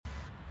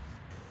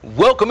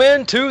Welcome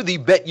into the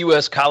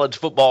BetUS College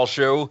Football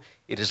Show.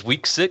 It is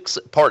Week 6,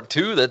 Part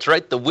 2. That's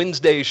right, the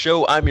Wednesday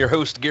show. I'm your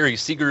host, Gary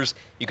Seegers.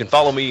 You can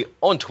follow me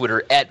on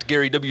Twitter at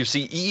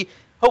GaryWCE.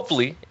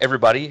 Hopefully,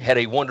 everybody had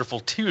a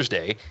wonderful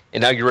Tuesday,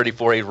 and now you're ready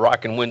for a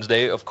rockin'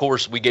 Wednesday. Of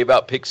course, we gave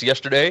out picks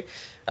yesterday.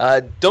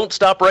 Don't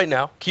stop right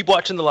now. Keep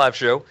watching the live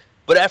show.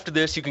 But after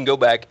this, you can go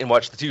back and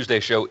watch the Tuesday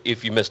show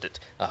if you missed it.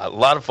 A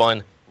lot of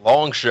fun,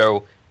 long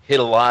show, hit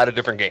a lot of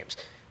different games.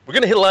 We're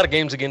going to hit a lot of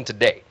games again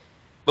today.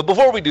 But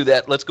before we do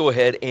that, let's go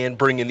ahead and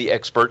bring in the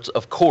experts.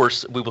 Of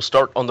course, we will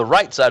start on the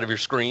right side of your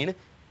screen.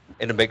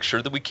 And to make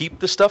sure that we keep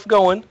the stuff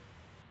going,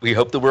 we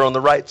hope that we're on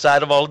the right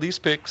side of all of these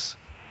picks.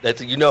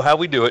 You know how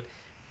we do it.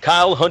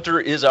 Kyle Hunter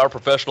is our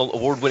professional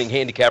award-winning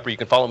handicapper. You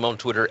can follow him on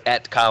Twitter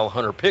at Kyle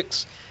Hunter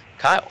Picks.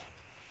 Kyle,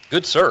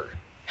 good sir,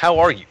 how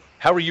are you?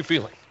 How are you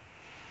feeling?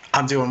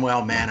 I'm doing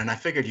well, man, and I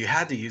figured you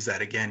had to use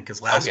that again because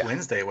last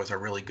Wednesday was a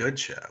really good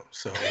show.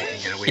 So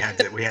we had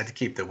to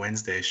keep the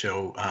Wednesday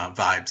show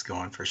vibes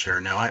going for sure.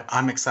 No,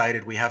 I'm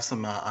excited. We have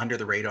some under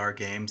the radar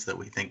games that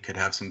we think could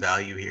have some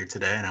value here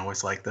today, and I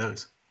always like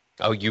those.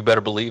 Oh, you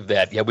better believe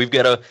that. Yeah, we've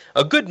got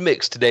a good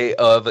mix today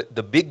of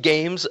the big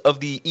games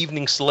of the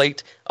evening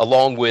slate,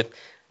 along with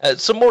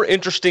some more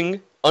interesting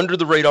under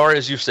the radar,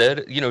 as you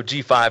said,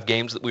 G5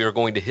 games that we are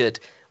going to hit.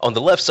 On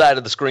the left side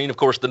of the screen, of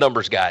course, the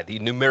numbers guy, the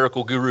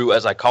numerical guru,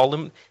 as I call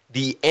him,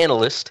 the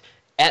analyst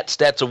at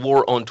Stats of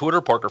War on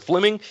Twitter, Parker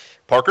Fleming.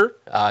 Parker,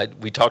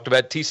 we talked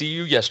about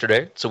TCU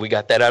yesterday, so we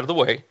got that out of the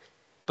way.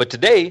 But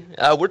today,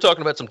 we're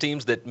talking about some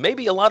teams that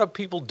maybe a lot of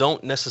people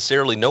don't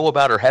necessarily know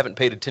about or haven't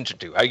paid attention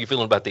to. How are you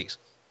feeling about these?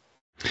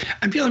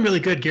 I'm feeling really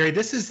good, Gary.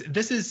 This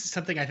is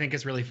something I think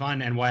is really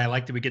fun, and why I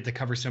like that we get to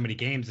cover so many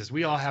games is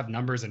we all have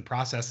numbers and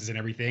processes and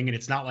everything, and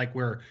it's not like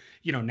we're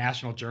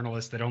national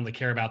journalists that only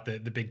care about the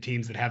big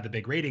teams that have the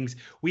big ratings.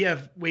 We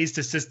have ways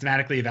to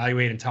systematically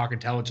evaluate and talk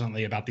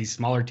intelligently about these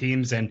smaller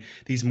teams and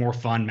these more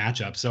fun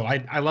matchups. So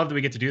I love that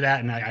we get to do that,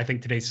 and I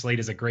think today's slate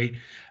is a great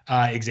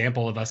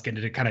example of us getting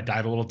to kind of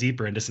dive a little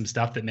deeper into some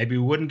stuff that maybe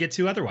we wouldn't get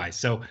to otherwise.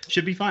 So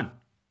should be fun.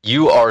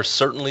 You are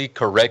certainly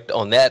correct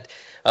on that.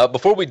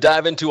 Before we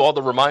dive into all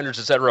the reminders,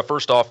 etc.,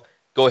 first off,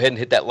 go ahead and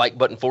hit that like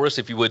button for us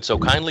if you would so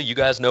kindly. You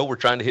guys know we're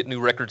trying to hit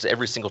new records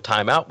every single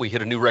time out. We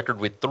hit a new record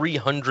with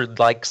 300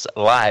 likes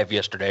live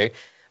yesterday.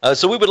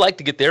 So we would like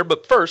to get there,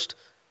 but first,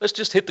 let's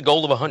just hit the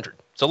goal of 100.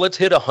 So let's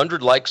hit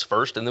 100 likes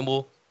first, and then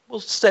we'll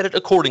set it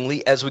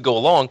accordingly as we go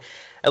along.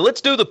 And let's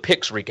do the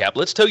picks recap.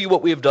 Let's tell you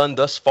what we have done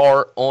thus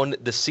far on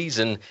the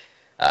season.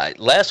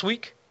 Last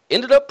week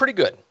ended up pretty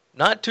good.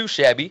 Not too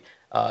shabby.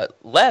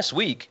 Last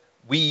week,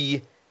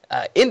 we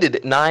ended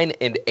at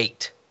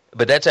 9-8,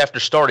 but that's after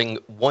starting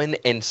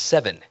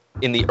 1-7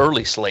 in the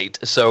early slate,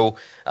 so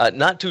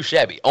not too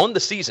shabby. On the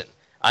season,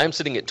 I am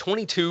sitting at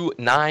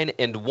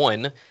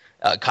 22-9-1.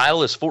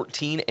 Kyle is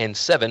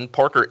 14-7,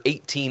 Parker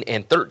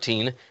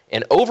 18-13,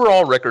 an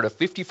overall record of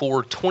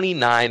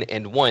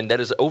 54-29-1. That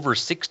is over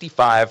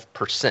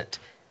 65%.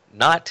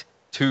 Not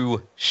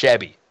too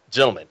shabby,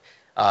 gentlemen.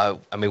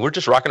 We're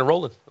just rocking and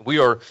rolling. We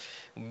are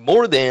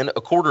more than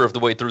a quarter of the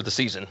way through the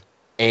season,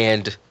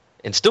 and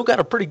still got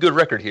a pretty good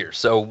record here.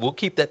 So we'll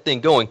keep that thing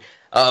going.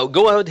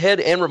 Go ahead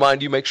and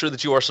remind you, make sure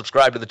that you are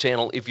subscribed to the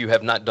channel if you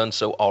have not done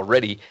so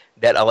already.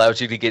 That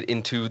allows you to get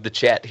into the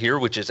chat here,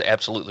 which is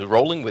absolutely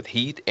rolling with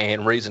Heat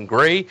and Raisin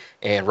Gray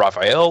and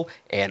Raphael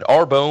and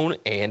Arbone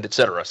and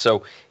etc.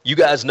 So you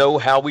guys know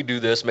how we do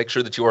this. Make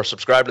sure that you are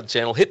subscribed to the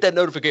channel. Hit that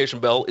notification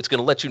bell. It's going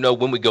to let you know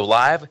when we go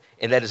live,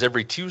 and that is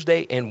every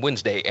Tuesday and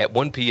Wednesday at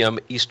 1 p.m.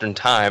 Eastern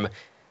Time.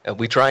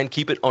 We try and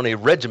keep it on a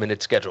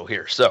regimented schedule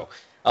here. So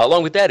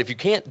along with that, if you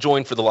can't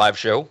join for the live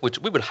show, which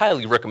we would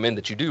highly recommend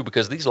that you do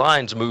because these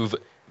lines move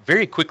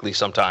very quickly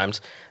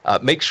sometimes,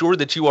 make sure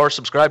that you are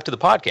subscribed to the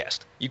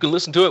podcast. You can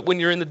listen to it when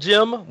you're in the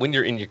gym, when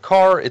you're in your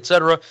car,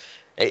 etc.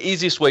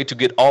 Easiest way to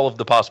get all of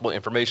the possible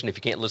information if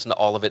you can't listen to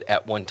all of it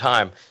at one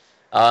time.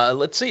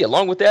 Let's see.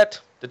 Along with that,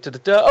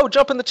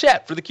 jump in the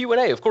chat for the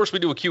Q&A. Of course, we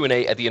do a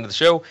Q&A at the end of the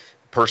show.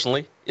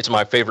 Personally, it's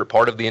my favorite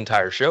part of the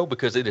entire show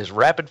because it is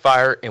rapid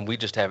fire and we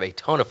just have a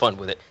ton of fun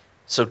with it.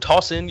 So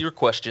toss in your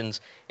questions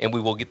and we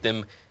will get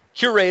them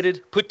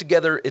curated, put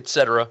together,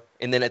 etc.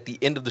 And then at the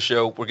end of the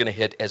show, we're going to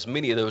hit as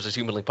many of those as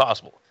humanly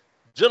possible.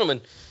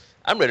 Gentlemen,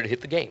 I'm ready to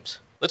hit the games.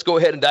 Let's go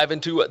ahead and dive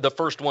into the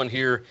first one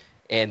here.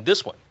 And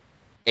this one,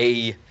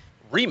 a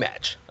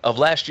rematch of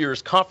last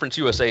year's Conference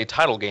USA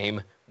title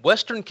game.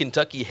 Western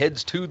Kentucky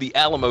heads to the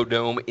Alamo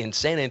Dome in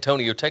San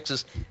Antonio,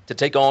 Texas, to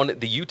take on the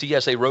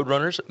UTSA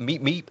Roadrunners.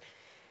 Meep, meep.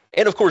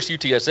 And, of course,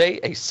 UTSA,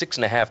 a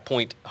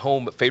 6.5-point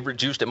home favorite,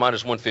 juiced at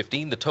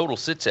 -115. The total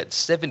sits at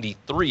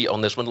 73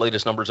 on this one.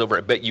 Latest numbers over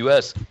at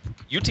BetUS.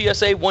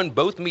 UTSA won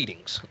both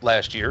meetings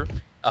last year.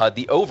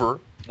 The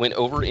over went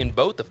over in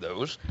both of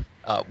those.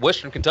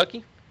 Western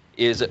Kentucky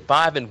is at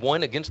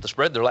 5-1 against the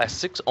spread, their last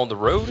 6 on the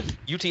road.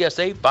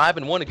 UTSA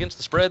 5-1 against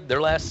the spread,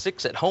 their last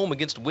 6 at home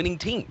against winning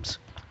teams.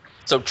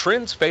 So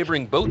trends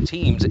favoring both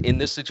teams in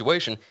this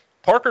situation.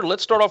 Parker,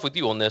 let's start off with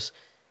you on this.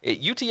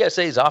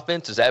 UTSA's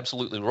offense is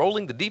absolutely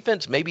rolling. The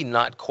defense maybe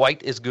not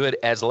quite as good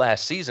as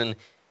last season.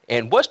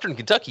 And Western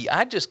Kentucky,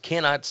 I just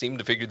cannot seem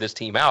to figure this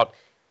team out.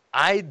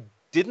 I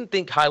didn't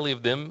think highly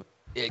of them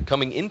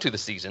coming into the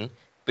season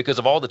because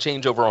of all the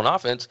changeover on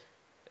offense.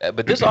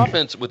 But this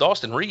offense with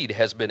Austin Reed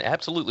has been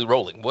absolutely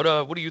rolling.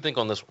 What do you think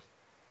on this one?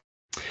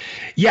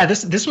 Yeah,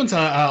 this one's a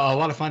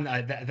lot of fun.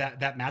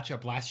 That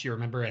matchup last year,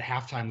 remember at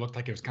halftime looked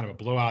like it was kind of a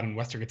blowout, and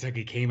Western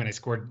Kentucky came and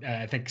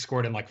I think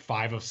scored in like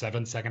 5 of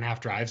 7 second half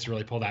drives to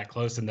really pull that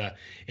close in the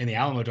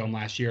Alamo Dome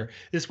last year.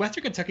 This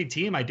Western Kentucky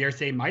team, I dare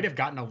say, might have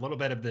gotten a little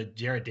bit of the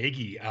Jared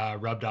Dagey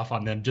rubbed off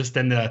on them. Just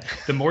then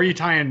the more you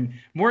try and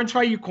more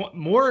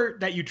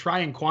that you try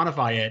and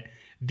quantify it,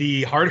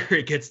 the harder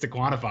it gets to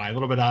quantify. A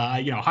little bit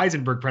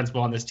Heisenberg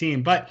principle on this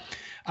team, but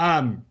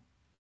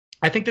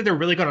I think that they're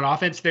really good on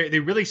offense. They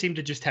really seem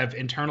to just have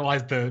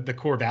internalized the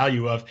core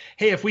value of,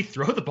 hey, if we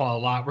throw the ball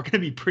a lot, we're going to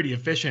be pretty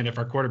efficient if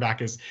our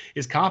quarterback is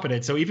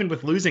competent. So even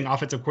with losing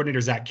offensive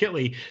coordinator Zach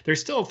Kittley, they're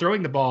still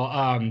throwing the ball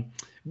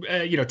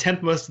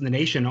 10th most in the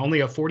nation,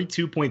 only a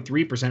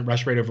 42.3%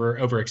 rush rate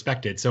over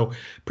expected. So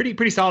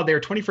pretty solid there.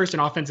 21st in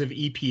offensive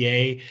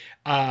EPA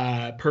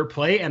per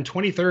play and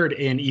 23rd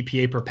in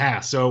EPA per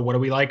pass. So what do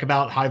we like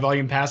about high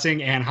volume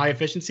passing and high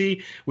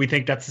efficiency? We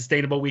think that's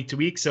sustainable week to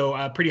week.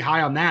 So pretty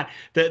high on that.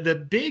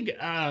 The big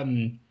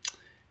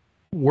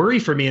worry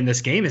for me in this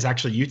game is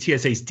actually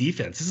UTSA's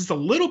defense. This is a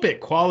little bit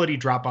quality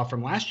drop off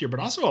from last year, but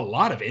also a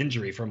lot of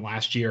injury from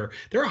last year.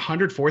 They're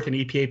 104th in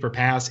EPA per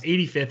pass,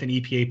 85th in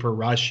EPA per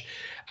rush.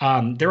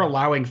 They're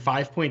allowing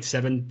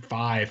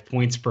 5.75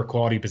 points per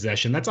quality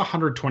possession. That's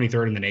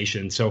 123rd in the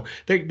nation. So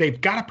they've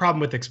got a problem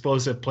with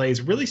explosive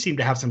plays, really seem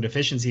to have some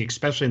deficiency,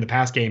 especially in the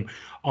pass game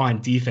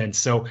on defense.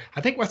 So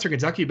I think Western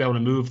Kentucky will be able to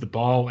move the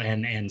ball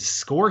and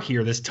score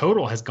here. This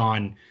total has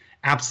gone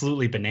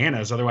absolutely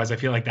bananas. Otherwise, I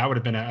feel like that would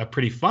have been a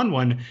pretty fun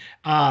one.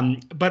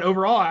 But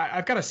overall,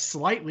 I've got a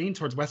slight lean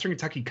towards Western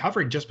Kentucky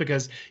covering just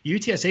because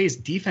UTSA's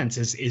defense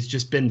is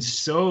just been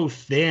so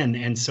thin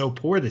and so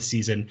poor this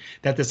season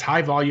that this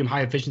high volume,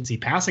 high efficiency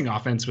passing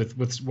offense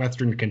with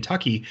Western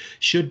Kentucky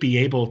should be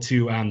able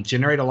to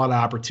generate a lot of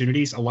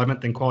opportunities,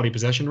 11th in quality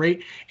possession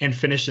rate, and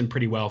finish them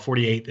pretty well,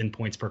 48th in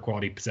points per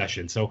quality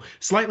possession. So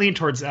slightly lean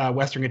towards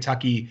Western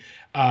Kentucky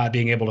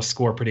being able to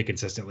score pretty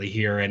consistently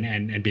here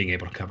and being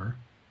able to cover.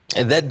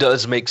 And that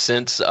does make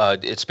sense.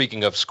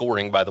 Speaking of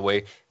scoring, by the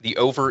way, the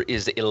over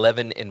is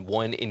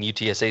 11-1 in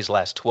UTSA's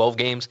last 12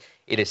 games.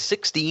 It is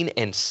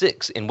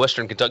 16-6 in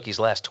Western Kentucky's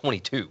last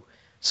 22.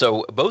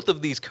 So both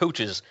of these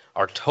coaches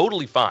are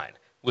totally fine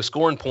with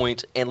scoring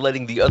points and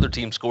letting the other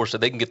team score so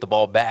they can get the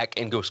ball back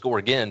and go score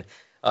again.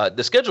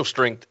 The schedule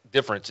strength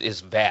difference is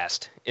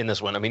vast in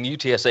this one. I mean,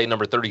 UTSA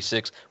number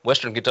 36,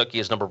 Western Kentucky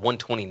is number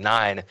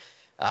 129.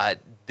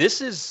 This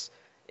is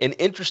an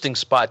interesting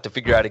spot to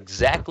figure out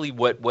exactly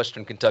what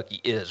Western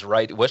Kentucky is,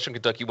 right? Western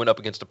Kentucky went up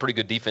against a pretty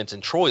good defense in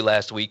Troy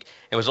last week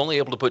and was only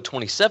able to put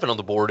 27 on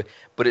the board,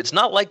 but it's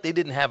not like they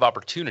didn't have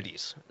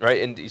opportunities,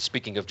 right? And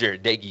speaking of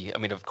Jared Dagey, I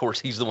mean, of course,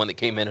 he's the one that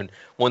came in and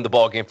won the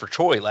ball game for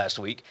Troy last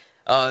week.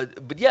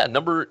 But yeah,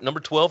 number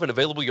 12 in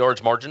available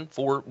yards margin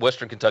for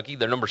Western Kentucky.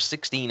 They're number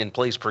 16 in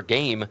plays per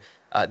game.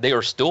 They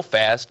are still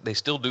fast. They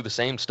still do the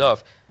same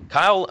stuff.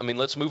 Kyle, I mean,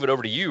 let's move it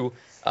over to you.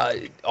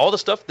 All the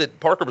stuff that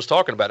Parker was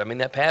talking about, I mean,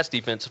 that pass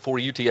defense for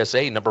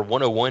UTSA, number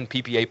 101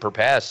 PPA per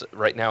pass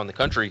right now in the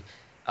country.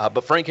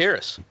 But Frank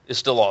Harris is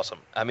still awesome.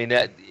 I mean,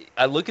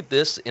 I look at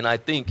this and I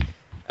think,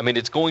 I mean,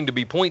 it's going to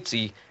be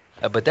pointsy,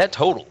 but that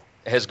total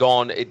has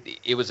gone,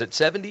 it was at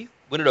 70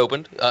 when it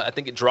opened. I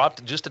think it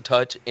dropped just a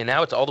touch, and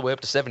now it's all the way up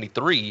to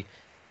 73.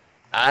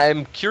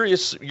 I'm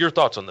curious your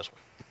thoughts on this one.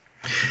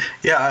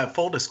 Yeah,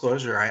 full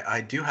disclosure,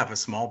 I do have a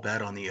small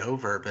bet on the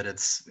over, but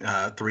it's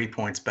 3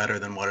 points better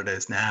than what it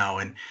is now.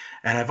 And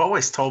I've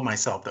always told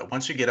myself that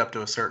once you get up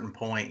to a certain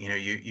point,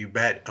 you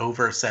bet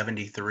over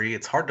 73.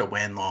 It's hard to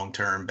win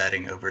long-term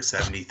betting over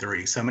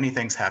 73. So many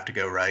things have to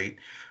go right.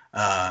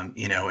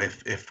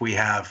 If we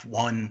have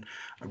one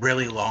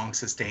really long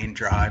sustained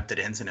drive that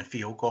ends in a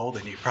field goal,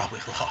 then you probably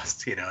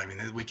lost. I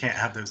mean, we can't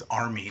have those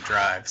Army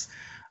drives.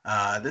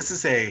 This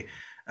is a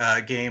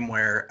game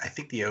where I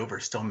think the over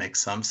still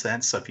makes some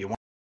sense. So if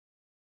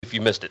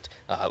you missed it,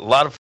 a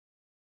lot of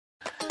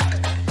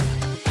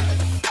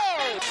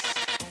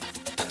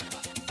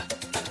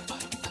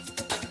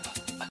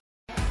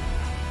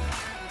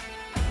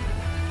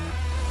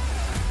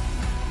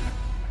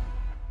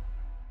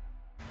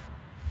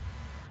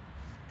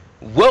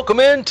welcome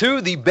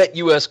into the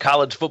BetUS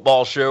College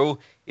Football Show.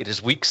 It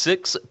is Week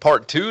 6,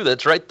 Part 2.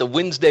 That's right, the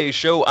Wednesday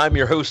show. I'm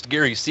your host,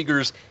 Gary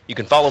Seegers. You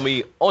can follow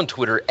me on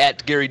Twitter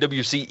at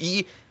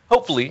GaryWCE.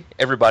 Hopefully,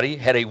 everybody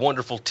had a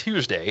wonderful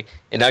Tuesday,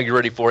 and now you're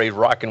ready for a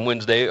rockin'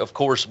 Wednesday. Of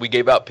course, we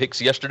gave out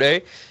picks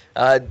yesterday.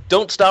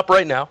 Don't stop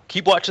right now.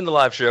 Keep watching the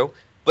live show.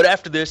 But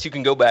after this, you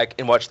can go back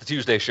and watch the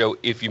Tuesday show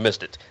if you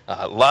missed it.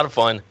 A lot of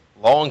fun,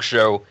 long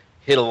show,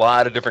 hit a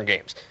lot of different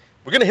games.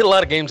 We're going to hit a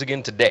lot of games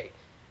again today.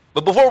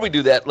 But before we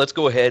do that, let's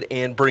go ahead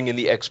and bring in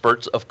the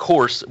experts. Of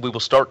course, we will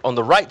start on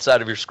the right side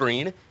of your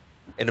screen.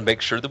 And to make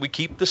sure that we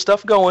keep the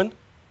stuff going,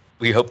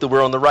 we hope that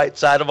we're on the right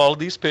side of all of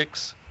these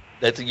picks.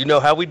 You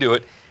know how we do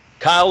it.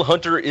 Kyle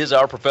Hunter is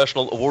our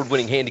professional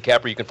award-winning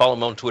handicapper. You can follow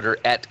him on Twitter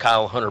at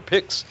Kyle Hunter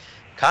Picks.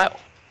 Kyle,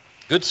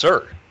 good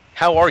sir,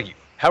 how are you?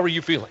 How are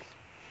you feeling?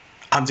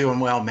 I'm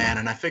doing well, man,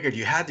 and I figured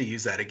you had to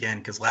use that again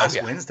because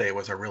last Wednesday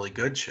was a really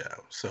good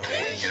show. So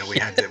we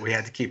had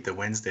to keep the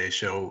Wednesday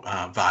show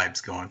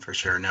vibes going for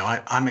sure. No,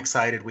 I'm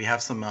excited. We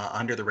have some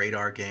under the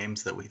radar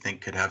games that we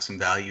think could have some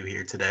value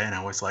here today, and I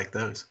always like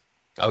those.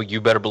 Oh,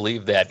 you better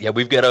believe that. Yeah,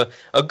 we've got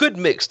a good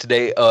mix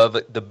today of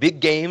the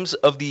big games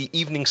of the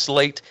evening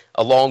slate,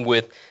 along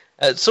with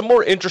some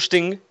more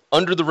interesting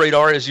under the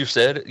radar, as you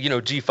said,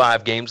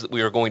 G5 games that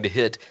we are going to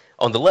hit.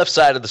 On the left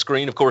side of the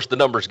screen, of course, the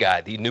numbers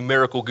guy, the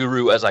numerical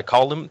guru, as I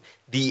call him,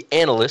 the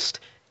analyst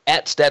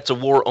at Stats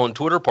of War on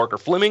Twitter, Parker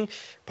Fleming.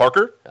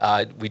 Parker,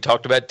 we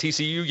talked about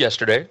TCU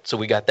yesterday, so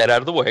we got that out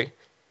of the way.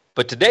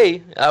 But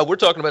today, we're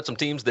talking about some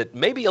teams that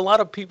maybe a lot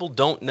of people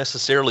don't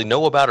necessarily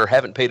know about or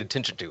haven't paid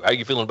attention to. How are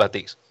you feeling about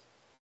these?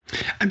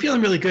 I'm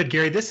feeling really good,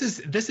 Gary. This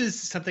is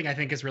something I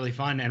think is really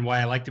fun, and why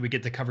I like that we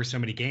get to cover so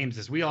many games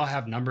is we all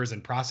have numbers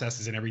and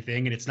processes and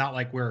everything, and it's not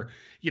like we're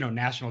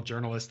national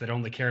journalists that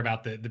only care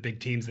about the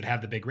big teams that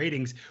have the big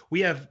ratings.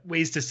 We have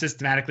ways to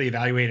systematically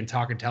evaluate and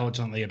talk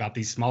intelligently about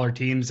these smaller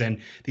teams and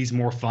these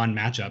more fun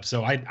matchups.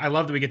 So I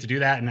love that we get to do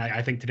that, and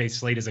I think today's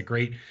slate is a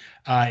great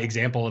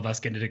example of us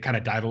getting to kind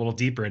of dive a little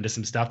deeper into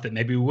some stuff that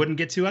maybe we wouldn't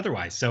get to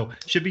otherwise. So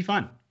should be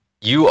fun.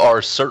 You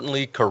are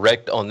certainly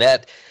correct on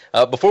that.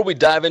 Before we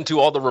dive into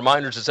all the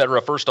reminders,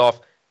 etc., first off,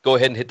 go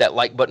ahead and hit that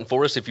like button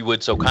for us if you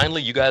would so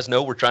kindly. You guys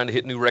know we're trying to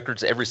hit new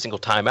records every single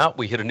time out.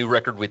 We hit a new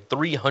record with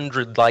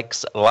 300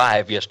 likes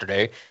live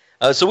yesterday.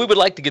 So we would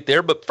like to get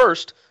there, but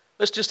first,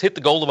 let's just hit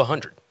the goal of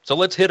 100. So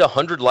let's hit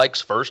 100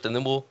 likes first, and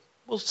then we'll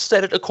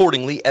set it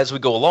accordingly as we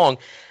go along.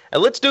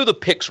 And let's do the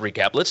picks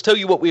recap. Let's tell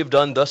you what we have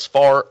done thus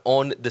far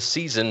on the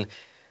season.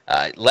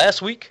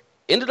 Last week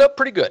ended up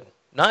pretty good.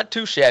 Not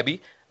too shabby.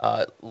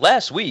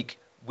 Last week,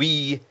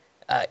 we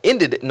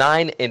ended at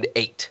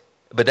 9-8,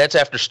 but that's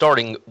after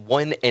starting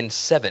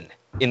 1-7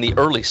 in the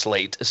early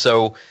slate,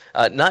 so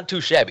not too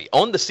shabby.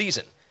 On the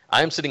season,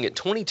 I am sitting at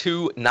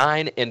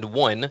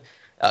 22-9-1.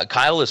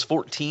 Kyle is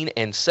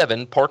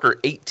 14-7, Parker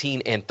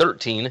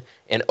 18-13,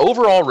 an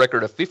overall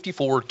record of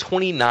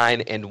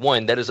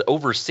 54-29-1. That is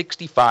over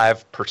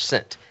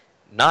 65%.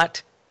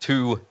 Not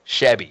too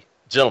shabby,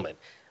 gentlemen.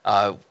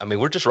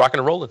 We're just rocking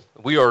and rolling.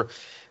 We are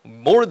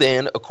more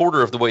than a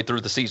quarter of the way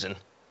through the season,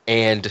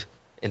 and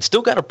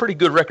still got a pretty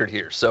good record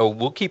here. So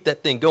we'll keep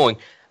that thing going.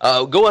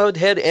 Go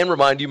ahead and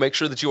remind you, make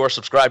sure that you are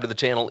subscribed to the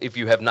channel if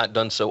you have not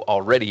done so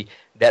already.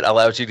 That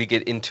allows you to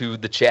get into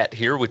the chat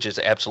here, which is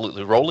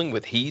absolutely rolling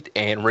with Heat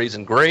and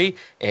Raisin Gray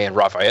and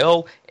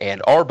Raphael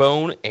and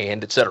Arbone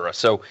and etc.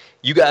 So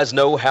you guys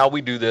know how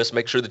we do this.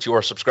 Make sure that you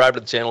are subscribed to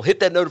the channel. Hit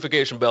that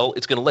notification bell.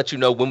 It's going to let you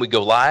know when we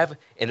go live,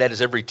 and that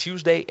is every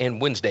Tuesday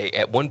and Wednesday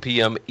at 1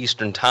 p.m.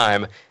 Eastern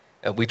Time.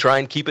 We try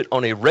and keep it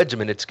on a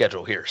regimented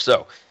schedule here.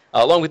 So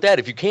along with that,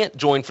 if you can't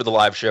join for the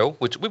live show,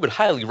 which we would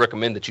highly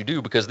recommend that you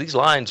do because these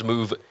lines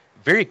move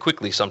very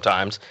quickly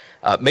sometimes,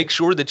 make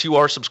sure that you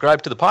are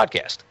subscribed to the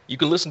podcast. You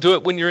can listen to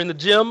it when you're in the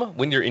gym,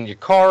 when you're in your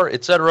car,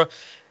 etc.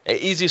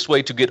 Easiest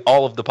way to get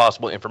all of the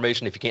possible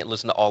information if you can't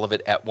listen to all of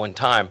it at one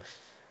time.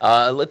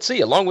 Let's see.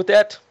 Along with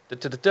that,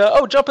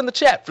 jump in the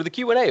chat for the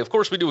Q&A. Of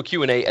course, we do a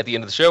Q&A at the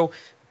end of the show.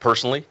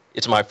 Personally,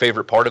 it's my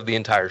favorite part of the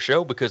entire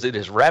show because it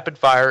is rapid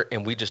fire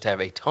and we just have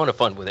a ton of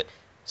fun with it.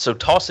 So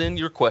toss in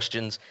your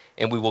questions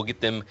and we will get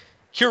them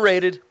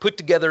curated, put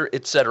together,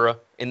 etc.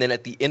 And then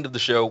at the end of the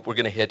show, we're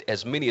going to hit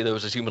as many of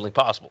those as humanly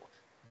possible.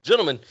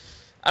 Gentlemen,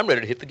 I'm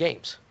ready to hit the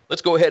games.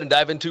 Let's go ahead and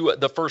dive into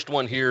the first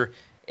one here.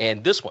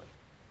 And this one,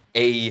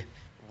 a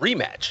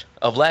rematch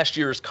of last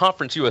year's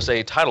Conference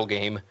USA title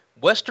game.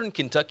 Western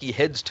Kentucky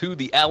heads to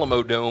the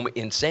Alamo Dome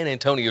in San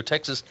Antonio,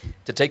 Texas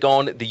to take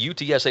on the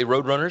UTSA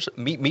Roadrunners.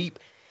 Meep, meep.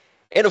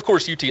 And, of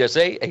course,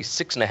 UTSA, a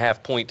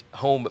 6.5-point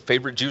home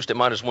favorite, juiced at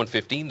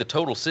 -115. The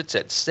total sits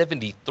at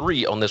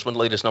 73 on this one.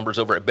 Latest numbers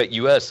over at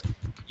BetUS.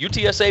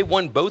 UTSA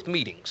won both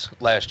meetings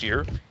last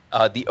year.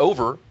 The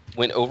over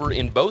went over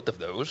in both of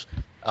those.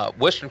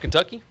 Western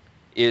Kentucky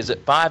is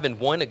at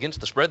 5-1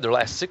 against the spread, their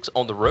last 6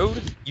 on the road.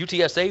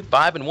 UTSA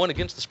 5-1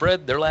 against the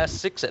spread, their last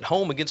 6 at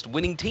home against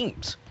winning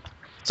teams.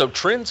 So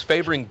trends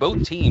favoring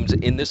both teams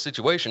in this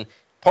situation.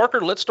 Parker,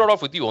 let's start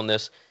off with you on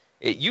this.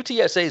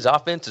 UTSA's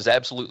offense is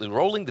absolutely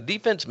rolling. The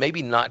defense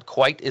maybe not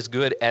quite as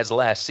good as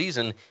last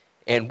season.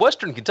 And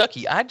Western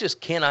Kentucky, I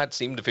just cannot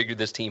seem to figure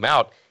this team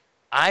out.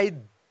 I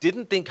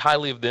didn't think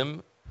highly of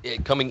them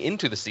coming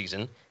into the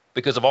season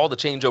because of all the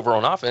changeover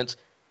on offense.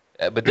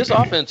 But this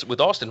offense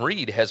with Austin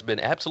Reed has been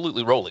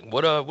absolutely rolling.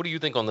 What do you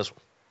think on this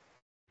one?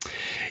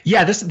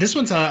 Yeah, this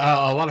one's a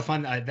lot of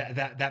fun.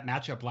 That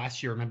matchup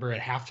last year, remember at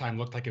halftime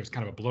looked like it was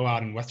kind of a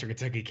blowout, and Western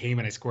Kentucky came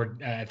and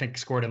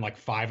scored in like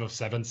 5 of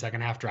 7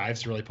 second half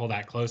drives to really pull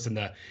that close in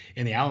the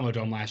Alamo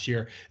Dome last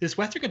year. This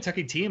Western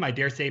Kentucky team, I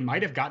dare say,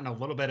 might have gotten a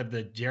little bit of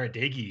the Jared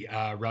Dagey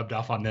rubbed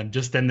off on them.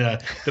 Just then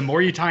the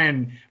more you try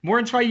and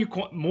more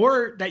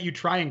that you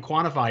try and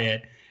quantify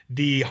it,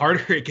 the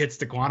harder it gets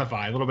to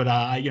quantify. A little bit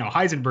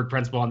Heisenberg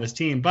principle on this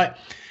team, but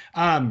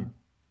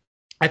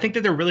I think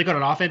that they're really good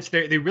on offense.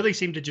 They really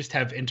seem to just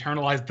have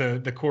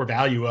internalized the core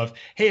value of,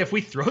 hey, if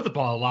we throw the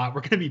ball a lot,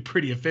 we're going to be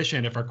pretty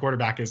efficient if our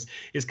quarterback is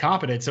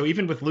competent. So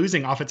even with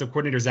losing offensive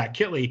coordinator Zach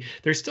Kittley,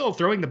 they're still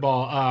throwing the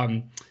ball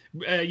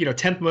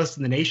 10th most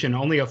in the nation,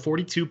 only a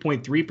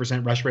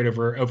 42.3% rush rate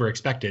over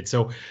expected.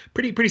 So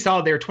pretty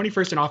solid there.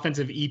 21st in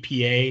offensive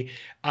EPA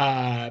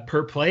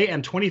per play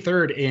and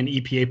 23rd in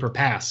EPA per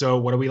pass. So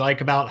what do we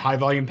like about high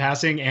volume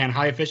passing and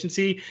high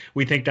efficiency?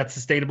 We think that's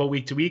sustainable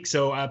week to week.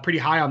 So pretty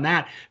high on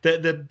that.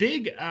 The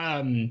big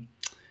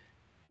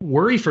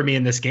worry for me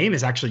in this game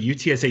is actually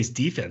UTSA's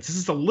defense. This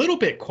is a little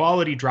bit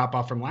quality drop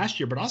off from last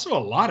year, but also a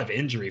lot of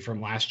injury from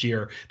last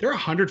year. They're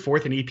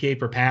 104th in EPA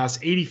per pass,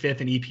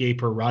 85th in EPA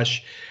per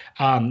rush.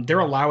 They're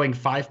allowing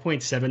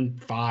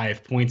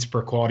 5.75 points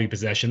per quality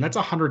possession. That's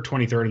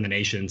 123rd in the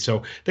nation.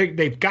 So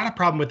they've got a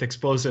problem with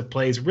explosive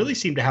plays, really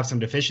seem to have some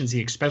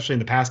deficiency, especially in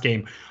the pass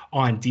game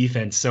on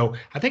defense. So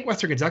I think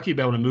Western Kentucky will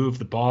be able to move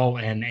the ball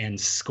and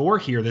score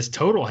here. This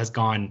total has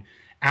gone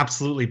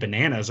absolutely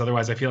bananas.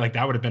 Otherwise, I feel like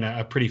that would have been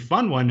a pretty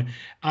fun one.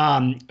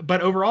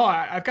 But overall,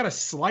 I've got a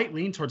slight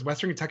lean towards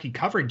Western Kentucky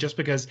covering just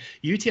because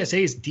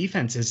UTSA's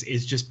defense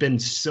is just been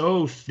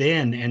so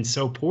thin and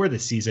so poor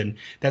this season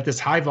that this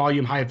high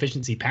volume, high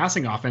efficiency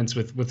passing offense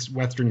with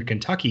Western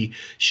Kentucky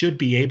should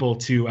be able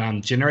to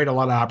generate a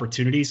lot of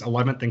opportunities,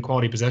 11th in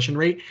quality possession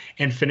rate,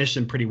 and finish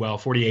them pretty well,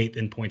 48th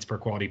in points per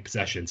quality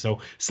possession. So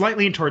slight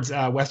lean towards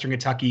Western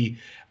Kentucky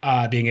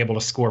being able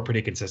to score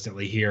pretty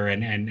consistently here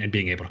and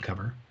being able to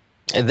cover.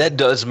 And that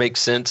does make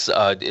sense.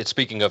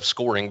 Speaking of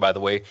scoring, by the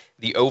way,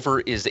 the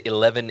over is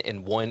 11-1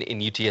 in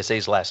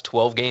UTSA's last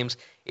 12 games.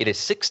 It is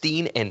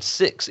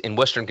 16-6 in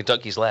Western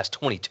Kentucky's last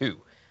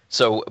 22.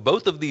 So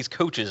both of these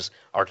coaches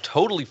are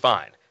totally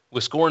fine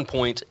with scoring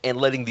points and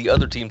letting the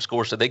other team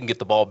score so they can get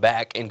the ball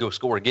back and go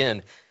score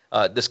again.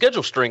 The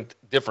schedule strength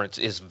difference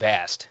is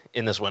vast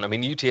in this one. I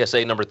mean,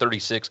 UTSA number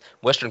 36,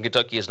 Western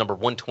Kentucky is number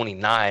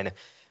 129.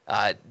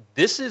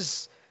 This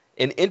is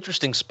an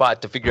interesting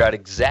spot to figure out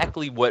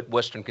exactly what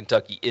Western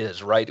Kentucky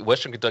is, right?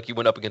 Western Kentucky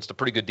went up against a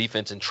pretty good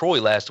defense in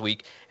Troy last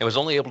week and was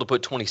only able to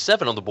put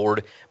 27 on the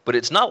board, but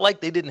it's not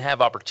like they didn't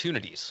have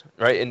opportunities,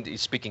 right? And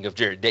speaking of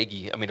Jared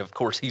Dagey, I mean, of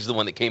course, he's the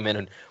one that came in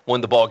and won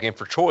the ball game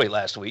for Troy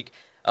last week.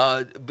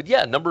 But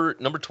yeah, number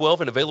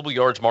 12 in available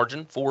yards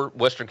margin for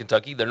Western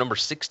Kentucky. They're number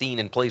 16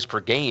 in plays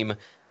per game.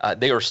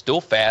 They are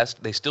still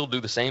fast. They still do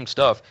the same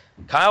stuff.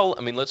 Kyle,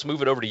 I mean, let's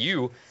move it over to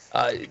you.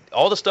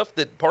 All the stuff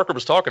that Parker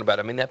was talking about,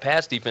 I mean, that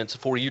pass defense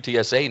for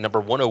UTSA, number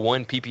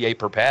 101 PPA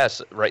per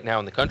pass right now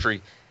in the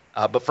country.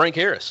 But Frank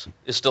Harris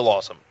is still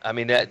awesome. I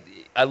mean,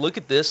 I look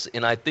at this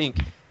and I think,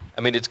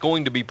 I mean, it's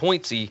going to be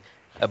pointsy,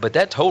 but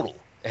that total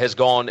has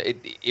gone,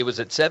 it was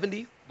at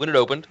 70 when it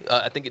opened.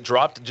 I think it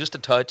dropped just a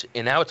touch,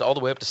 and now it's all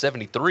the way up to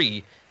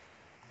 73.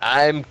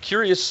 I'm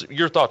curious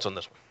your thoughts on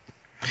this one.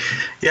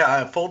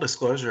 Yeah, full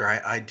disclosure,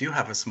 I do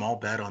have a small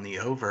bet on the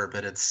over,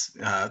 but it's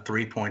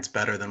 3 points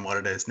better than what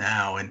it is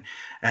now. And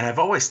I've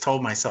always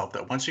told myself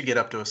that once you get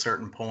up to a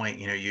certain point,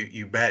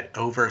 you bet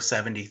over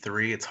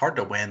 73. It's hard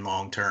to win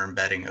long-term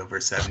betting over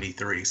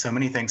 73. So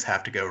many things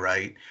have to go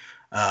right.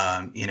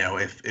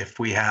 If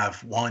we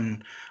have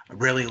one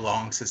really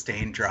long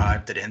sustained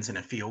drive that ends in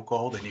a field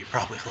goal, then you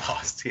probably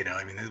lost.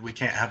 I mean, we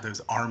can't have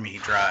those Army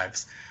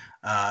drives.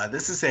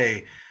 This is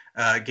a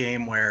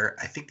game where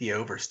I think the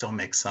over still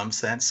makes some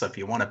sense. So if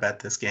you want to bet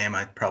this game,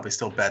 I'd probably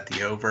still bet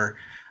the over.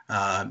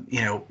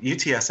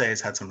 UTSA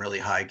has had some really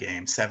high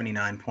games,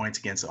 79 points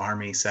against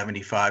Army,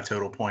 75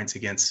 total points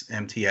against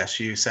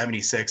MTSU,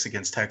 76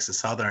 against Texas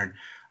Southern.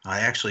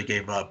 I actually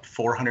gave up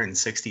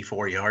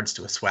 464 yards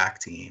to a SWAC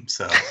team.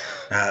 So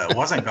it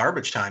wasn't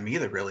garbage time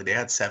either, really. They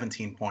had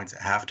 17 points at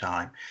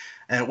halftime.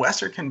 And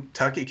Western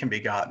Kentucky can be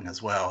gotten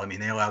as well. I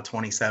mean, they allowed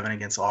 27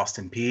 against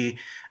Austin Peay.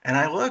 And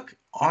I look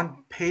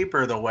on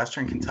paper, the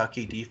Western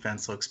Kentucky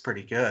defense looks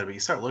pretty good. But you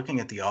start looking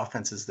at the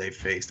offenses they've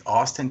faced.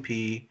 Austin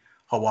Peay,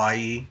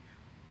 Hawaii,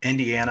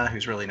 Indiana,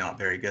 who's really not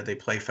very good. They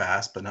play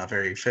fast, but not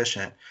very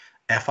efficient.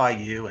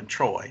 FIU and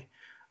Troy.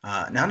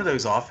 None of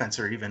those offenses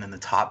are even in the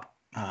top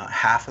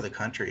half of the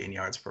country in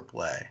yards per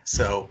play.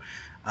 So,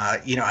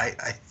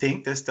 I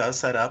think this does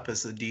set up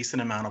as a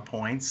decent amount of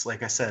points.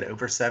 Like I said,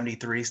 over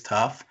 73 is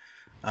tough.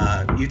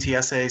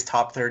 UTSA's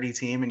top 30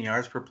 team in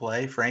yards per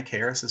play. Frank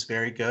Harris is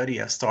very good. He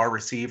has star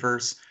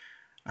receivers.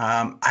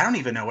 I don't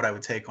even know what I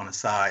would take on a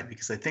side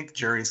because I think the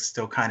jury's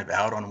still kind of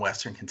out on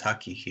Western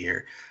Kentucky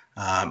here.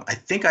 I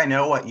think I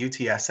know what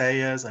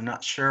UTSA is. I'm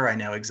not sure I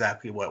know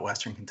exactly what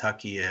Western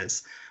Kentucky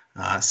is.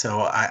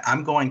 So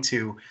I'm going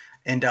to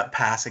end up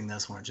passing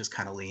this one and just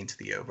kind of lean to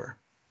the over.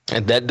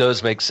 And that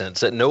does make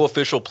sense. No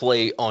official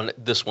play on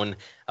this one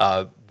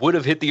would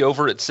have hit the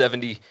over at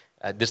 70.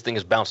 This thing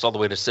has bounced all the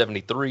way to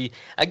 73.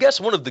 I guess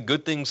one of the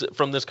good things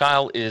from this,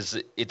 Kyle,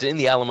 is it's in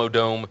the Alamo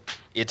Dome.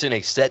 It's in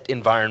a set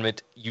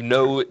environment. You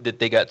know that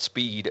they got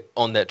speed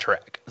on that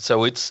track.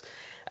 So it's,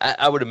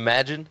 I would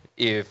imagine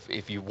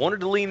if you wanted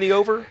to lean the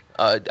over,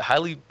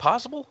 highly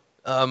possible.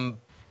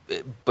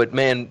 But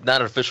man, not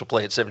an official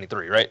play at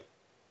 73, right?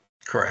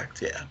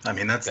 Correct. Yeah. I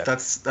mean,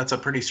 that's a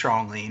pretty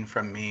strong lean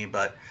from me,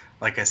 but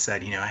like I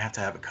said, I have to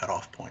have a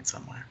cutoff point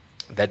somewhere.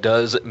 That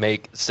does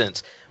make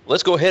sense.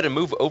 Let's go ahead and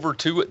move over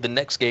to the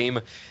next game.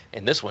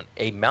 And this one,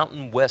 a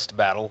Mountain West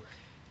battle.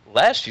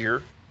 Last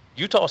year,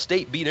 Utah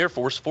State beat Air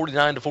Force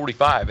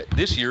 49-45.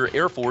 This year,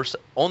 Air Force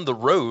on the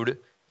road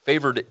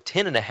favored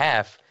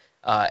 10.5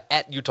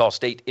 at Utah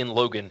State in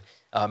Logan.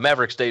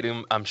 Maverick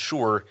Stadium, I'm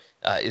sure,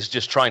 is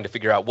just trying to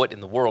figure out what in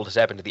the world has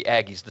happened to the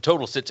Aggies. The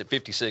total sits at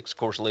 56. Of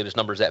course, the latest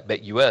numbers at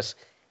BetUS.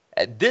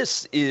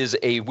 This is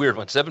a weird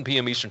one, 7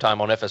 p.m. Eastern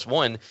Time on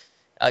FS1.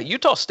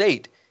 Utah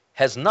State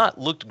has not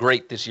looked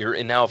great this year,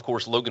 and now, of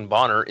course, Logan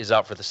Bonner is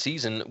out for the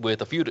season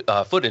with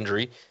a foot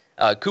injury.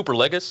 Cooper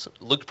Legas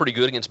looked pretty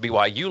good against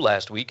BYU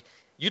last week.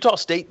 Utah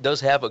State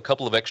does have a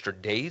couple of extra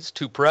days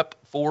to prep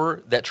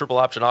for that triple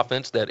option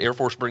offense that Air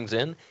Force brings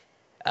in.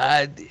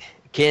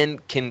 Can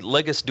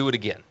Legas do it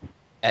again?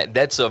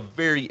 That's a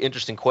very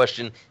interesting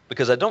question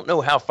because I don't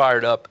know how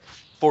fired up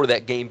for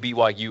that game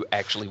BYU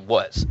actually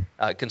was,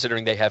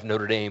 considering they have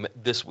Notre Dame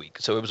this week.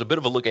 So it was a bit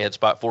of a look-ahead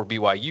spot for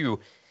BYU.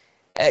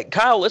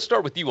 Kyle, let's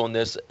start with you on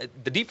this.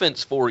 The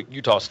defense for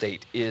Utah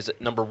State is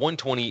number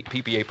 120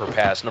 PPA per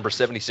pass, number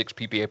 76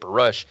 PPA per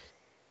rush.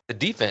 The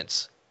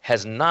defense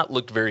has not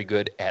looked very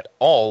good at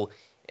all,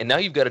 and now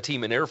you've got a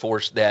team in Air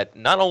Force that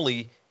not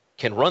only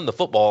can run the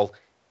football,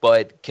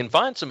 but can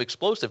find some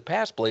explosive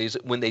pass plays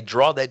when they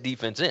draw that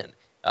defense in.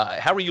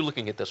 How are you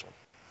looking at this one?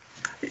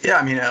 Yeah,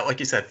 I mean, like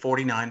you said,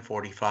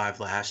 49-45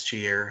 last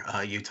year.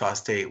 Utah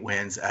State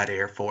wins at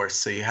Air Force.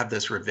 So you have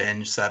this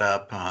revenge set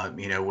up,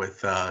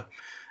 with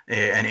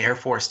an Air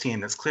Force team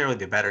that's clearly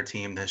the better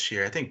team this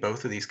year. I think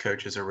both of these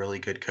coaches are really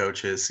good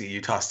coaches.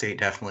 Utah State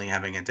definitely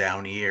having a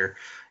down year.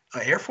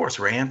 Air Force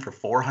ran for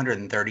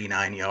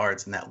 439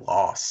 yards in that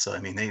loss. So, I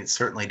mean, they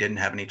certainly didn't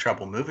have any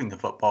trouble moving the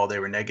football. They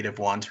were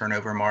 -1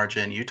 turnover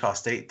margin. Utah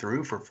State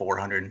threw for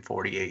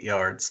 448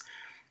 yards.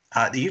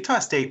 The Utah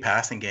State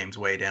passing game's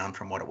way down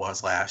from what it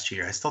was last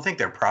year. I still think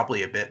they're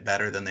probably a bit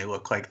better than they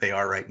look like they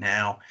are right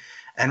now.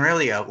 And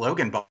really,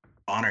 Logan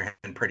Bonner has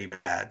been pretty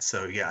bad.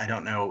 So, yeah, I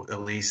don't know,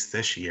 at least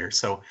this year.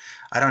 So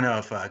I don't know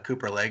if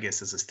Cooper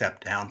Legas is a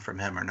step down from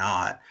him or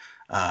not.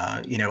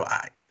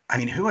 I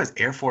mean, who has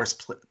Air Force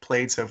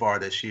played so far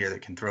this year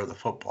that can throw the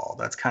football?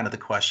 That's kind of the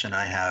question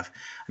I have.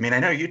 I mean, I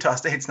know Utah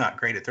State's not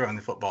great at throwing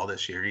the football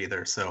this year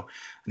either. So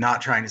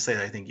not trying to say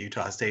that I think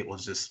Utah State will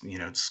just,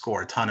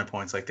 score a ton of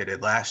points like they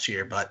did last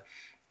year. But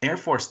Air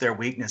Force, their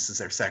weakness is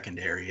their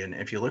secondary. And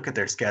if you look at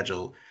their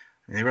schedule,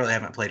 they really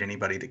haven't played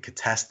anybody that could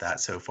test that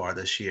so far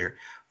this year.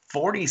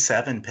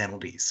 47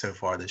 penalties so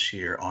far this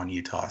year on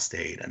Utah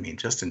State. I mean,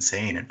 just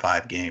insane in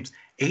 5 games.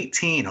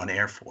 18 on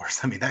Air Force.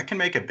 I mean, that can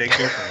make a big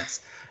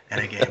difference in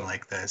a game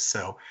like this.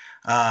 So,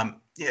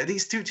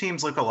 these two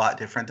teams look a lot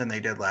different than they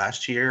did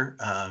last year,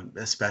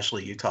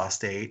 especially Utah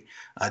State.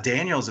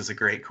 Daniels is a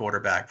great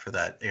quarterback for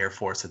that Air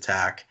Force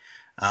attack.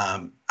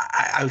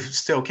 I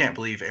still can't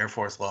believe Air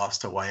Force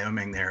lost to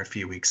Wyoming there a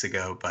few weeks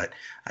ago, but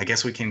I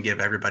guess we can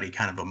give everybody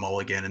kind of a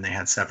mulligan, and they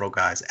had several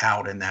guys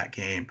out in that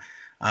game.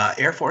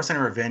 Air Force in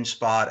a revenge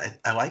spot.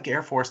 I like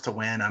Air Force to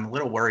win. I'm a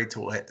little worried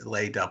to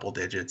lay double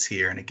digits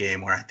here in a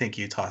game where I think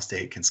Utah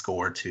State can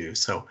score too.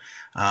 So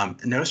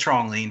no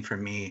strong lean for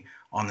me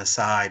on the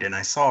side. And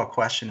I saw a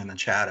question in the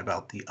chat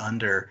about the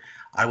under.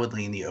 I would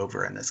lean the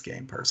over in this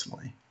game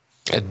personally.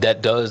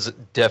 That does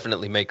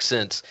definitely make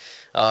sense.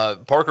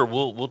 Parker,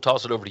 we'll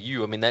toss it over to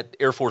you. I mean, that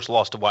Air Force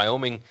lost to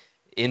Wyoming.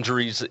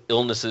 Injuries,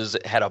 illnesses,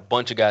 had a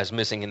bunch of guys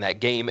missing in that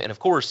game. And, of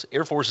course,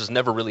 Air Force has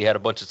never really had a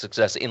bunch of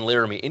success in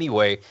Laramie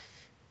anyway.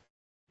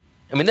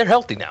 I mean, they're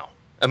healthy now.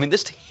 I mean,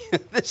 this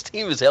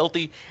team is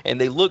healthy, and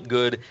they look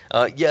good.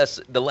 Yes,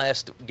 the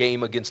last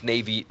game against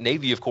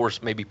Navy, of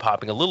course, may be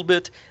popping a little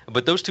bit,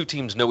 but those two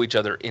teams know each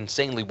other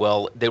insanely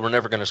well. They were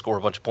never going to score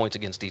a bunch of points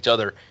against each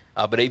other.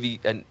 But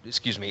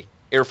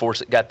Air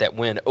Force got that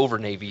win over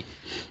Navy.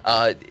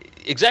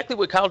 Exactly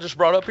what Kyle just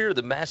brought up here,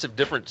 the massive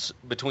difference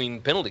between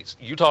penalties.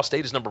 Utah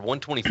State is number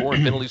 124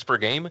 in penalties per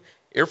game.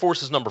 Air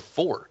Force is number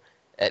 4.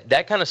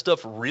 That kind of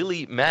stuff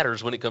really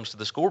matters when it comes to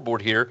the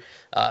scoreboard here.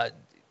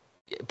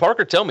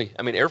 Parker, tell me,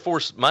 I mean, Air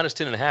Force minus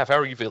 10.5, how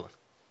are you feeling?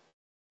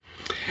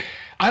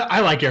 I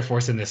like Air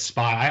Force in this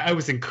spot. I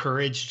was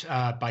encouraged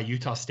by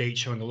Utah State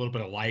showing a little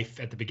bit of life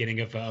at the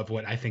beginning of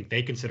what I think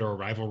they consider a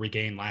rivalry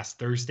game last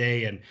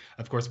Thursday. And,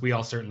 of course, we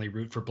all certainly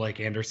root for Blake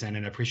Anderson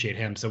and appreciate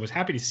him. So I was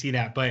happy to see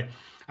that. But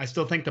I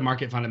still think the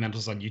market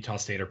fundamentals on Utah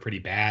State are pretty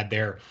bad.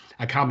 They're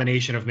a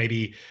combination of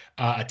maybe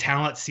a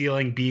talent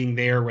ceiling being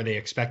there where they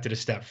expected a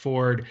step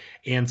forward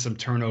and some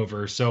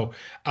turnover. So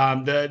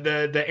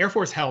the Air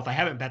Force health, I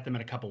haven't bet them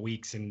in a couple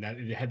weeks, and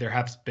there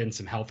have been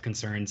some health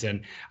concerns.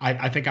 And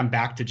I think I'm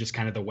back to just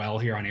kind of the well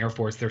here on Air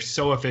Force. They're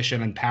so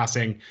efficient in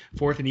passing,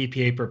 4th in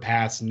EPA per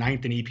pass,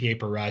 9th in EPA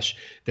per rush.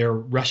 They're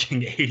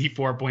rushing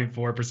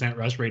 84.4%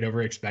 rush rate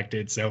over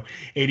expected, so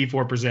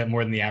 84%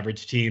 more than the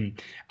average team.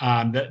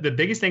 The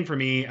biggest thing for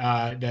me me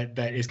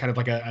that is kind of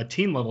like a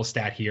team level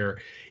stat here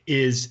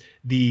is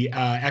the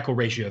echo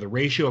ratio, the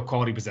ratio of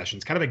quality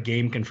possessions, kind of a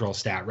game control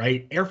stat,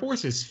 right? Air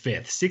Force is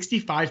 5th.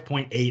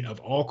 65.8 of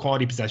all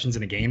quality possessions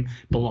in a game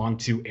belong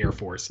to Air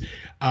Force.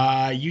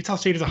 Utah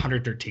State is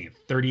 113th,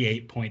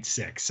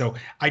 38.6. So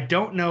I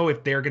don't know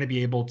if they're going to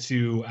be able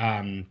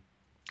to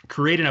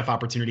create enough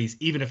opportunities,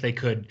 even if they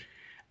could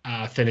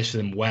finish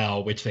them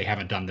well, which they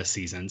haven't done this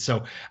season.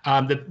 So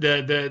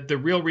the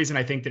real reason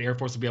I think that Air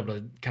Force will be able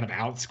to kind of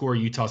outscore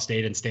Utah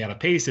State and stay out of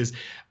pace is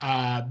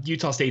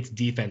Utah State's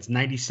defense,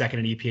 92nd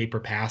in EPA per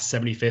pass,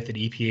 75th in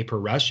EPA per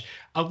rush.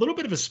 A little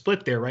bit of a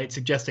split there, right?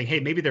 Suggesting, hey,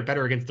 maybe they're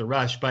better against the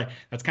rush, but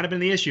that's kind of been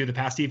the issue. The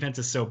pass defense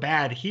is so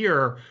bad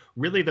here.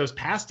 Really, those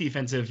pass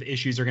defensive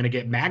issues are going to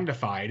get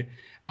magnified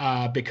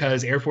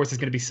because Air Force is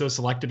going to be so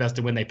selective as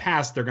to when they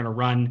pass, they're going to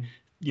run,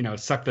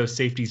 suck those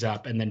safeties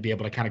up and then be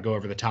able to kind of go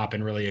over the top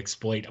and really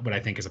exploit what I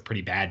think is a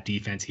pretty bad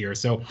defense here.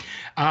 So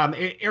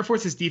Air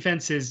Force's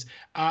defense is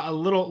a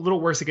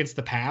little worse against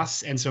the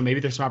pass. And so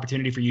maybe there's some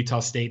opportunity for Utah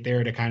State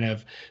there to kind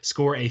of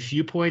score a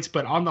few points.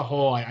 But on the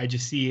whole, I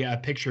just see a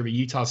picture of a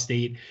Utah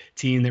State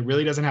team that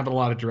really doesn't have a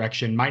lot of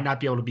direction, might not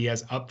be able to be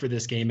as up for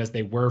this game as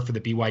they were for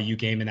the BYU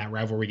game in that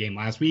rivalry game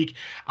last week.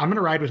 I'm going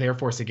to ride with Air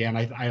Force again.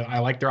 I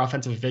like their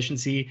offensive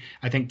efficiency.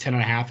 I think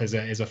 10.5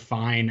 is a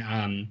fine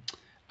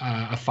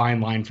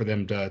line for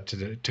them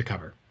to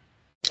cover.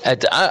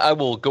 I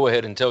will go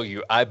ahead and tell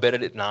you, I bet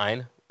it at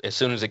 9 as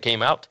soon as it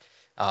came out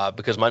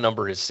because my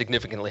number is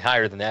significantly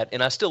higher than that,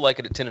 and I still like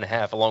it at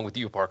 10.5 along with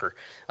you, Parker.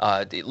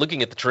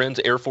 Looking at the trends,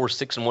 Air Force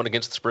 6-1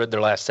 against the spread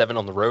their last 7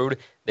 on the road.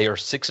 They are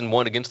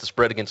 6-1 against the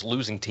spread against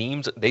losing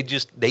teams.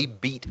 They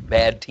beat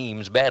bad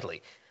teams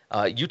badly.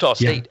 Utah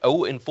State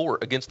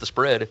 0-4 against the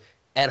spread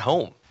at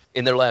home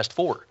in their last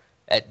 4.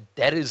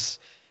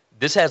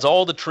 This has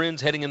all the trends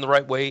heading in the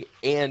right way,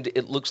 and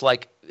it looks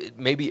like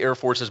maybe Air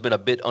Force has been a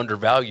bit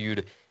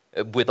undervalued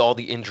with all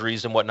the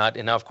injuries and whatnot,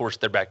 and now, of course,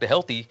 they're back to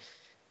healthy.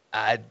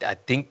 I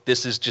think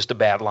this is just a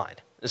bad line.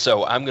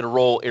 So I'm going to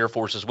roll Air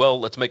Force as well.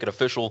 Let's make it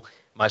official.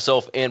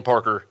 Myself and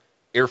Parker,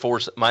 Air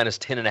Force minus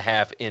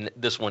 10.5 in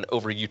this one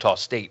over Utah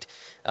State.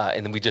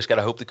 And then we just got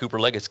to hope that Cooper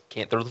Leggett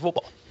can't throw the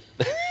football.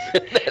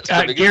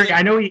 Gary,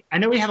 I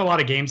know we have a lot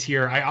of games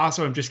here. I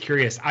also am just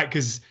curious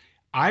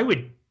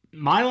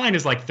my line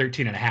is like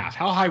 13.5.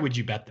 How high would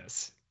you bet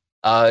this?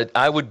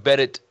 I would bet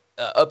it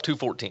up to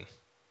 14.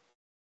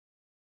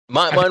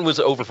 Mine was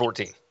over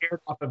 14.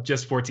 Off of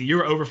just 14. You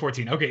were over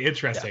 14. Okay,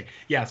 interesting.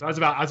 Yeah, so I was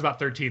about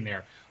 13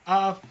 there.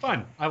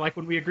 Fun. I like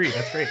when we agree.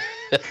 That's great.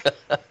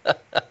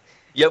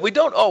 Yeah, we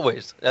don't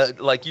always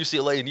like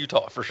UCLA and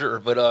Utah for sure,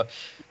 but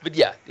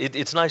yeah,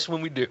 it's nice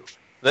when we do.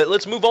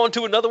 Let's move on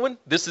to another one.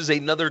 This is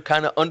another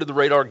kind of under the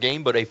radar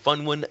game, but a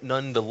fun one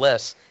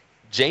nonetheless.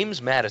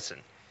 James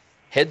Madison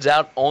heads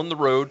out on the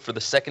road for the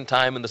second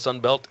time in the Sun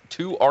Belt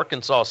to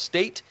Arkansas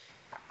State.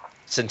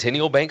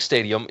 Centennial Bank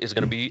Stadium is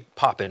going to be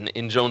popping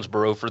in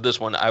Jonesboro for this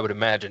one, I would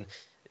imagine.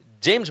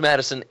 James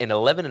Madison, an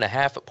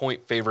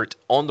 11.5-point favorite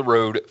on the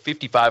road,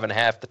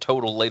 55.5, the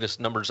total latest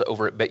numbers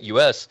over at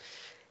BetUS.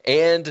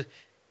 And,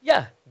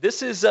 yeah,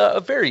 this is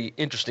a very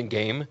interesting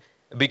game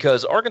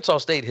because Arkansas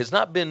State has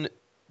not been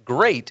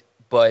great,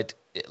 but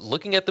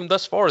looking at them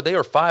thus far, they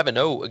are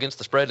 5-0 against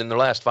the spread in their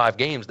last 5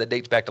 games. That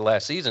dates back to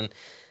last season.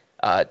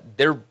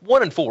 They're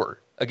 1-4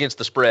 against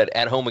the spread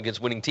at home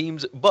against winning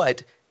teams,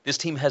 but this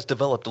team has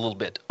developed a little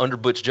bit under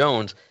Butch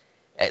Jones.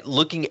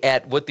 Looking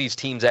at what these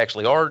teams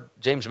actually are,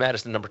 James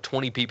Madison, number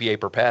 20 PPA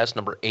per pass,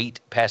 number 8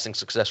 passing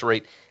success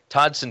rate.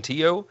 Todd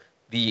Centillo,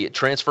 the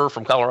transfer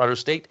from Colorado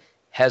State,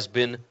 has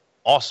been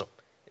awesome.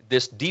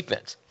 This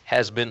defense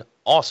has been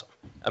awesome.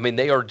 I mean,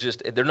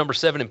 they're number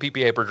 7 in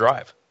PPA per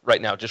drive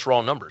right now, just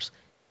raw numbers.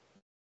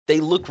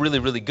 They look really,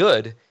 really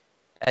good.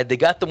 They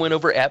got the win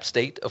over App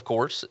State, of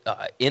course,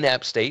 in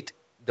App State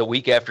the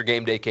week after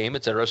game day came,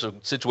 et cetera, so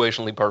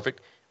situationally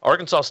perfect.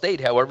 Arkansas State,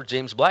 however,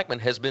 James Blackman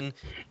has been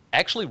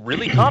actually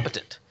really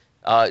competent.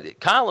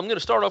 Kyle, I'm going to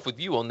start off with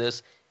you on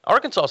this.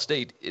 Arkansas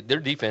State, their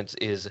defense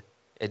is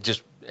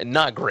just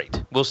not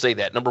great. We'll say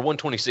that. Number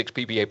 126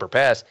 PPA per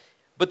pass.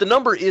 But the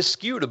number is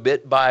skewed a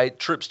bit by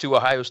trips to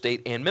Ohio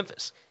State and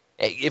Memphis.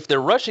 If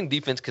their rushing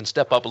defense can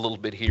step up a little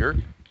bit here,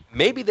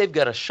 maybe they've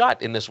got a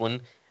shot in this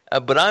one.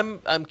 But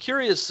I'm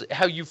curious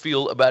how you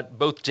feel about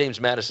both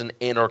James Madison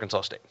and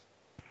Arkansas State.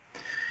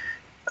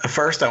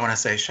 First, I want to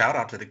say shout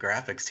out to the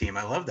graphics team.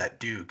 I love that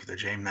Duke, the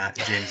James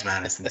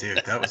Madison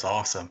Duke. That was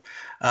awesome.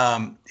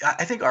 I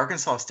think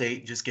Arkansas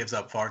State just gives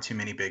up far too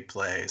many big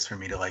plays for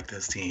me to like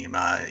this team.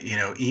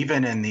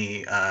 Even in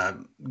the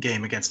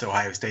game against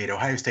Ohio State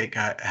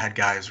had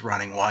guys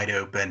running wide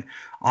open.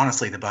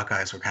 Honestly, the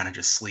Buckeyes were kind of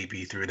just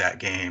sleepy through that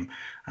game.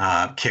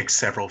 Kicked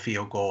several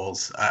field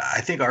goals.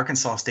 I think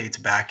Arkansas State's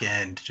back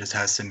end just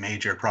has some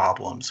major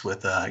problems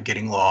with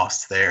getting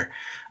lost there.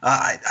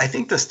 I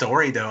think the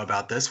story, though,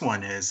 about this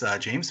one is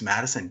James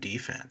Madison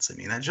defense. I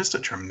mean, that's just a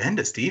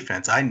tremendous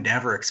defense. I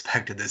never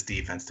expected this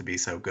defense to be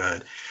so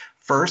good.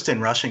 First in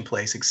rushing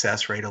play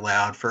success rate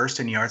allowed, first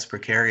in yards per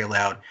carry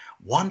allowed,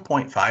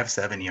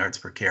 1.57 yards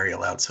per carry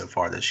allowed so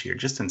far this year.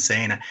 Just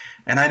insane.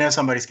 And I know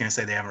somebody's going to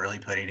say they haven't really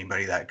played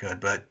anybody that good,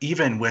 but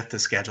even with the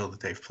schedule that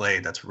they've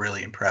played, that's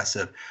really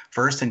impressive.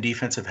 First in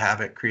defensive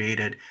havoc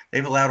created.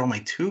 They've allowed only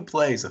 2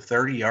 plays of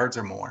 30 yards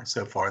or more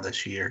so far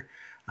this year.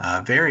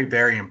 Very,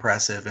 very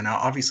impressive. And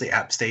obviously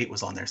App State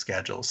was on their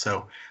schedule,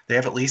 so they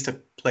have at least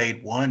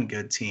played one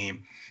good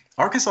team.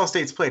 Arkansas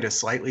State's played a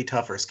slightly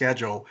tougher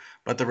schedule,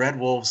 but the Red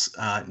Wolves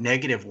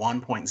negative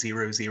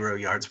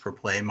 1.00 yards per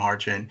play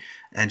margin,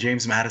 and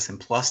James Madison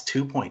plus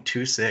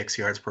 2.26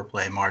 yards per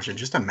play margin.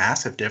 Just a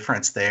massive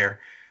difference there.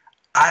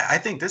 I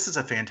think this is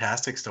a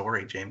fantastic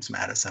story, James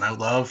Madison. I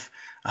love,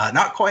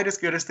 not quite as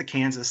good as the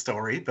Kansas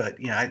story, but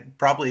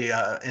probably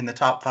in the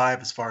top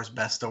 5 as far as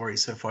best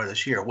stories so far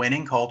this year.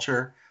 Winning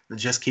culture that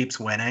just keeps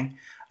winning.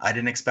 I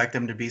didn't expect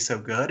them to be so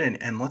good,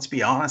 and let's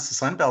be honest, the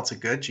Sun Belt's a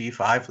good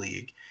G5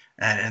 league.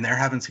 And they're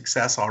having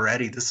success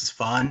already. This is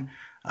fun.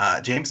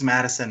 James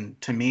Madison,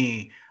 to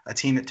me, a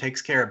team that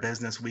takes care of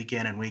business week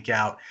in and week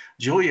out.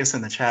 Julius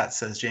in the chat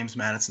says James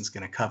Madison's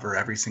going to cover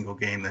every single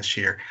game this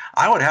year.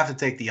 I would have to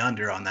take the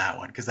under on that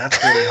one because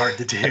that's really hard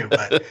to do.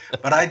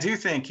 But I do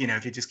think,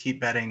 if you just keep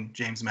betting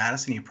James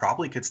Madison, you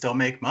probably could still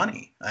make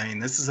money. I mean,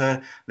 this is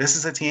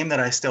a team that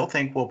I still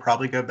think will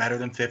probably go better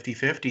than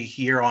 50-50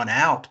 here on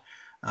out.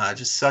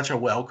 Just such a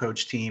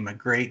well-coached team, a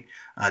great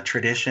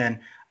tradition.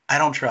 I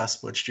don't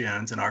trust Butch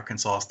Jones and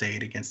Arkansas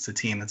State against a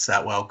team that's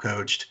that well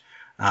coached.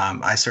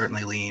 I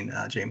certainly lean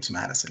James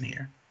Madison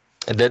here.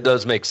 And that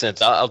does make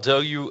sense. I'll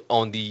tell you,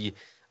 on the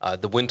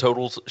win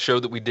totals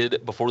show that we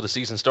did before the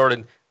season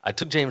started, I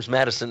took James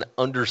Madison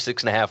under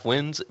 6.5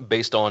 wins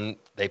based on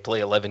they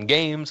play 11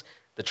 games,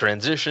 the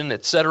transition,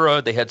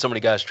 etc. They had so many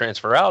guys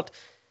transfer out.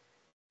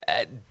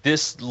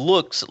 This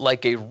looks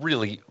like a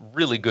really,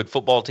 really good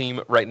football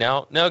team right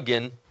now. Now,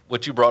 again,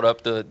 what you brought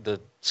up, the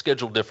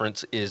schedule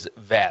difference is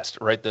vast,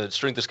 right? The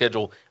strength of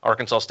schedule,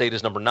 Arkansas State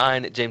is number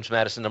 9, James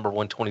Madison number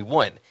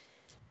 121.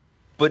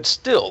 But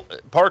still,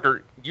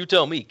 Parker, you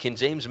tell me, can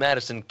James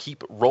Madison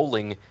keep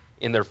rolling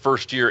in their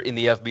first year in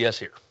the FBS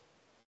here?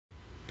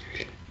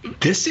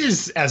 This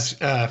is as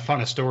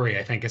fun a story,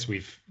 I think, as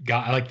we've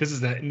got. Like, this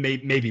is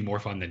maybe more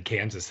fun than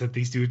Kansas, that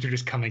these dudes are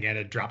just coming in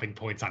and dropping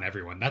points on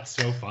everyone. That's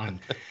so fun.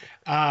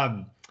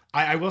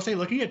 I will say,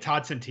 looking at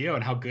Todd Centillo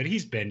and how good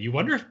he's been, you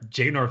wonder if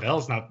Jay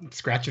Norvell's not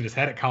scratching his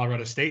head at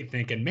Colorado State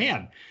thinking,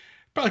 man,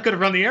 probably could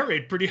have run the air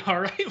raid pretty all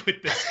right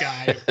with this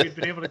guy if we'd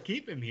been able to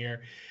keep him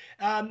here.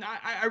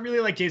 I really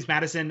like James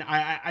Madison.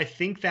 I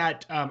think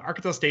that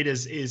Arkansas State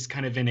is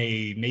kind of in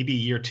a maybe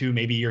year 2,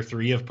 maybe year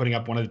 3 of putting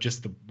up one of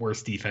just the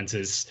worst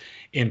defenses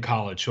in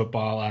college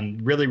football on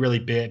really, really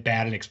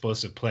bad and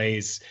explosive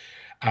plays.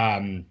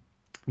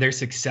 Their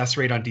success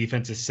rate on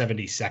defense is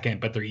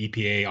 72nd, but their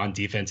EPA on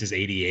defense is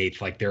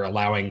 88th. Like, they're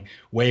allowing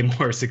way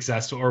more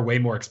successful or way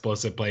more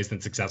explosive plays than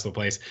successful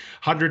plays.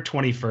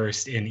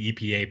 121st in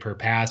EPA per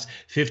pass,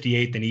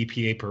 58th in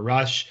EPA per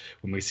rush.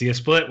 When we see a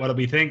split, what do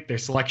we think? Their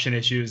selection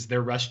issues.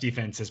 Their rush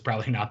defense is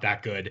probably not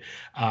that good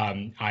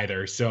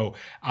either. So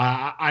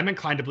I'm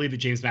inclined to believe that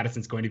James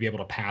Madison's going to be able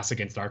to pass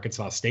against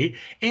Arkansas State.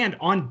 And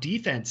on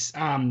defense,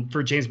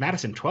 for James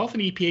Madison, 12th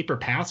in EPA per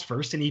pass,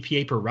 1st in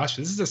EPA per rush.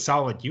 This is a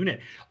solid unit.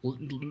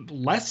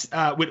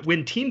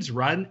 When teams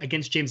run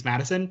against James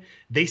Madison,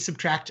 they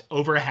subtract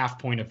over a half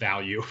point of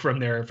value from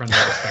their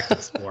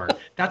respective score.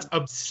 That's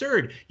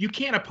absurd. You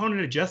can't opponent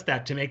adjust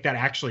that to make that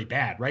actually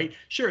bad, right?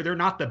 Sure, they're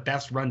not the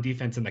best run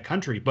defense in the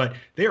country, but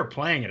they are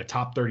playing at a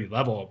top 30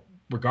 level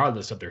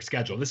regardless of their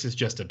schedule. This is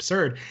just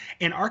absurd.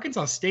 And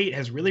Arkansas State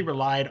has really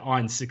relied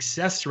on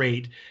success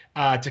rate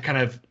to kind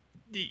of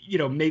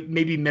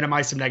maybe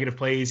minimize some negative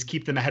plays,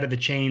 keep them ahead of the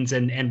chains.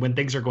 And when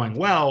things are going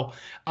well,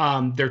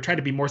 they're trying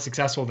to be more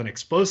successful than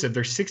explosive.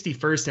 They're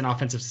 61st in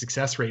offensive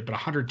success rate, but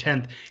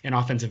 110th in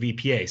offensive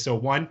EPA. So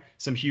 1,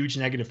 some huge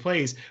negative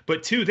plays,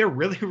 but 2, they're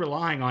really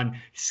relying on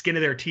skin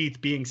of their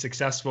teeth being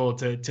successful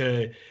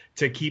to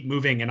keep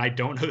moving. And I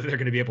don't know that they're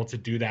going to be able to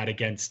do that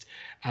against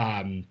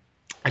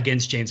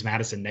James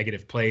Madison,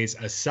 negative plays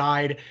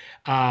aside.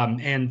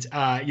 James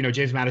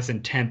Madison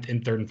 10th in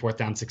 3rd and 4th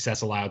down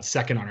success allowed,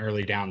 2nd on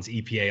early downs,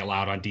 EPA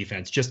allowed on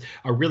defense. Just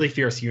a really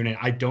fierce unit.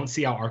 I don't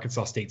see how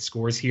Arkansas State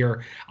scores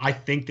here. I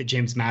think that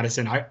James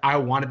Madison, I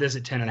wanted this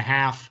at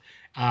 10.5.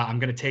 I'm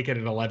going to take it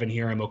at 11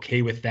 here. I'm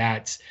okay with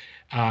that.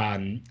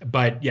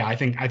 But yeah, I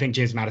think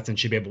James Madison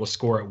should be able to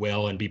score at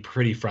will and be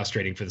pretty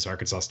frustrating for this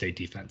Arkansas State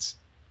defense.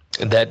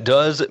 That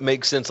does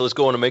make sense. Let's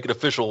go on and make it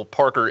official.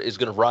 Parker is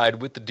going to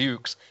ride with the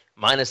Dukes,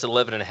 minus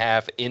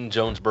 11.5 in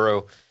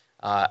Jonesboro.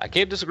 I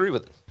can't disagree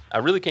with it. I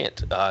really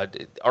can't.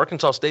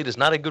 Arkansas State is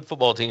not a good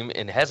football team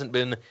and hasn't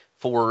been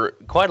for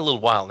quite a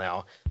little while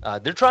now.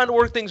 They're trying to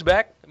work things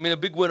back. I mean, a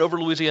big win over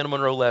Louisiana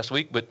Monroe last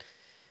week, but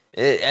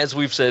as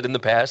we've said in the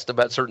past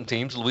about certain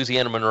teams,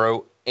 Louisiana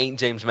Monroe ain't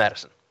James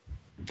Madison.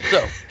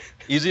 So,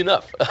 easy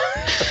enough.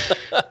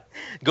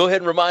 Go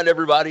ahead and remind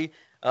everybody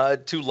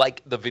to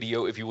like the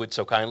video if you would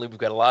so kindly. We've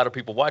got a lot of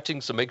people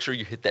watching, so make sure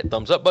you hit that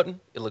thumbs up button.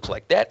 It looks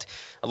like that.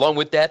 Along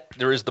with that,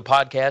 there is the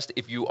podcast.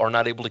 If you are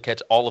not able to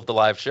catch all of the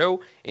live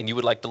show and you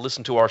would like to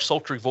listen to our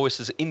sultry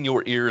voices in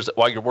your ears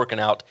while you're working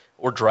out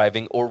or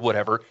driving or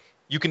whatever,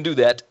 you can do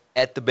that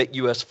at the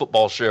BetUS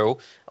Football Show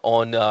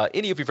on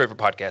any of your favorite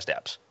podcast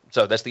apps.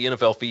 So that's the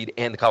NFL feed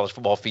and the college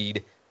football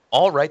feed,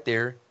 all right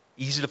there,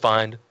 easy to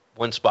find,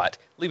 one spot.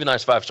 Leave a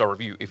nice 5-star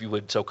review if you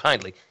would so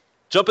kindly.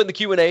 Jump in the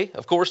Q&A.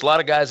 Of course, a lot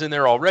of guys in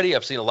there already.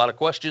 I've seen a lot of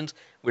questions.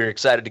 We're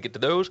excited to get to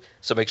those.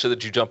 So make sure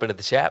that you jump into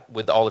the chat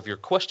with all of your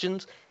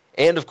questions.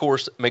 And, of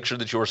course, make sure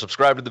that you are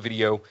subscribed to the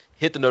video.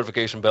 Hit the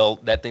notification bell.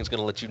 That thing's going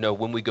to let you know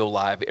when we go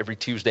live every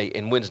Tuesday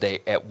and Wednesday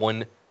at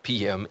 1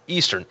 p.m.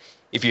 Eastern.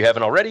 If you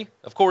haven't already,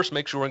 of course,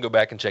 make sure and go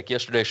back and check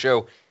yesterday's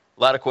show.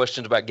 A lot of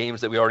questions about games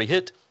that we already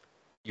hit.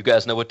 You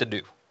guys know what to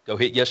do. Go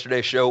hit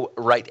yesterday's show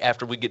right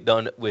after we get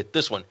done with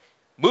this one.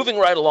 Moving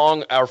right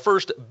along, our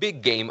first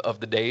big game of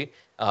the day,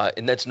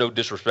 and that's no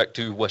disrespect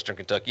to Western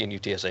Kentucky and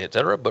UTSA, et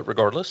cetera, but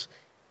regardless,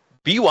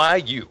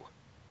 BYU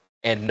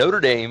and Notre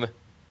Dame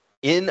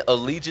in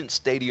Allegiant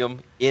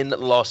Stadium in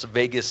Las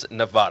Vegas,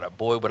 Nevada.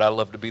 Boy, would I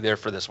love to be there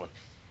for this one.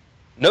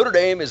 Notre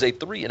Dame is a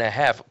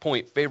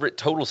 3.5-point favorite.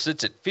 Total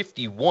sits at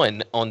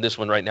 51 on this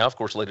one right now. Of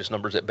course, latest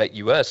numbers at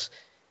BetUS.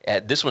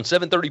 At this one,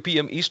 7:30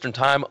 p.m. Eastern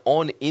Time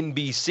on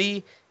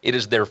NBC. It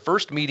is their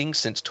first meeting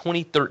since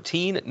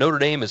 2013. Notre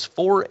Dame is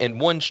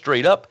 4-1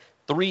 straight up,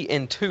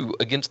 3-2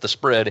 against the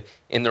spread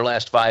in their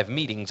last 5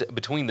 meetings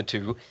between the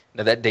two.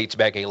 Now, that dates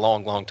back a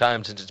long, long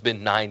time since it's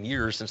been 9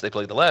 years since they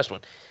played the last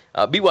one.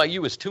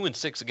 BYU is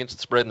 2-6 against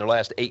the spread in their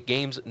last 8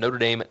 games. Notre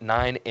Dame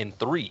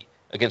 9-3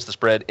 against the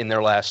spread in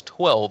their last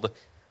 12.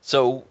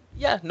 So,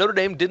 yeah, Notre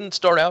Dame didn't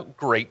start out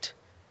great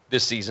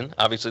this season.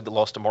 Obviously, the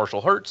loss to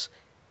Marshall hurts.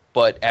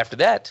 But after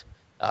that,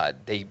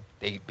 they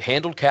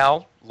handled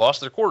Cal,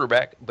 lost their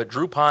quarterback, but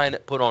Drew Pine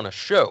put on a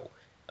show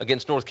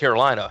against North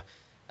Carolina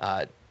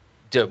a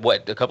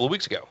couple of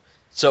weeks ago.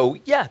 So,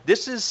 yeah,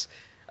 this is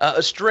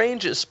a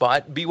strange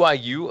spot.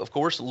 BYU, of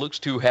course, looks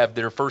to have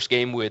their first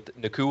game with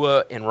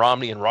Nacua and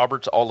Romney and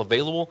Roberts all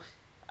available.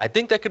 I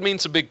think that could mean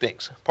some big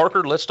things.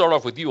 Parker, let's start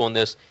off with you on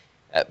this.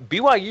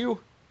 BYU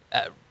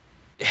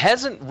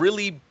hasn't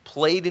really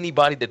played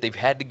anybody that they've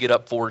had to get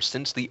up for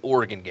since the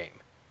Oregon game.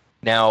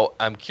 Now,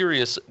 I'm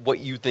curious what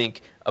you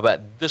think about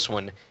this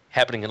one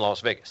happening in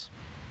Las Vegas.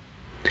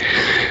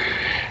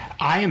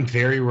 I am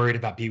very worried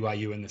about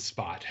BYU in this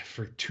spot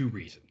for 2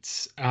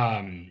 reasons.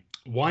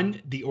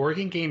 One, the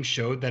Oregon game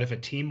showed that if a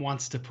team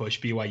wants to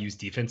push BYU's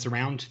defense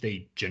around,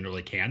 they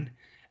generally can.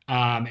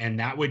 And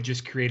that would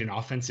just create an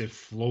offensive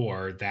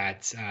floor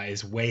that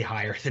is way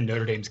higher than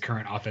Notre Dame's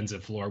current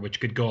offensive floor, which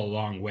could go a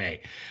long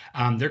way.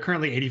 They're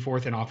currently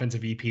 84th in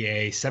offensive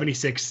EPA,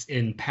 76th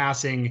in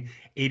passing,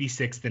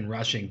 86th in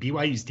rushing.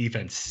 BYU's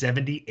defense,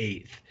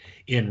 78th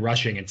in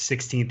rushing and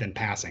 16th in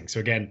passing. So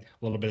again,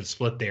 a little bit of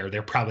split there.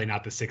 They're probably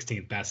not the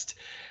 16th best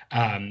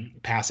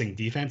passing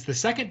defense. The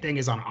second thing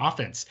is on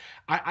offense.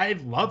 I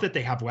love that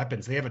they have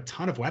weapons. They have a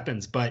ton of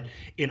weapons, but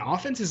in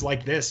offenses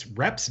like this,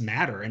 reps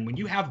matter. And when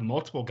you have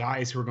multiple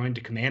guys who are going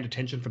to command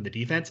attention from the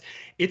defense,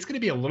 it's going to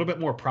be a little bit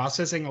more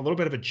processing, a little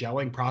bit of a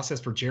gelling process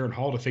for Jaren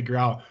Hall to figure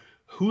out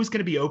who's going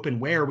to be open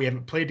where. We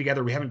haven't played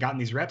together. We haven't gotten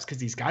these reps because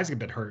these guys have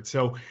been hurt.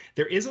 So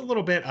there is a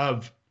little bit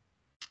of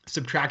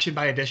subtraction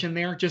by addition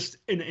there, just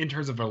in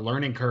terms of a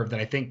learning curve that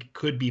I think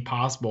could be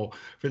possible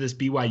for this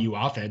BYU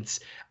offense.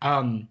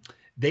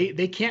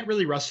 They can't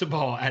really rush the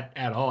ball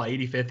at all.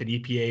 85th in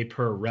EPA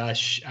per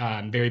rush,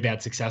 very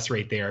bad success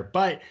rate there.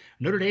 But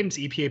Notre Dame's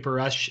EPA per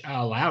rush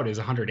allowed is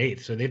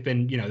 108th. So they've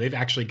been, they've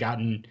actually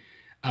gotten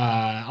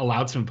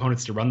allowed some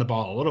opponents to run the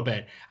ball a little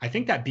bit. I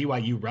think that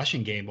BYU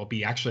rushing game will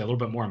be actually a little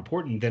bit more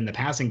important than the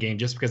passing game,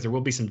 just because there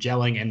will be some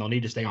gelling and they'll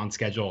need to stay on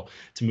schedule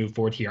to move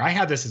forward here. I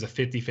have this as a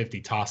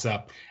 50-50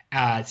 toss-up,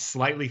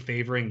 slightly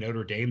favoring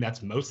Notre Dame.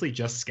 That's mostly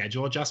just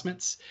schedule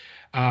adjustments,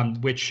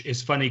 which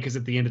is funny because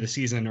at the end of the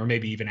season, or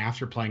maybe even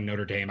after playing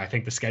Notre Dame, I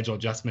think the schedule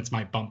adjustments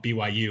might bump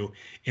BYU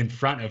in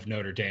front of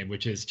Notre Dame,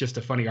 which is just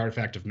a funny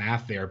artifact of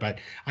math there. But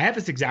I have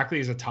this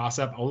exactly as a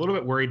toss-up. A little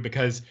bit worried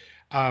because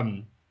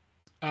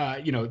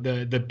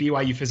the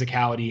BYU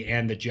physicality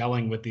and the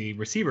gelling with the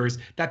receivers.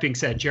 That being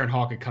said, Jaren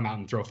Hall could come out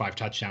and throw 5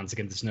 touchdowns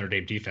against this Notre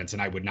Dame defense,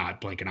 and I would not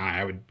blink an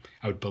eye.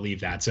 I would believe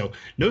that. So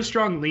no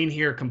strong lean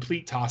here,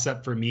 complete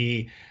toss-up for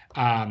me.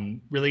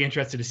 Really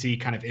interested to see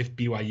kind of if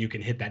BYU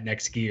can hit that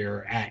next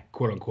gear at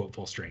quote-unquote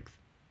full strength.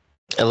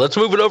 And let's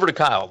move it over to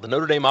Kyle. The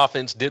Notre Dame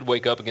offense did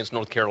wake up against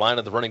North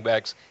Carolina. The running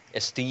backs,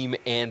 Esteem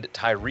and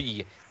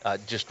Tyree,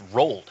 just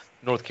rolled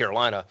North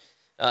Carolina.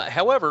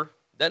 However,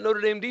 that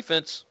Notre Dame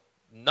defense,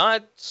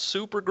 not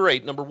super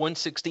great. Number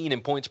 116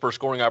 in points per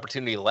scoring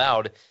opportunity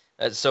allowed.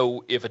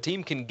 So if a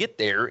team can get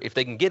there, if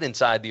they can get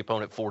inside the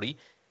opponent 40,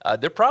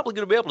 they're probably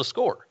going to be able to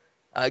score.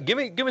 Give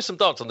me some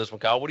thoughts on this one,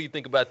 Kyle. What do you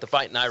think about the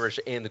Fighting Irish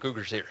and the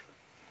Cougars here?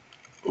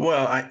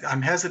 Well,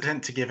 I'm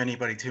hesitant to give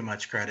anybody too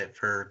much credit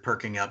for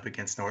perking up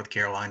against North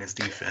Carolina's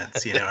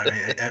defense.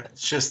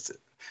 It's just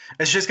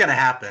It's just going to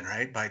happen,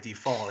 right, by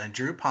default. And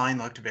Drew Pine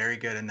looked very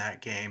good in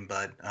that game,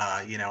 but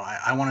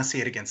I want to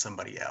see it against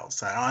somebody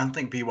else. I don't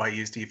think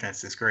BYU's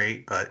defense is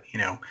great, but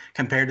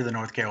compared to the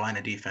North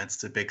Carolina defense,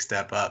 it's a big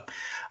step up.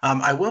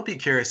 I will be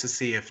curious to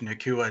see if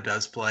Nacua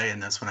does play in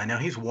this one. I know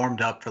he's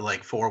warmed up for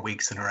like 4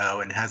 weeks in a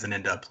row and hasn't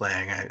ended up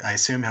playing. I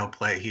assume he'll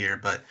play here,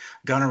 but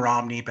Gunnar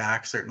Romney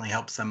back certainly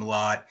helps them a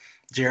lot.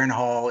 Jaren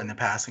Hall in the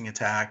passing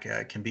attack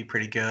can be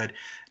pretty good.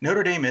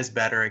 Notre Dame is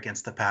better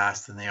against the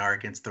pass than they are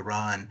against the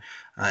run,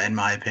 in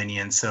my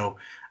opinion. So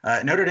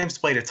Notre Dame's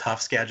played a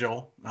tough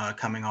schedule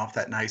coming off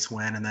that nice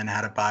win and then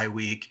had a bye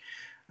week.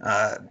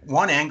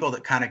 One angle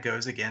that kind of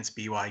goes against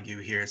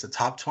BYU here is a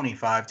top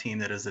 25 team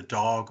that is a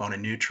dog on a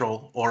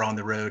neutral or on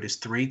the road is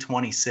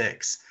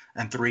 326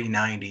 and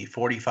 390,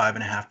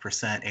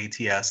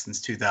 45.5% ATS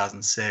since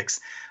 2006.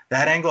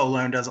 That angle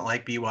alone doesn't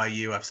like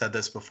BYU. I've said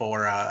this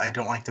before. I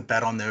don't like to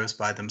bet on those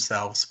by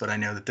themselves, but I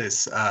know that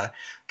this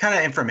kind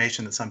of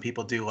information that some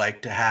people do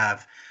like to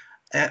have.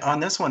 On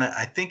this one,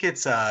 I think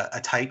it's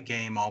a tight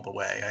game all the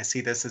way. I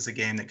see this as a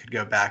game that could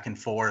go back and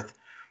forth.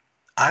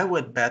 I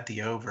would bet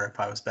the over if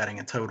I was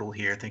betting a total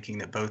here, thinking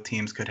that both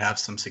teams could have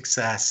some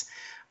success,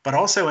 but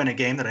also in a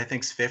game that I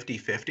think is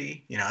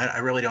 50-50. I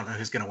really don't know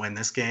who's going to win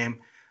this game.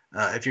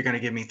 If you're going to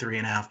give me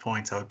 3.5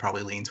 points, I would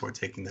probably lean toward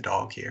taking the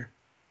dog here.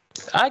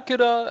 I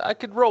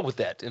could roll with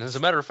that. And as a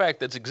matter of fact,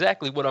 that's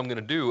exactly what I'm going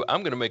to do.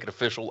 I'm going to make it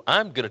official.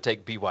 I'm going to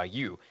take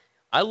BYU.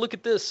 I look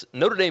at this.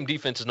 Notre Dame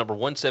defense is number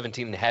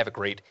 117 in havoc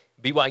rate.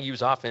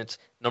 BYU's offense,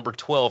 number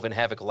 12 in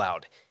havoc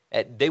allowed.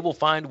 They will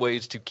find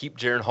ways to keep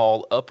Jaren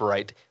Hall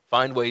upright,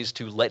 find ways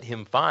to let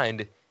him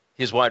find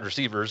his wide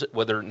receivers,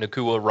 whether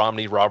Nacua,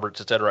 Romney, Roberts,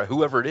 etc.,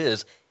 whoever it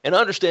is. And I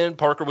understand,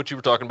 Parker, what you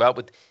were talking about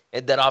with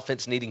that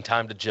offense needing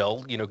time to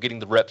gel, getting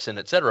the reps in,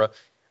 etc.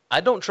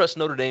 I don't trust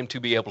Notre Dame to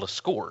be able to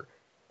score.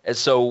 And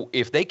so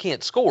if they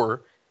can't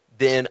score,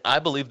 then I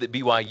believe that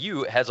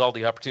BYU has all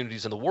the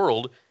opportunities in the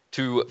world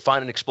to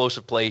find an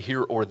explosive play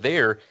here or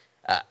there.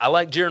 I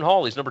like Jaren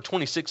Hall. He's number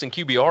 26 in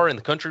QBR in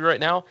the country right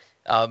now.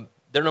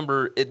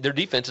 Their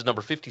defense is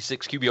number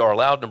 56 QBR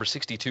allowed, number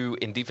 62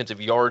 in defensive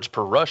yards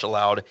per rush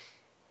allowed.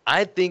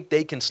 I think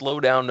they can slow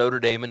down Notre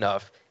Dame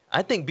enough.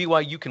 I think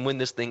BYU can win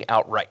this thing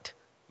outright,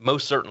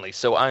 most certainly.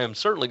 So I am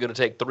certainly going to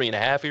take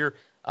 3.5 here.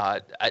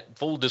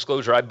 Full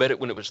disclosure, I bet it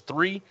when it was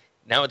 3.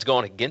 Now it's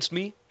gone against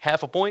me,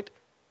 0.5 point.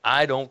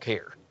 I don't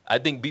care. I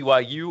think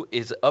BYU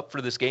is up for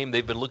this game.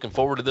 They've been looking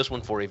forward to this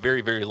one for a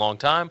very, very long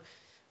time.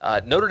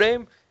 Notre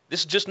Dame,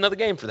 this is just another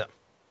game for them.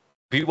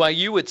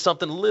 BYU, it's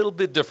something a little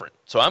bit different.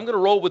 So I'm going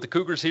to roll with the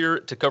Cougars here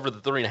to cover the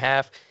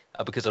 3.5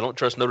 because I don't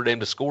trust Notre Dame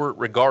to score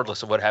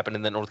regardless of what happened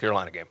in that North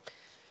Carolina game.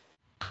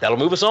 That'll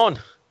move us on.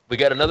 We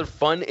got another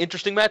fun,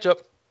 interesting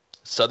matchup.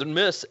 Southern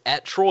Miss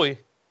at Troy.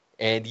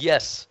 And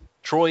yes,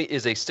 Troy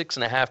is a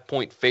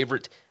 6.5-point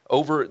favorite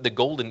over the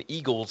Golden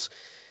Eagles.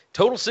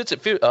 Total sits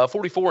at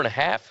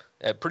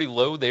 44.5, pretty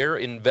low there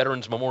in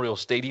Veterans Memorial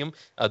Stadium.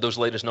 Those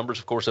latest numbers,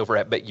 of course, over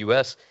at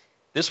BetUS.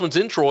 This one's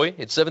in Troy.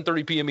 It's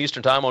 7:30 p.m.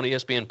 Eastern Time on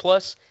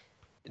ESPN+.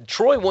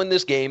 Troy won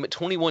this game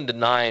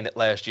 21-9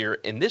 last year,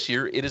 and this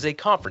year it is a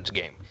conference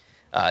game.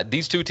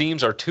 These two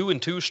teams are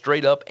 2-2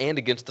 straight up and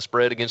against the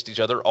spread against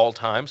each other all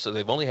time, so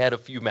they've only had a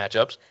few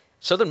matchups.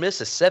 Southern Miss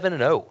is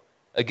 7-0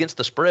 against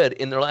the spread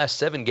in their last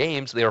 7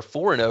 games. They are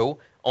 4-0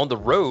 on the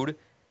road.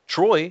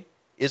 Troy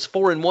is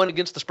 4-1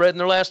 against the spread in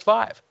their last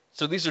 5.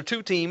 So these are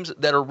two teams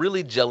that are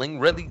really gelling,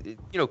 really,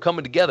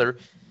 coming together.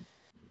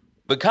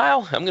 But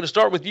Kyle, I'm going to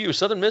start with you.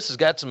 Southern Miss has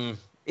got some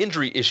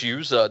injury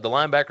issues. The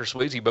linebacker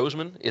Swayze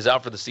Bozeman is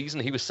out for the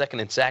season. He was second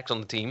in sacks on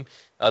the team.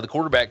 The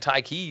quarterback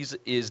Ty Keys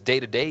is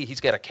day-to-day.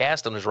 He's got a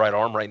cast on his right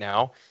arm right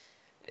now.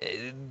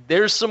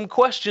 There's some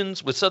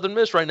questions with Southern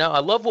Miss right now. I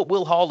love what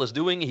Will Hall is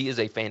doing. He is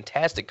a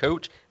fantastic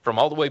coach from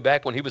all the way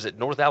back when he was at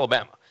North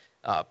Alabama.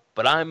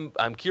 But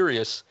I'm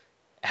curious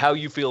how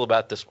you feel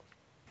about this one.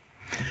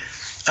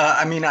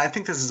 I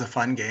think this is a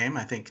fun game.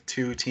 I think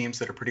two teams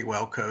that are pretty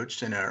well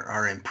coached and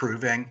are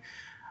improving.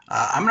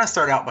 I'm going to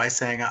start out by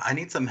saying I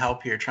need some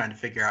help here trying to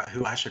figure out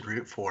who I should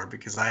root for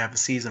because I have a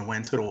season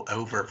win total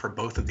over for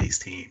both of these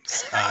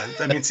teams.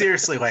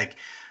 Seriously,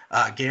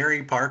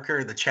 Gary,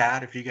 Parker, the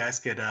chat, if you guys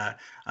could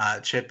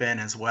chip in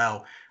as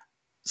well.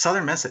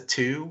 Southern Miss at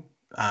 2.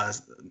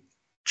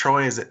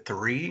 Troy is at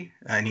 3.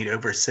 I need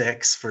over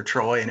 6 for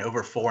Troy and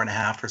over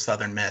 4.5 for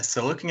Southern Miss.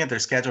 So looking at their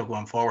schedule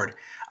going forward,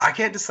 I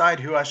can't decide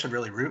who I should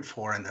really root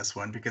for in this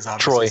one because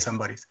obviously Troy.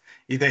 Somebody's.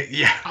 You think,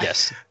 yeah.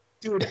 Yes.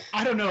 Dude,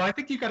 I don't know. I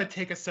think you got to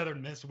take a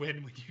Southern Miss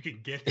win when you can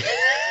get it.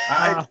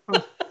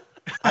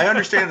 I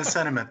understand the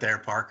sentiment there,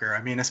 Parker.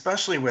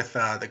 Especially with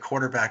the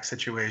quarterback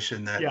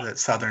situation that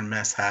Southern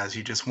Miss has,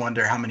 you just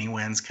wonder how many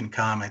wins can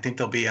come. I think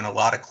they'll be in a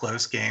lot of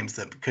close games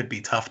that could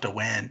be tough to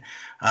win.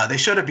 They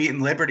should have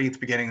beaten Liberty at the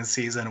beginning of the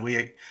season.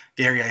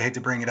 Gary, I hate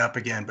to bring it up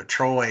again, but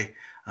Troy,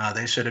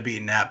 they should have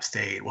beaten App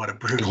State. What a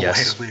brutal way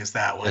to lose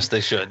that one. Yes, they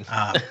should.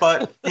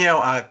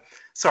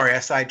 Sorry, I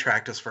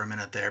sidetracked us for a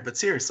minute there, but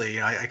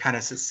seriously, I kind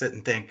of sit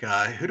and think,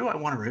 who do I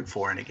want to root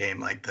for in a game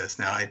like this?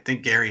 Now, I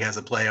think Gary has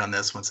a play on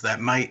this one, so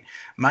that might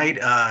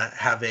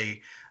have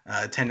a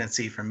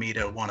tendency for me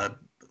to want to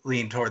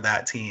lean toward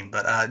that team.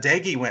 But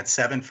Daggy went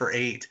 7 for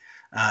 8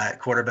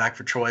 quarterback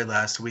for Troy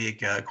last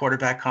week.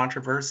 Quarterback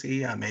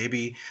controversy,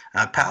 maybe.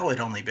 Powell had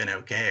only been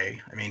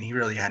okay. I mean, he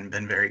really hadn't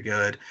been very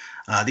good.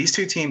 These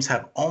two teams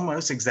have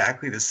almost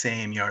exactly the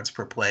same yards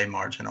per play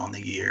margin on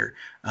the year.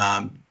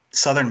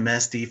 Southern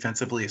Miss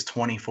defensively is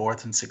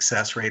 24th in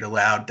success rate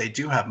allowed. They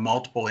do have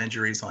multiple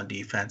injuries on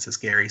defense, as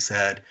Gary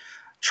said.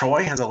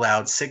 Troy has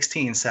allowed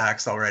 16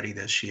 sacks already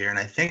this year, and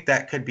I think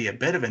that could be a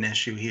bit of an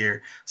issue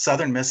here.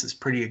 Southern Miss is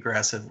pretty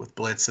aggressive with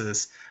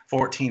blitzes,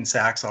 14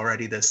 sacks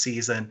already this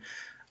season.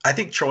 I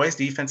think Troy's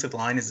defensive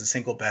line is the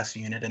single best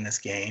unit in this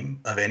game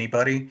of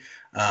anybody.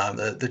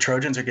 The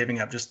Trojans are giving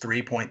up just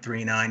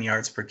 3.39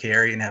 yards per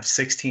carry and have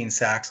 16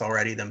 sacks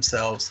already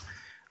themselves.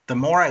 The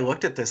more I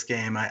looked at this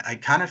game, I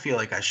kind of feel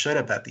like I should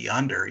have bet the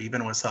under,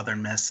 even with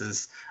Southern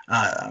Miss's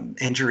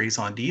injuries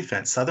on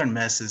defense. Southern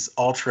Miss is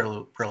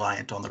ultra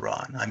reliant on the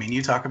run. I mean,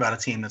 you talk about a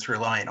team that's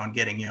reliant on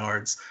getting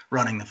yards,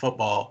 running the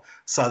football.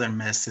 Southern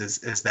Miss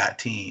is that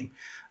team.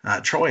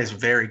 Troy is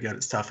very good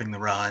at stuffing the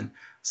run.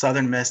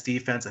 Southern Miss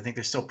defense, I think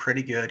they're still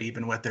pretty good,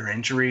 even with their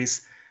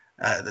injuries.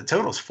 The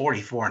total is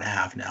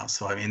 44.5 now.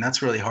 So, I mean,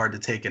 that's really hard to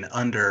take an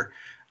under.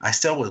 I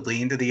still would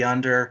lean to the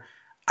under.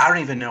 I don't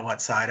even know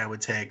what side I would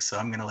take, so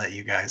I'm going to let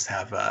you guys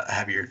have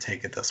your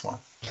take at this one.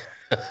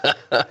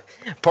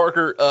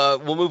 Parker,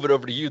 we'll move it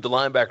over to you. The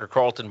linebacker,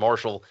 Carlton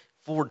Marshall,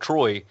 for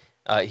Troy.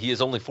 He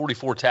has only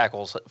 44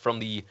 tackles from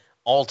the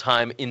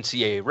all-time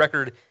NCAA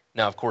record.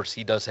 Now, of course,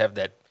 he does have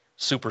that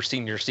super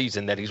senior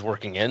season that he's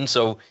working in,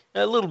 so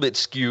a little bit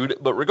skewed.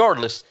 But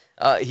regardless,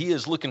 he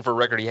is looking for a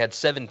record. He had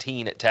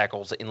 17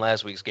 tackles in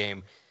last week's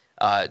game.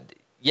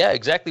 Yeah,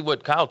 exactly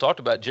what Kyle talked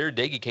about. Jared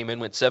Dagey came in,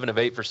 went 7 of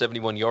 8 for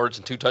 71 yards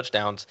and 2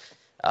 touchdowns.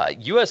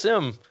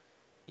 USM,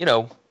 you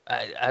know,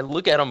 I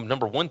look at them,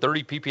 number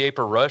 130 PPA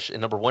per rush and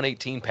number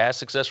 118 pass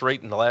success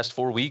rate in the last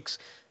 4 weeks.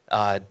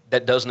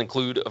 That doesn't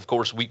include, of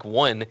course, week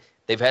 1.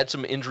 They've had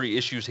some injury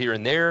issues here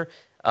and there,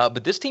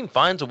 but this team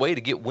finds a way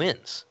to get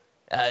wins.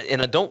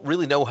 And I don't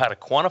really know how to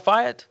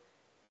quantify it.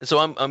 So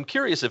I'm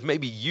curious if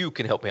maybe you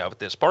can help me out with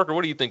this. Parker,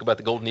 what do you think about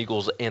the Golden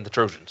Eagles and the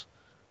Trojans?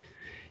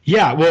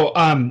 Yeah, well,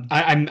 I'm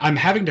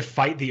having to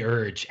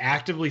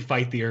actively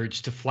fight the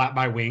urge to flap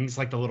my wings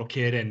like the little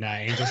kid in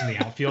Angels in the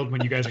Outfield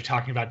when you guys are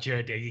talking about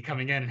Jared Dagey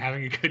coming in and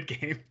having a good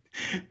game.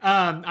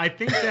 I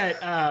think that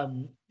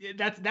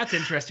that's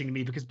interesting to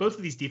me because both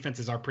of these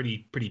defenses are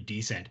pretty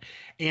decent,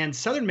 and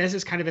Southern Miss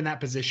is kind of in that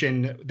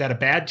position that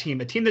a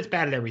team that's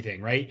bad at everything,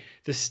 right?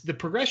 The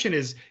progression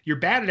is you're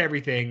bad at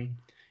everything.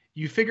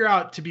 You figure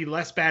out to be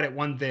less bad at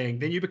one thing,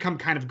 then you become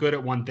kind of good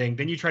at one thing,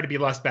 then you try to be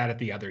less bad at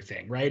the other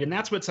thing, right? And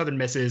that's what Southern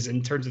Miss is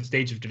in terms of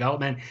stage of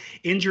development.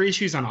 Injury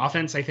issues on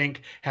offense, I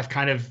think, have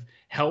kind of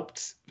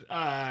helped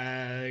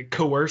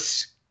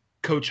coerce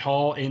Coach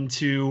Hall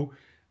into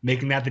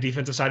making that the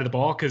defensive side of the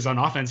ball. Because on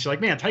offense, you're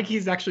like, man, Tyke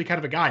is actually kind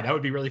of a guy. That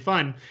would be really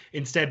fun.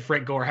 Instead,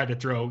 Frank Gore had to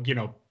throw,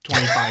 25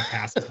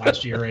 passes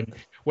last year and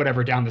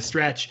whatever down the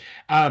stretch.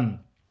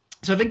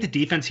 So I think the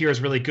defense here is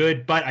really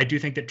good, but I do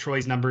think that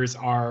Troy's numbers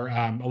are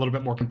a little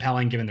bit more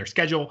compelling given their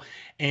schedule,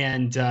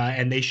 and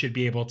they should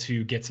be able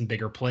to get some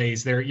bigger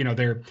plays.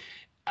 They're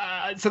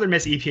Southern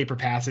Miss EPA per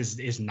pass is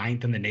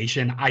 9th in the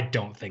nation. I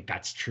don't think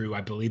that's true.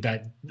 I believe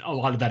that a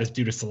lot of that is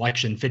due to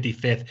selection,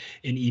 55th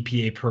in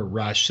EPA per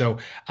rush. So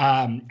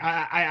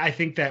I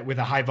think that with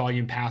a high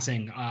volume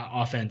passing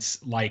offense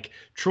like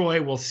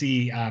Troy, we'll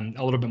see a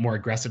little bit more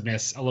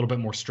aggressiveness, a little bit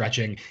more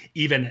stretching,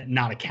 even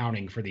not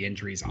accounting for the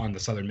injuries on the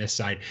Southern Miss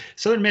side.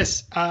 Southern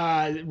Miss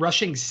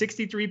rushing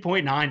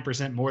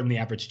 63.9% more than the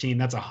average team.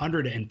 That's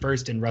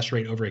 101st in rush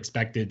rate over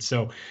expected.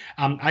 So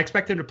I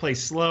expect them to play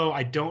slow.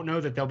 I don't know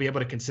that they'll be able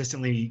to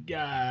consistently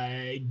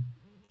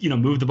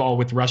move the ball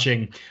with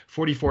rushing.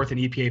 44th in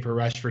EPA per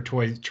rush for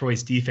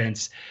Troy's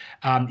defense,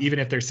 even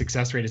if their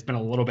success rate has been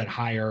a little bit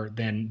higher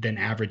than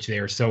average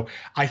there. So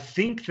I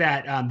think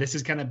that this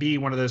is going to be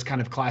one of those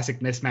kind of classic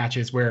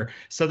mismatches where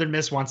Southern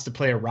Miss wants to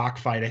play a rock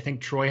fight. I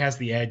think Troy has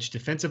the edge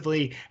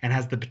defensively and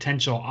has the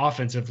potential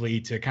offensively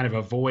to kind of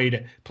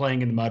avoid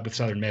playing in the mud with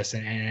Southern Miss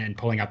and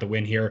pulling out the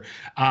win here.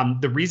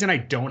 The reason I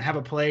don't have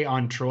a play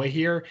on Troy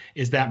here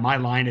is that my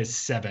line is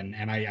 7,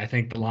 and I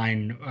think the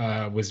line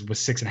was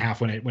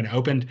 6.5 when it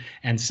opened.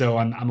 And so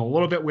I'm a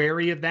little bit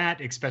wary of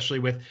that, especially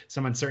with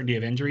some uncertainty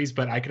of injuries,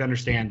 but I could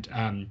understand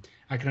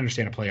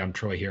a play on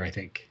Troy here, I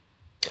think.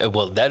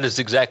 Well, that is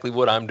exactly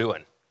what I'm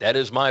doing. That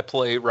is my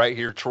play right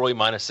here, Troy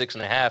minus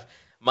 6.5.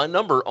 My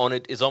number on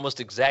it is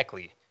almost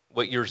exactly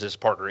what yours is,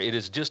 Parker. It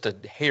is just a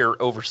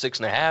hair over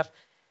 6.5,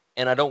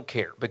 and I don't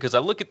care because I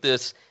look at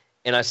this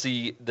and I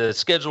see the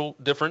schedule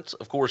difference.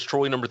 Of course,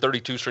 Troy number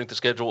 32 strength of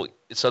schedule,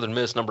 Southern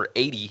Miss number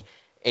 80.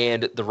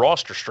 And the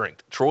roster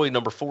strength, Troy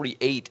number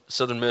 48,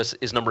 Southern Miss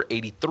is number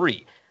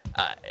 83.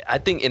 I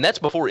think, and that's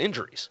before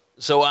injuries.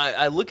 So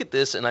I look at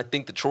this and I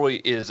think that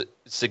Troy is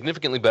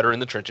significantly better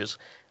in the trenches.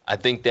 I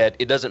think that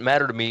it doesn't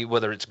matter to me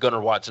whether it's Gunnar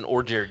Watson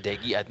or Jared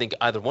Dagey. I think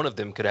either one of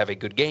them could have a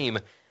good game.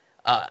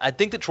 I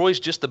think that Troy's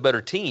just the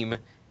better team,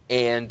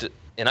 and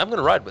I'm going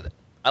to ride with it.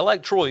 I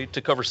like Troy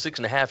to cover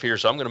 6.5 here,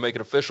 so I'm going to make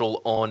it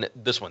official on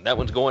this one. That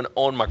one's going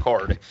on my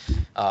card.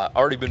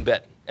 Already been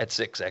bet at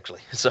 6,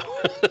 actually. So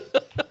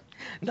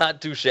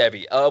not too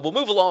shabby. We'll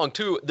move along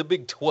to the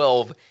Big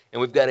 12,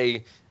 and we've got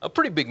a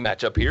pretty big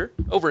matchup here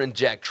over in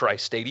Jack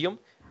Trice Stadium.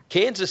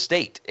 Kansas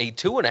State, a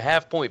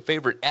 2.5-point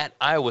favorite at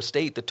Iowa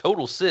State. The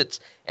total sits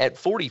at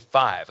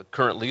 45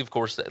 currently. Of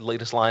course, the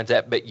latest line's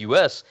at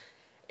BetUS.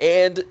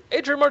 And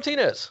Adrian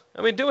Martinez,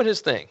 doing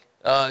his thing.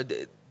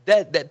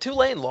 That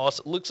Tulane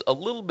loss looks a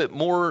little bit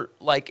more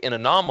like an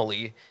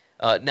anomaly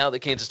now that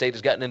Kansas State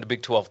has gotten into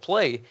Big 12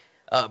 play.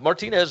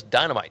 Martinez,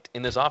 dynamite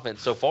in this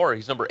offense so far.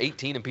 He's number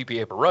 18 in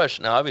PPA per rush.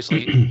 Now,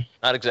 obviously,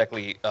 not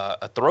exactly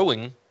a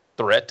throwing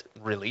threat,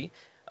 really.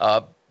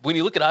 When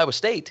you look at Iowa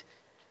State,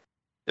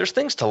 there's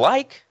things to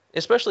like,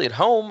 especially at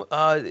home.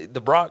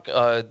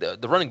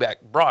 The running back,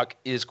 Brock,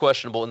 is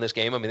questionable in this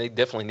game. They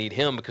definitely need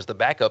him because the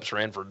backups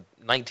ran for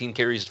 19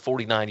 carries,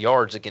 49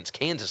 yards against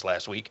Kansas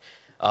last week.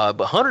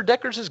 But Hunter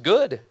Deckers is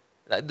good.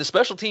 The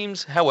special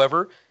teams,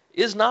 however,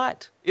 is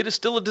not. It is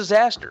still a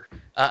disaster.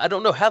 I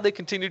don't know how they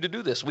continue to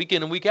do this week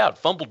in and week out.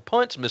 Fumbled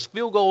punts, missed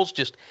field goals,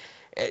 just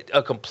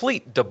a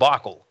complete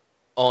debacle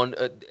on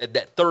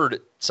that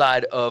third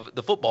side of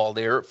the football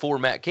there for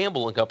Matt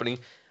Campbell and company.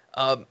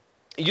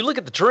 You look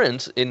at the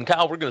trends, and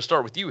Kyle, we're going to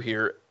start with you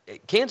here.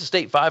 Kansas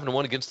State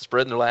 5-1 against the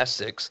spread in their last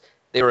 6.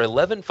 They were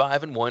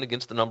 11-5-1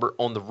 against the number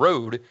on the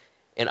road,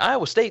 and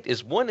Iowa State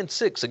is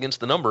 1-6 against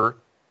the number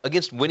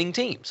against winning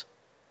teams.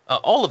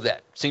 All of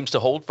that seems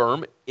to hold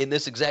firm in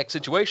this exact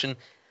situation.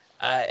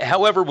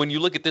 However, when you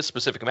look at this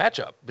specific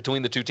matchup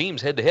between the two teams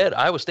head-to-head,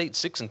 Iowa State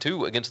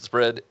 6-2 against the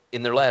spread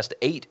in their last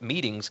 8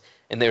 meetings,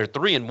 and they're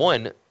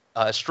 3-1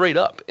 straight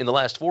up in the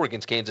last 4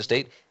 against Kansas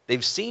State.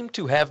 They've seemed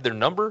to have their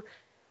number.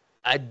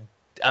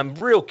 I'm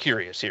real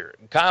curious here.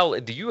 Kyle,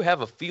 do you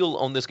have a feel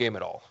on this game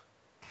at all?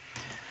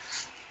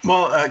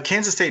 Well,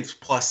 Kansas State's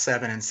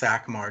 +7 in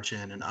sack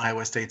margin, and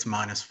Iowa State's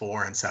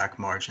 -4 in sack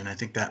margin. I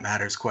think that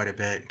matters quite a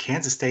bit.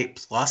 Kansas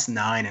State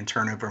 +9 in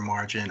turnover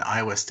margin.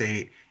 Iowa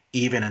State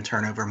even in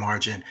turnover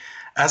margin.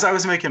 As I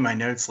was making my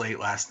notes late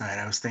last night,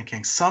 I was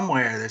thinking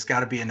somewhere there's got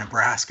to be a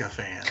Nebraska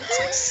fan that's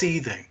like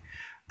seething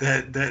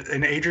that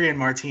an Adrian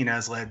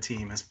Martinez-led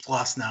team is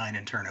 +9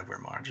 in turnover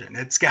margin.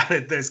 There's got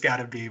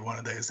to be one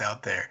of those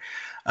out there.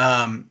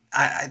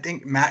 I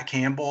think Matt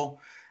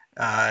Campbell.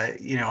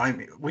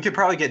 We could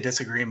probably get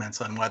disagreements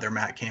on whether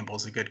Matt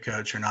Campbell's a good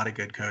coach or not a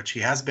good coach.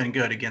 He has been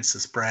good against the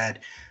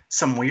spread.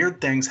 Some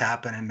weird things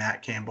happen in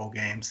Matt Campbell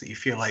games that you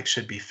feel like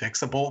should be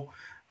fixable,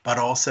 but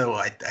also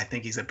I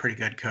think he's a pretty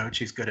good coach.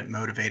 He's good at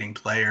motivating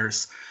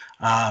players.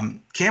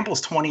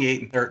 Campbell's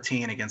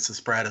 28-13 against the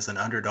spread as an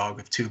underdog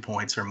of 2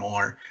 points or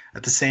more.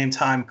 At the same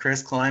time,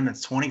 Chris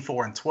Kleiman's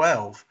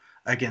 24-12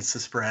 against the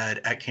spread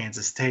at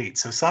Kansas State.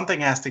 So something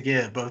has to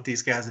give. Both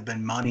these guys have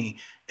been money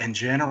in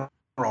general.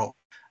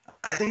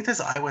 I think this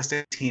Iowa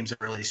State team's a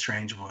really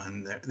strange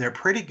one. They're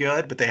pretty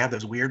good, but they have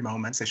those weird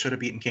moments. They should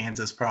have beaten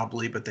Kansas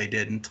probably, but they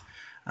didn't.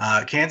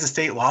 Kansas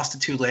State lost to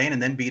Tulane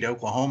and then beat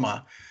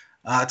Oklahoma.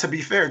 To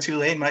be fair,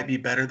 Tulane might be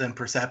better than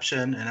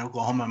perception, and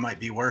Oklahoma might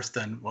be worse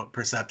than what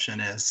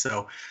perception is.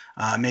 So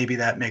maybe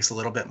that makes a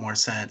little bit more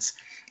sense.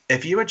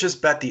 If you had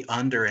just bet the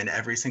under in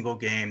every single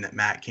game that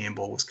Matt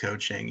Campbell was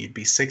coaching, you'd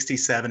be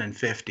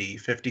 67-50,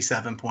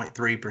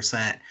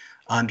 57.3%.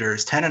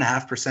 Unders,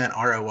 10.5%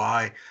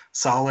 ROI,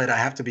 solid. I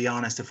have to be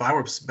honest, if I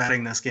were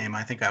betting this game,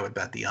 I think I would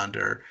bet the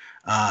under.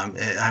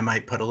 I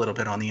might put a little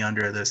bit on the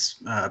under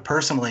this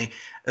personally.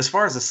 As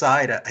far as the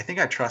side, I think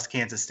I trust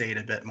Kansas State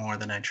a bit more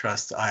than I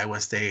trust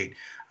Iowa State.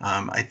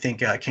 I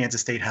think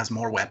Kansas State has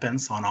more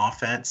weapons on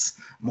offense,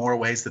 more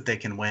ways that they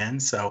can win.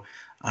 So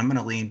I'm going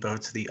to lean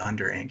both to the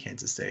under and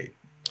Kansas State.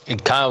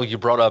 And Kyle, you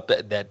brought up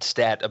that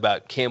stat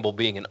about Campbell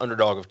being an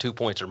underdog of 2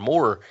 points or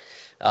more.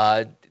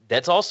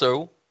 That's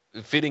also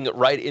fitting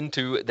right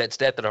into that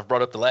stat that I've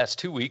brought up the last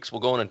 2 weeks.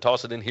 We'll go on and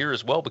toss it in here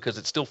as well because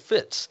it still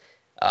fits.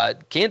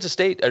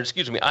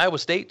 Iowa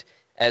State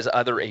as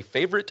either a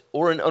favorite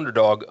or an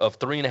underdog of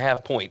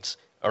 3.5 points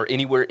or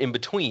anywhere in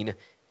between.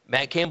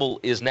 Matt Campbell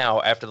is now,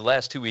 after the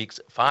last 2 weeks,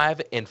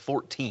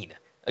 5-14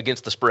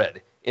 against the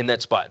spread in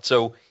that spot.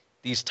 So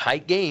these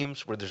tight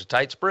games where there's a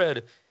tight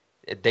spread,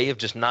 they have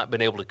just not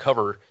been able to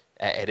cover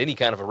at any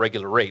kind of a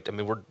regular rate.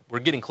 We're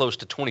getting close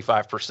to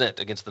 25%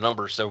 against the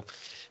numbers. So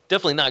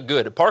definitely not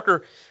good.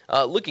 Parker,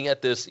 looking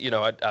at this,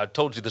 I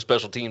told you the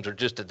special teams are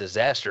just a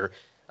disaster.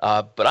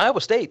 But Iowa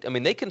State,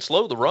 they can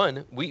slow the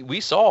run. We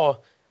saw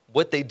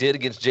what they did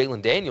against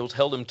Jalen Daniels,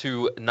 held him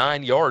to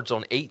 9 yards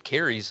on 8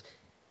 carries.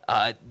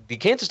 The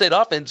Kansas State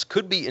offense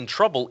could be in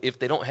trouble if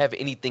they don't have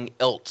anything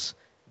else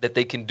that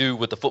they can do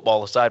with the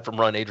football aside from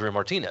run Adrian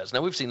Martinez.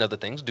 Now, we've seen other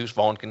things. Deuce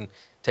Vaughn can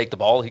take the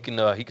ball. He can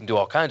do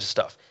all kinds of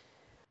stuff.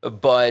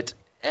 But,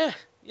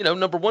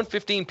 number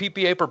 115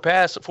 PPA per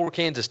pass for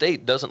Kansas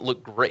State doesn't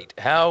look great.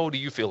 How do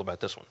you feel about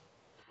this one?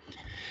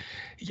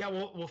 Yeah,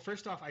 well,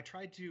 first off, I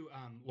tried to,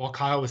 while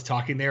Kyle was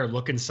talking there,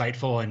 look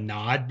insightful and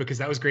nod because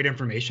that was great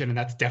information, and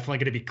that's definitely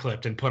going to be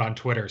clipped and put on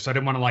Twitter. So I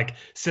didn't want to like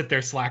sit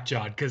there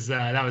slack-jawed because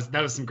that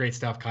was some great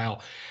stuff,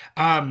 Kyle.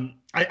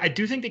 I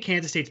do think that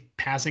Kansas State's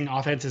passing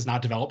offense is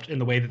not developed in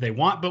the way that they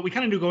want, but we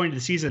kind of knew going into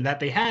the season that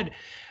they had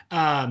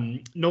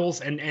Knowles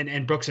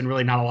and Brooks, and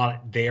really not a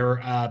lot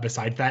there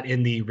besides that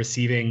in the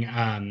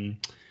receiving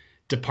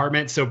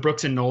department. So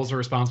Brooks and Knowles are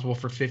responsible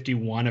for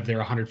 51 of their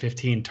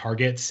 115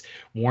 targets.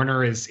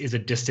 Warner is a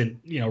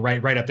distant,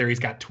 right up there. He's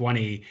got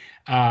 20.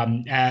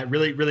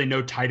 Really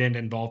no tight end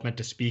involvement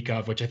to speak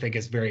of, which I think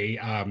is very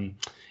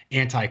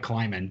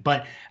anti-Kleiman.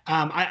 But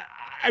I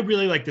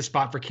really like the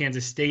spot for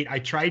Kansas State. I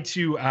tried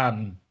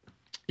to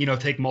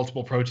take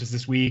multiple approaches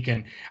this week.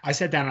 And I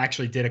sat down and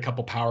actually did a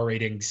couple power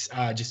ratings,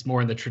 just more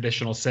in the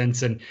traditional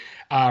sense, and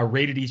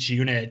rated each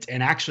unit,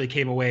 and actually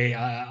came away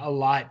a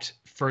lot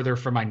further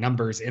from my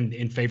numbers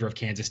in favor of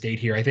Kansas State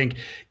here. I think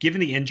given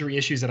the injury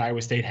issues that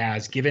Iowa State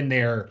has, given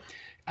their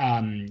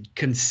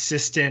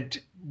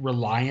consistent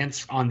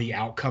reliance on the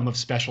outcome of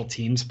special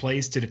teams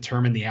plays to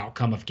determine the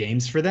outcome of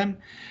games for them,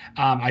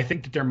 I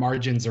think that their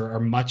margins are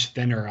much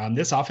thinner.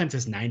 This offense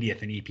is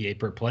 90th in EPA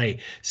per play,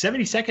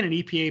 72nd in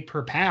EPA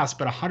per pass,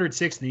 but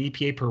 106th in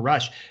EPA per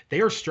rush. They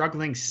are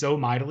struggling so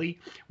mightily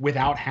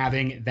without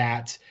having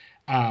that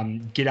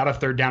get out of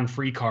third down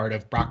free card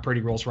of Brock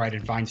Purdy rolls right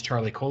and finds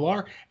Charlie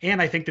Kolar.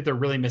 And I think that they're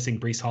really missing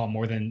Breece Hall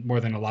more than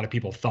a lot of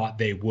people thought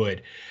they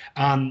would.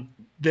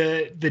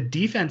 The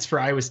defense for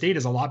Iowa State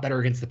is a lot better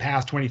against the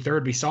pass,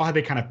 23rd. We saw how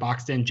they kind of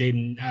boxed in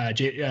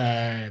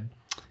Jalen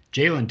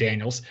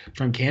Daniels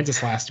from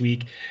Kansas last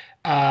week.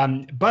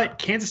 But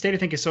Kansas State, I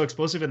think, is so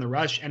explosive in the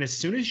rush. And as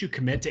soon as you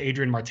commit to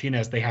Adrian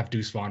Martinez, they have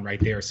Deuce Vaughn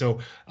right there. So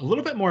a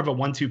little bit more of a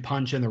 1-2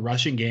 punch in the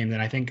rushing game than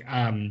I think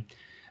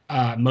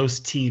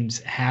most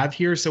teams have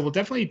here. So we'll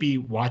definitely be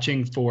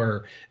watching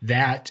for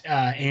that.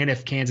 And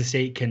if Kansas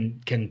State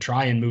can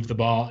try and move the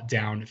ball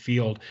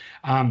downfield.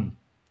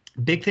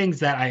 Big things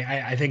that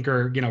I think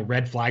are,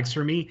 red flags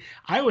for me.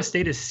 Iowa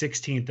State is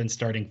 16th in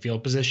starting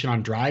field position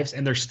on drives,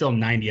 and they're still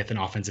 90th in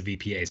offensive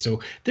EPA. So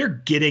they're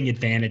getting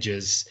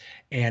advantages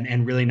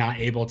and really not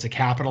able to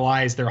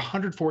capitalize. They're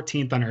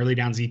 114th on early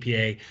downs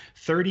EPA,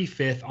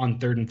 35th on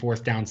third and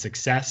fourth down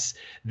success.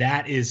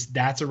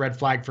 That's a red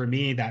flag for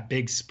me, that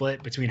big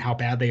split between how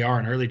bad they are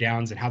on early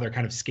downs and how they're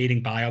kind of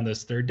skating by on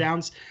those third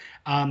downs.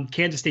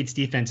 Kansas State's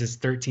defense is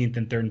 13th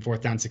in third and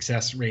fourth down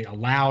success rate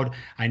allowed.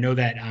 I know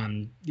that,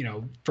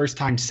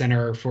 first-time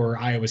center for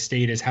Iowa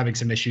State is having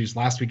some issues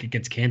last week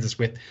against Kansas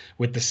with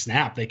the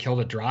snap. They killed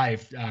a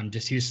drive.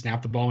 He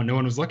snapped the ball when no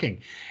one was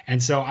looking.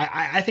 And so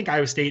I think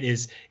Iowa State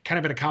is kind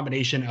of in a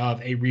combination of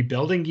a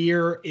rebuilding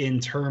year in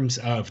terms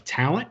of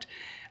talent,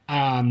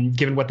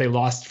 given what they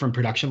lost from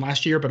production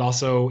last year, but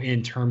also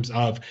in terms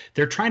of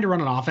they're trying to run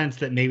an offense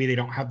that maybe they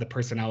don't have the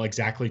personnel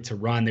exactly to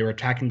run. They were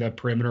attacking the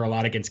perimeter a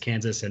lot against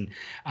Kansas, and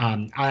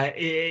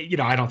I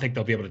don't think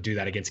they'll be able to do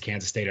that against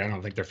Kansas State. I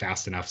don't think they're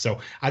fast enough. So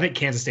I think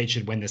Kansas State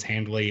should win this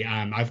handily.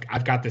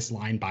 I've got this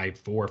line by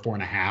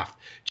 4.5,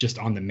 just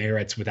on the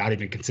merits without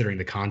even considering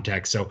the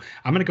context. So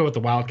I'm going to go with the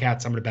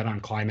Wildcats. I'm going to bet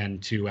on Kleiman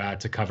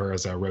to cover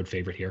as a road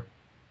favorite here.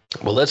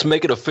 Well, let's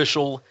make it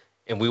official,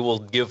 and we will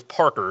give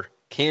Parker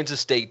Kansas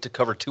State to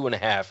cover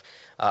 2.5.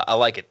 I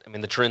like it. I mean,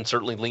 the trend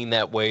certainly lean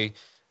that way.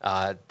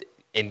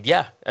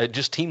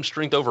 Just team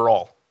strength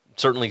overall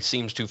certainly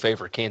seems to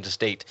favor Kansas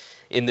State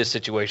in this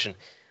situation.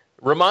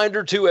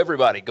 Reminder to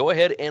everybody, go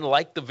ahead and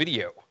like the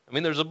video. I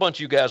mean, there's a bunch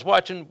of you guys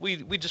watching.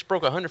 We just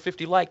broke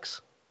 150 likes.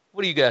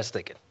 What are you guys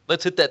thinking?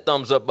 Let's hit that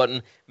thumbs up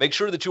button. Make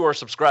sure that you are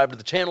subscribed to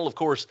the channel, of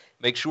course.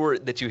 Make sure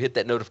that you hit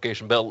that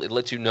notification bell. It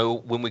lets you know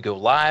when we go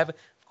live.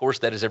 Of course,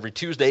 that is every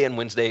Tuesday and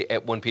Wednesday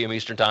at 1 p.m.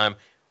 Eastern Time.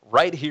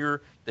 Right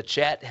here, the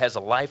chat has a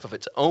life of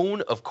its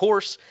own, of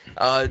course.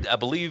 I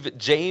believe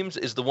James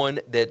is the one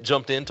that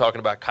jumped in talking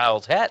about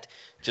Kyle's hat.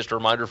 Just a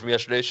reminder from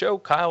yesterday's show,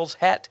 Kyle's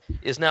hat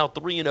is now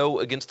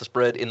 3-0 against the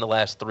spread in the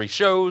last 3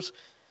 shows.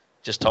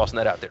 Just tossing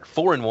that out there.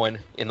 4-1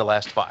 in the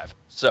last 5.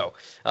 So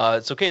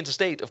Kansas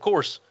State, of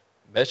course,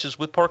 meshes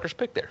with Parker's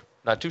pick there.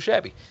 Not too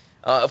shabby.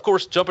 Of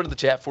course, jump into the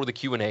chat for the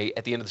Q&A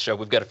at the end of the show.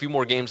 We've got a few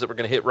more games that we're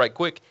going to hit right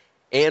quick.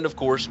 And, of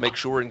course, make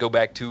sure and go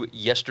back to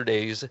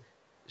yesterday's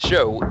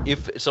show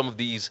if some of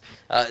these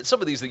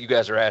that you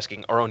guys are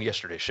asking are on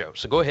yesterday's show.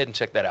 So go ahead and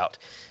check that out.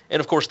 And,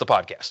 of course, the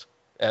podcast,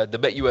 the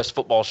BetUS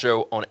Football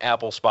Show on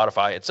Apple,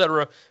 Spotify,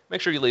 etc.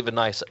 Make sure you leave a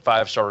nice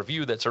 5-star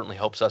review. That certainly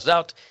helps us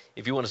out.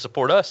 If you want to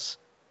support us,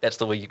 that's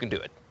the way you can do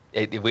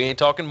it. We ain't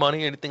talking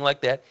money or anything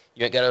like that.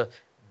 You ain't got to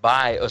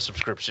buy a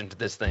subscription to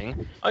this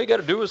thing. All you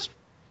got to do is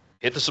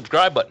hit the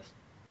subscribe button.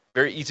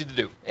 Very easy to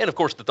do. And, of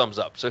course, the thumbs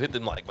up. So hit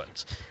them like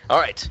buttons. All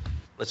right,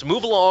 let's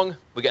move along.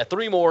 We got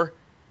 3 more.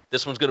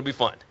 This one's going to be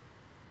fun.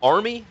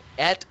 Army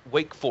at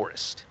Wake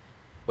Forest.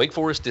 Wake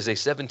Forest is a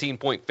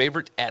 17-point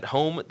favorite at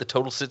home. The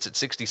total sits at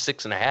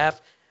 66.5.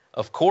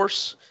 Of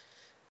course,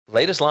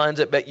 latest lines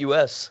at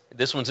BetUS.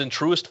 This one's in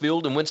Truist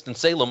Field in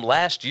Winston-Salem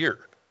last year.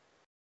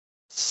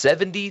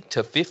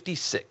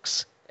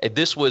 70-56.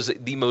 This was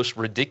the most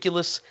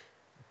ridiculous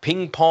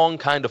ping pong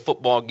kind of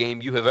football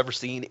game you have ever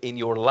seen in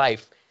your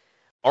life.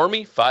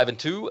 Army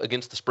 5-2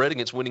 against the spread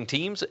against winning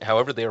teams.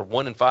 However, they are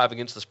 1-5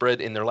 against the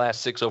spread in their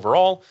last 6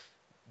 overall.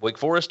 Wake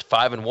Forest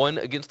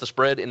 5-1 against the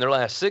spread in their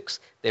last 6.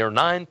 They are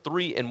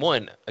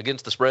 9-3-1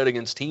 against the spread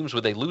against teams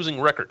with a losing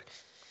record.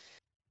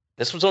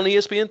 This was on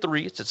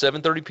ESPN3. It's at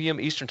 7:30 p.m.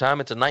 Eastern Time.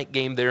 It's a night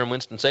game there in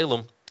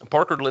Winston-Salem.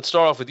 Parker, let's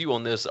start off with you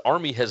on this.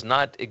 Army has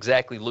not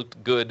exactly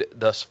looked good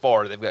thus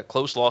far. They've got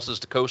close losses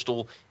to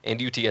Coastal and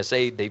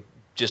UTSA. They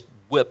just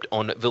whipped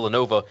on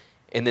Villanova,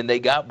 and then they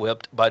got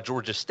whipped by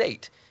Georgia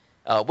State.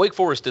 Wake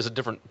Forest is a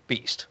different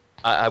beast,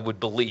 I would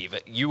believe.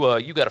 You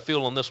got a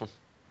feel on this one?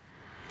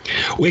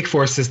 Wake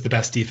Forest is the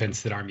best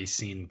defense that Army's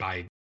seen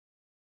by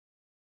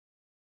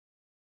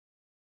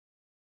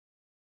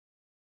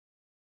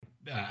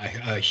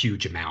a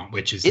huge amount,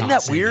 which is isn't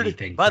not that weird?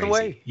 By crazy. The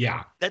way,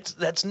 yeah,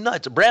 that's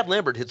nuts. Brad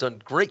Lambert has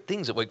done great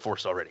things at Wake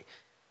Forest already.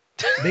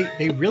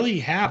 they really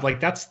have. Like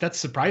that's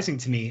surprising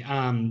to me.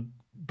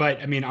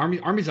 But I mean,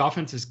 Army's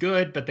offense is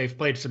good, but they've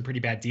played some pretty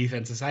bad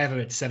defenses. I have them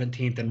at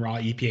 17th in raw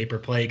EPA per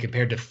play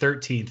compared to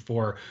 13th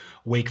for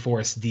Wake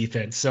Forest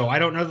defense. So I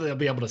don't know that they'll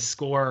be able to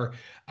score,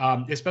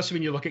 especially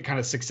when you look at kind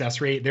of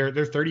success rate. They're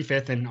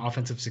 35th in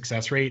offensive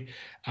success rate,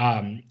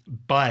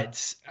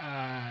 but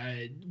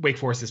Wake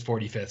Forest is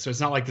 45th. So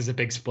it's not like there's a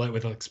big split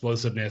with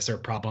explosiveness or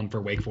problem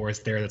for Wake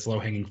Forest there. That's low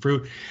hanging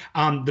fruit.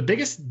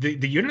 The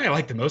unit I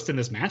like the most in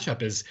this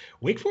matchup is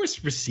Wake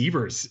Forest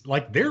receivers.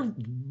 Like their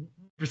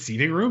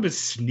receiving room is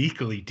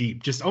sneakily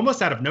deep, just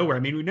almost out of nowhere. I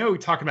mean, we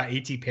talk about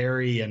A.T.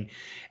 Perry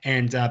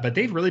but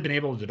they've really been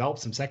able to develop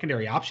some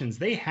secondary options.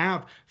 They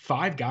have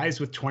 5 guys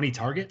with 20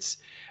 targets.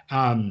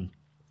 4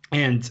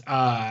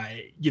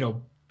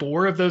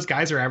 of those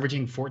guys are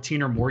averaging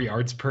 14 or more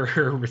yards per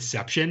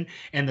reception.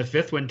 And the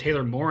 5th one,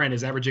 Taylor Morin,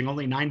 is averaging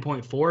only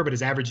 9.4, but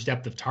his average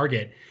depth of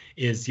target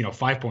is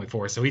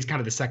 5.4. So he's kind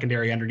of the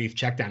secondary underneath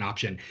check down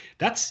option.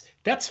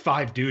 That's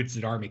 5 dudes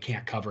that Army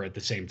can't cover at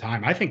the same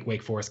time. I think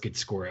Wake Forest could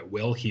score at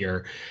will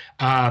here.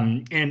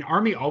 And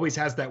Army always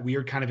has that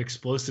weird kind of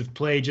explosive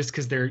play just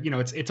because they're,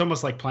 it's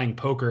almost like playing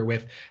poker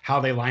with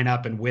how they line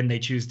up and when they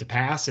choose to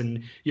pass.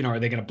 And, are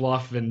they going to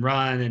bluff and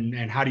run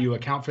and how do you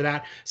account for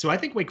that? So I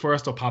think Wake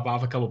Forest will pop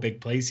off a couple big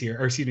plays here,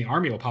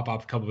 Army will pop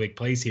off a couple big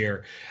plays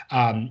here,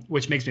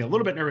 which makes me a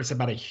little bit nervous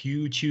about a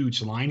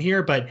huge line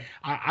here. But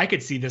I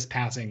could see this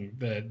passing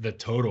the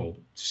total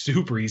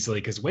super easily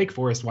because Wake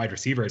Forest wide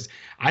receivers,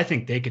 I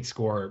think they could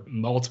score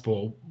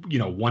multiple,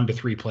 1 to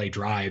 3 play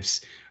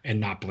drives and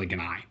not blink an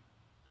eye.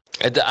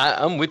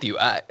 I'm with you.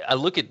 I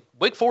look at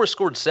Wake Forest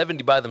scored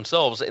 70 by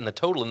themselves, and the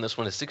total in this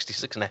one is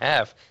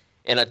 66.5.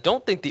 And I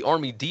don't think the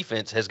Army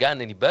defense has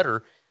gotten any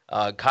better.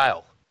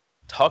 Kyle,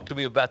 talk to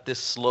me about this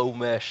slow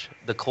mesh,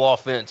 the claw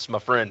fence, my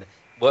friend.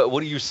 What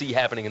do you see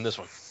happening in this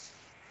one?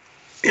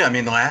 Yeah, I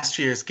mean, last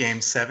year's game,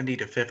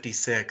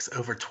 70-56,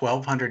 over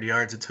 1,200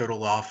 yards of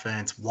total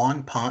offense,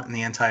 1 punt in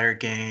the entire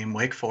game.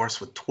 Wake Forest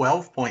with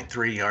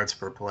 12.3 yards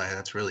per play.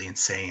 That's really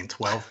insane.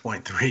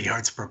 12.3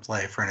 yards per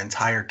play for an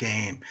entire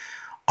game.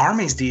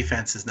 Army's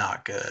defense is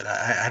not good.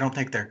 I don't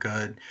think they're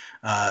good.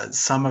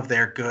 Some of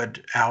their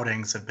good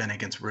outings have been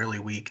against really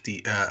weak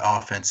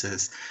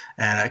offenses.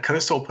 And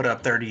Coastal put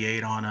up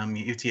 38 on them.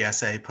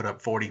 UTSA put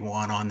up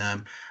 41 on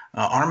them.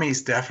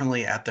 Army's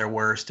definitely at their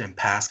worst in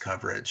pass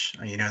coverage.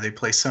 They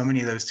play so many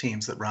of those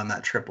teams that run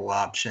that triple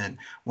option.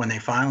 When they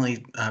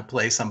finally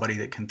play somebody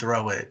that can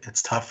throw it,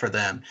 it's tough for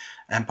them.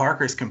 And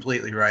Parker's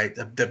completely right.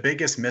 The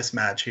biggest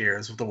mismatch here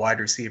is with the wide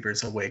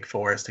receivers of Wake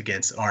Forest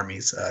against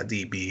Army's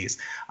DBs.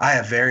 I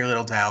have very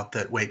little doubt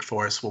that Wake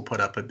Forest will put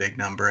up a big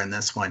number in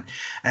this one.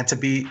 And to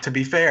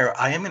be fair,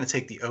 I am going to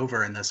take the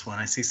over in this one.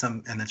 I see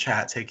some in the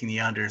chat taking the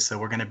under, so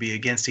we're going to be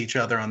against each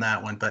other on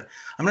that one. But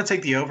I'm going to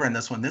take the over in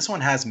this one. This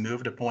one has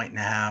moved a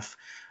 1.5.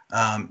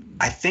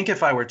 I think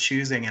if I were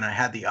choosing and I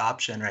had the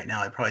option right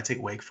now, I'd probably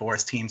take Wake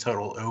Forest team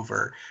total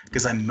over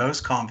because I'm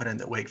most confident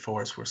that Wake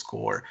Forest will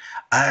score.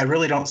 I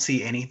really don't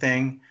see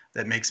anything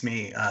that makes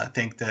me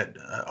think that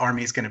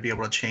Army is going to be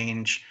able to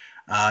change.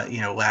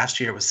 Last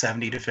year it was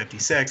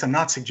 70-56. I'm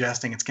not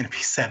suggesting it's going to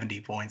be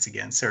 70 points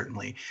again,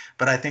 certainly,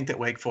 but I think that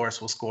Wake Forest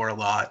will score a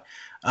lot.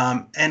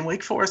 And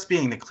Wake Forest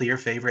being the clear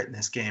favorite in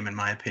this game, in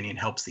my opinion,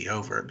 helps the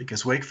over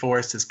because Wake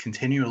Forest has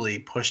continually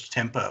pushed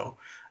tempo.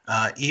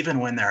 Even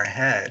when they're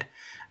ahead.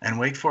 And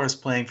Wake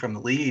Forest playing from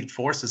the lead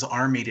forces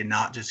Army to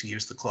not just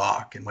use the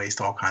clock and waste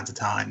all kinds of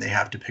time. They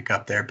have to pick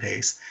up their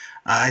pace.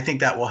 I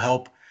think that will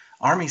help.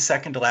 Army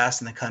second to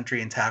last in the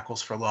country in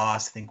tackles for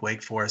loss. I think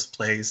Wake Forest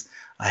plays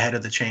ahead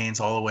of the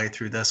chains all the way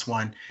through this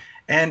one.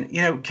 And,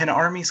 can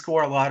Army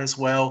score a lot as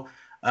well?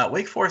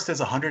 Wake Forest is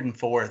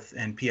 104th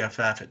in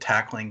PFF at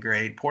tackling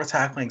grade. Poor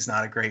tackling is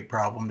not a great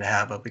problem to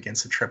have up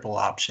against a triple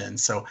option.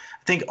 So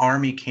I think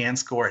Army can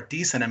score a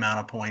decent amount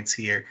of points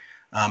here.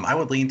 I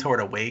would lean toward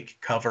a Wake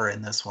cover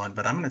in this one,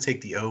 but I'm going to take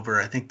the over.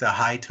 I think the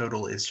high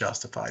total is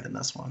justified in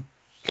this one.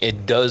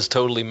 It does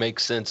totally make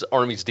sense.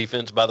 Army's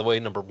defense, by the way,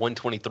 number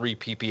 123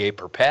 PPA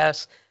per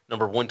pass,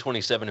 number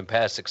 127 in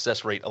pass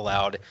success rate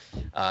allowed.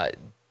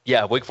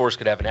 Yeah, Wake Forest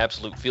could have an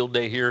absolute field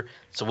day here.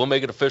 So we'll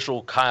make it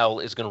official. Kyle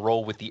is going to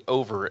roll with the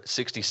over at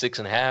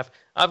 66.5.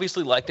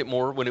 Obviously liked it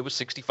more when it was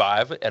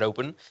 65 at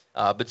open,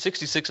 but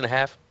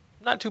 66.5,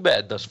 not too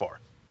bad thus far.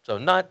 So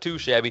not too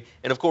shabby.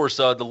 And, of course,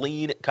 the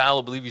lean, Kyle,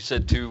 I believe you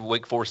said to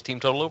Wake Forest team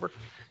total over. Is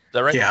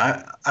that right?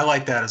 Yeah, I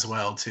like that as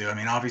well, too. I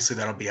mean, obviously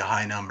that'll be a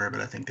high number,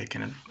 but I think they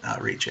can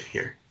reach it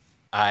here.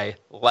 I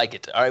like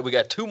it. All right, we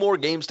got 2 more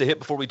games to hit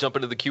before we jump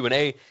into the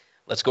Q&A.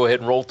 Let's go ahead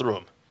and roll through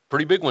them.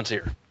 Pretty big ones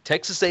here.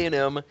 Texas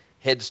A&M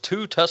heads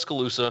to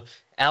Tuscaloosa.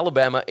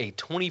 Alabama, a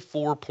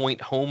 24-point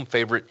home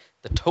favorite.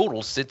 The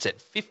total sits at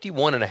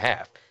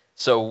 51.5.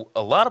 So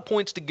a lot of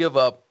points to give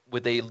up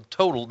with a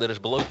total that is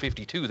below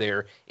 52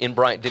 there in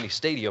Bryant-Denny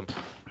Stadium.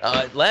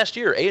 Last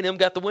year, A&M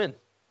got the win,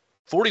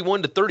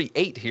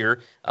 41-38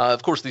 here.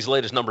 Of course, these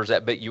latest numbers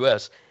at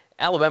BetUS.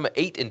 Alabama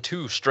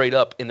 8-2 straight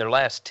up in their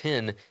last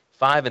 10,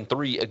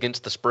 5-3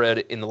 against the spread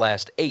in the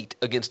last 8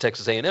 against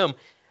Texas A&M.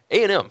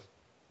 A&M,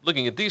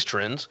 looking at these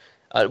trends,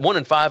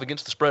 1-5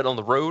 against the spread on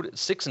the road,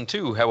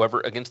 6-2, however,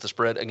 against the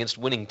spread against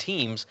winning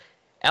teams.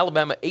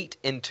 Alabama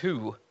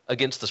 8-2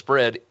 against the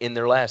spread in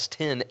their last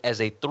 10 as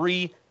a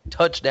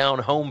 3-touchdown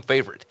home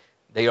favorite.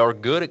 They are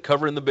good at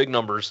covering the big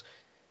numbers.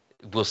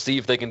 We'll see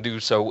if they can do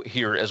so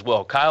here as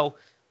well. Kyle,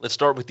 let's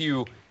start with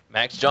you.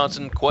 Max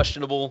Johnson,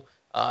 questionable.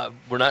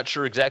 We're not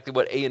sure exactly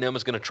what A&M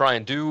is going to try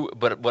and do,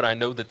 but what I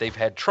know that they've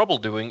had trouble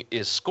doing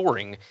is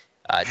scoring.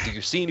 Do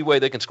you see any way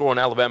they can score on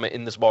Alabama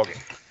in this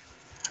ballgame?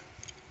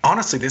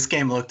 Honestly, this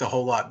game looked a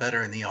whole lot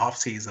better in the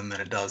offseason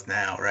than it does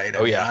now, right?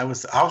 I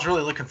was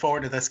really looking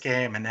forward to this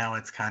game, and now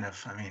it's kind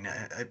of,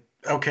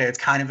 okay, it's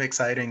kind of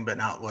exciting, but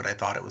not what I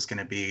thought it was going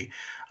to be.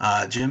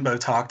 Jimbo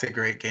talked a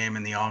great game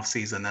in the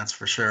offseason, that's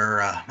for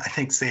sure. I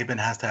think Saban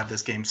has to have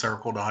this game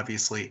circled,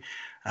 obviously.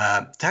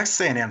 Texas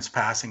A&M's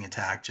passing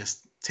attack,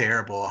 just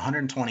terrible.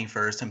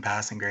 121st in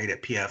passing grade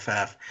at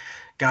PFF.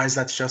 Guys,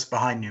 that's just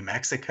behind New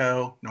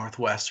Mexico,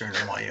 Northwestern,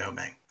 and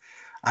Wyoming.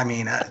 I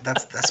mean,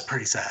 that's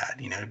pretty sad,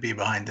 to be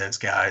behind those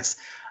guys.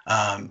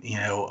 A&M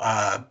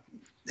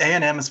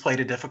has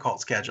played a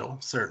difficult schedule,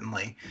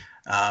 certainly.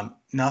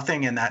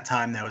 Nothing in that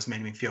time that was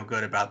made me feel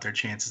good about their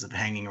chances of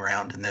hanging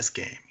around in this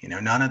game.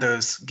 None of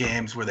those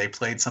games where they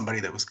played somebody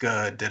that was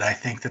good did I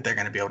think that they're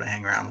going to be able to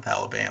hang around with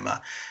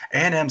Alabama.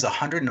 A&M's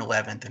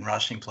 111th in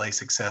rushing play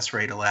success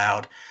rate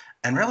allowed.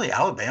 And really,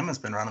 Alabama's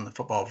been running the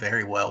football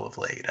very well of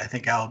late. I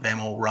think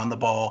Alabama will run the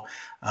ball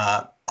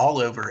all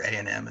over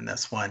A&M in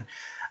this one.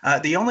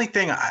 The only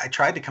thing I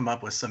tried to come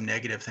up with some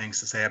negative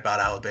things to say about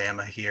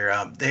Alabama here.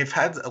 They've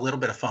had a little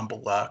bit of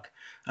fumble luck.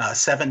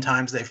 7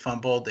 times they've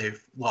fumbled.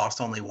 They've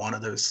lost only one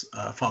of those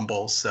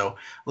fumbles. So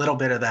a little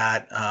bit of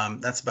that.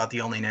 That's about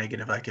the only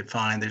negative I could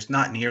find. There's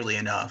not nearly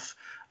enough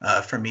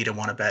for me to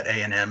want to bet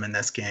A&M in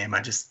this game. I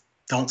just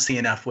don't see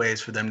enough ways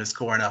for them to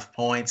score enough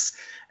points.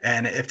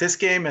 And if this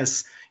game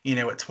is, at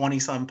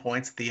 20-some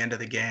points at the end of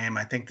the game,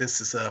 I think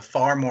this is a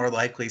far more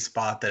likely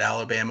spot that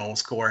Alabama will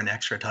score an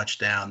extra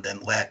touchdown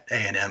than let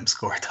A&M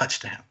score a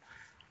touchdown.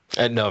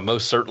 And no,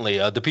 most certainly.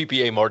 The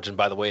PPA margin,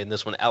 by the way, in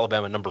this one,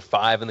 Alabama number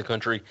 5 in the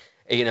country,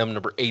 A&M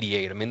number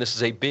 88. I mean, this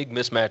is a big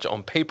mismatch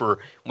on paper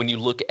when you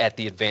look at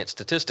the advanced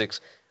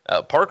statistics.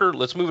 Parker,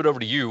 let's move it over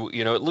to you.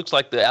 It looks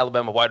like the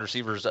Alabama wide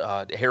receivers,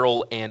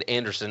 Harrell and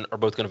Anderson, are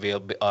both going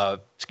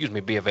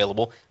to be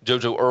available.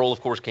 JoJo Earle,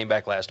 of course, came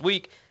back last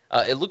week.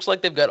 It looks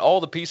like they've got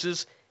all the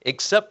pieces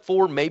except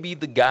for maybe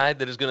the guy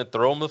that is going to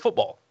throw them the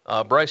football.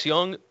 Bryce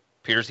Young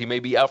appears he may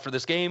be out for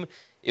this game.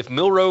 If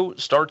Milroe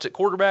starts at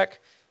quarterback,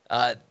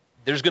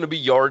 there's going to be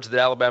yards that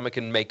Alabama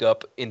can make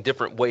up in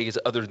different ways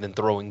other than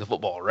throwing the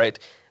football, right?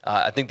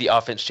 I think the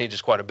offense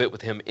changes quite a bit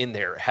with him in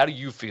there. How do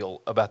you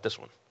feel about this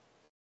one?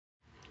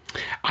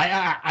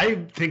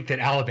 I think that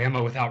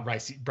Alabama without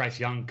Bryce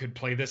Young could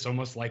play this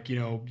almost like,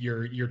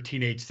 your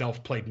teenage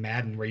self played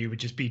Madden, where you would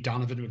just beat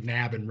Donovan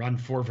McNabb and run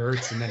 4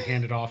 verts and then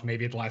hand it off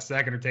maybe at the last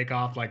second or take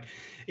off. Like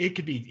it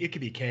could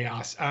be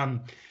chaos.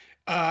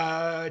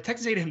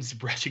 Texas A&M's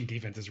rushing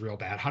defense is real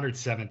bad,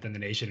 107th in the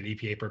nation in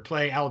EPA per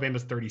play.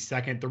 Alabama's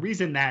 32nd. The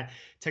reason that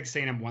Texas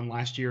A&M won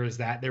last year is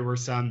that there were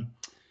some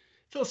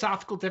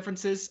philosophical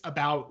differences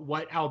about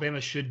what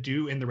Alabama should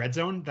do in the red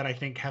zone that I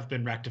think have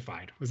been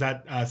rectified. Was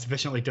that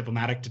sufficiently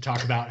diplomatic to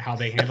talk about how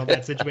they handled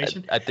that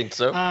situation? I think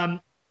so.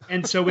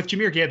 And so with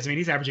Jahmyr Gibbs,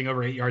 he's averaging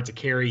over 8 yards a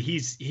carry.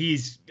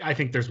 I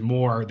think there's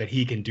more that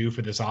he can do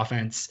for this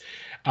offense.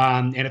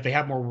 And if they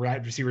have more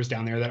wide receivers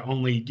down there, that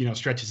only,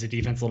 stretches the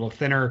defense a little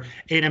thinner.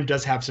 A&M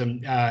does have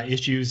some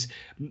issues.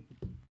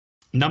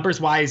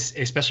 Numbers wise,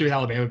 especially with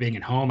Alabama being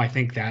at home, I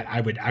think that I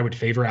would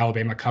favor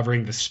Alabama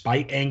covering. The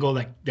spite angle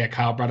that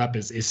Kyle brought up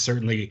is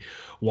certainly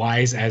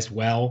wise as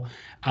well.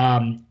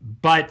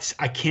 But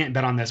I can't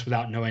bet on this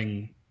without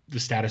knowing the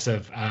status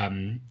of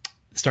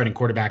starting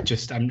quarterback.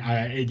 Just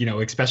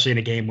especially in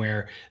a game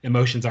where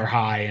emotions are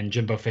high and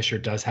Jimbo Fisher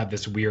does have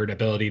this weird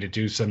ability to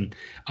do some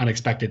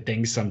unexpected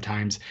things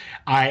sometimes.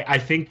 I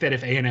think that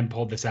if A&M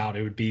pulled this out,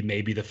 it would be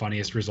maybe the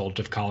funniest result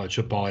of college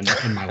football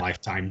in my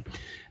lifetime.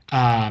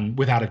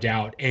 Without a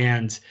doubt.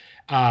 And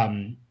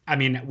I I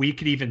mean, we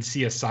could even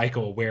see a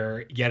cycle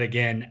where yet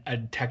again a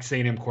Texas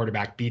A&M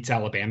quarterback beats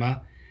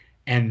Alabama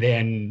and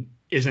then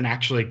isn't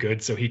actually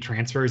good, so he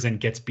transfers and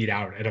gets beat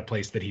out at a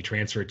place that he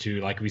transferred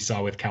to, like we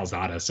saw with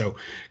Calzada. So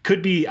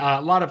could be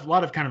a lot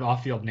of kind of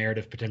off-field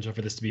narrative potential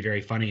for this to be very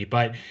funny.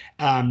 But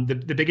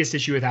the biggest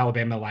issue with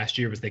Alabama last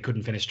year was they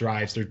couldn't finish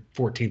drives. They're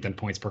 14th in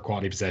points per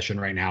quality possession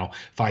right now,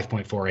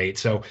 5.48.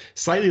 So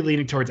slightly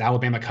leaning towards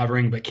Alabama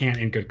covering, but can't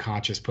in good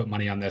conscience put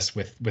money on this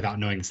without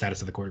knowing the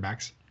status of the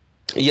quarterbacks.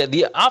 Yeah,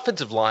 the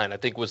offensive line, I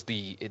think, was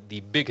the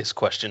biggest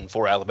question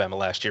for Alabama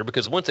last year,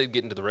 because once they'd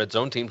get into the red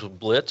zone, teams would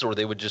blitz or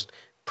they would just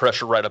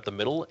pressure right up the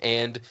middle,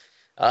 and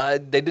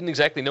they didn't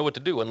exactly know what to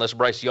do unless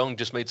Bryce Young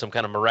just made some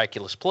kind of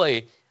miraculous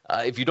play.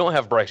 If you don't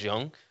have Bryce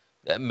Young,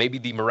 maybe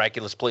the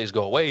miraculous plays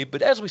go away.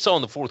 But as we saw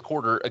in the fourth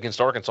quarter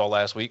against Arkansas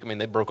last week, I mean,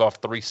 they broke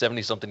off 3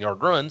 70-something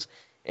yard runs,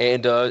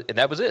 and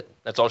that was it.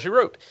 That's all she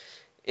wrote.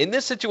 In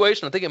this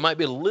situation, I think it might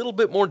be a little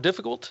bit more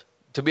difficult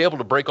to be able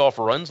to break off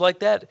runs like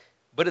that.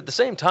 But at the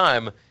same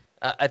time,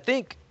 I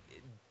think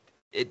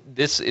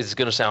this is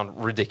going to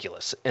sound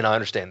ridiculous, and I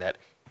understand that.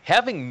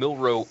 Having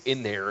Milroe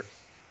in there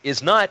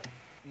is not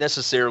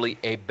necessarily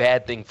a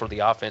bad thing for the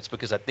offense,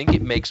 because I think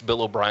it makes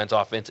Bill O'Brien's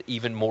offense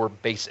even more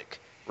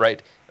basic,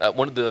 right?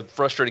 One of the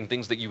frustrating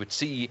things that you would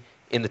see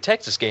in the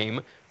Texas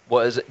game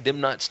was them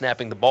not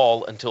snapping the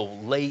ball until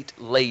late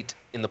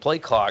in the play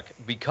clock,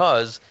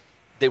 because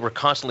they were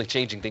constantly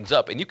changing things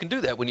up. And you can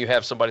do that when you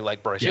have somebody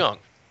like Bryce Young.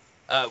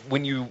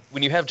 When you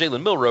have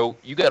Jalen Milroe,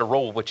 you got to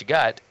roll with what you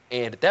got.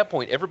 And at that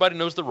point, everybody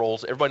knows the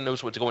roles. Everybody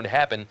knows what's going to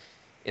happen.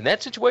 In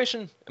that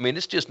situation, I mean,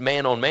 it's just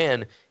man on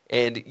man.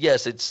 And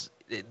yes,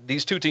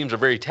 these two teams are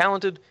very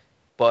talented,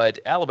 but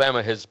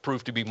Alabama has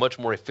proved to be much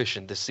more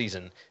efficient this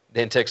season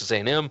than Texas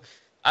A&M.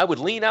 I would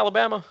lean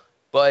Alabama,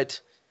 but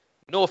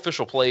no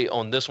official play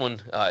on this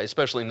one,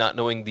 especially not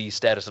knowing the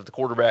status of the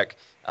quarterback.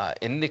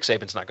 And Nick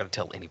Saban's not going to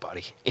tell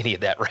anybody any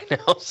of that right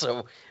now.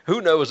 So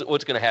who knows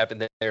what's going to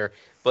happen there.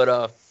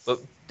 But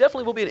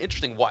definitely will be an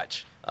interesting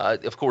watch.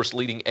 Of course,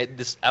 leading at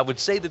this, I would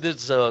say that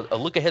this is a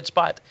look-ahead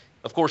spot,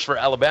 of course, for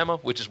Alabama,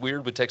 which is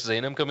weird with Texas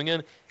A&M coming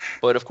in.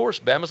 But, of course,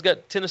 Bama's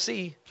got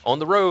Tennessee on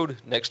the road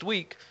next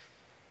week.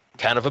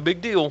 Kind of a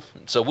big deal.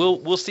 So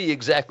we'll see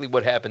exactly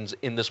what happens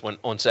in this one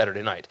on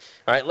Saturday night.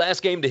 All right,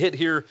 last game to hit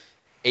here.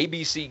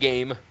 ABC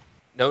game.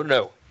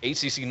 No.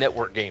 ACC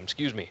Network game,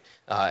 excuse me.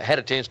 Had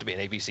a chance to be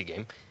an ABC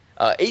game.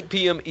 8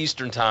 p.m.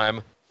 Eastern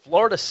time.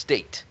 Florida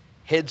State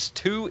heads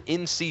to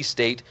NC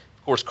State.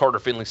 Of course, Carter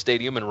Finley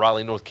Stadium in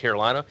Raleigh, North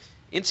Carolina.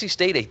 NC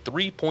State, a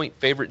 3-point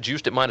favorite,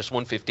 juiced at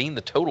 -115.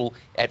 The total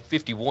at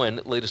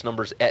 51. Latest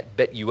numbers at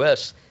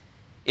BetUS.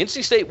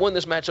 NC State won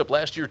this matchup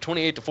last year,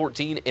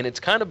 28-14, and it's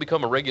kind of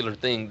become a regular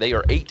thing. They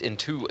are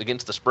 8-2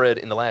 against the spread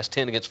in the last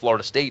 10 against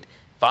Florida State.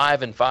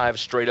 5-5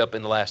 straight up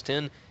in the last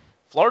 10.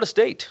 Florida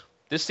State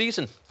this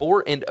season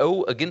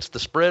 4-0 against the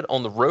spread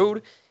on the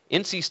road.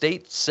 NC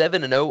State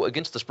 7-0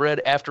 against the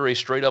spread after a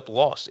straight up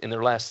loss in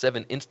their last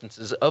 7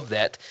 instances of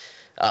that.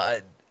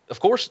 Of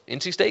course,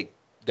 NC State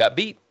got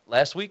beat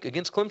last week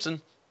against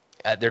Clemson.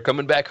 They're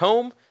coming back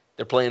home.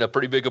 They're playing a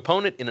pretty big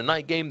opponent in a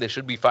night game. They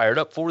should be fired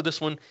up for this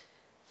one.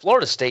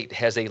 Florida State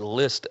has a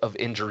list of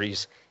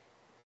injuries,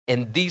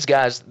 and these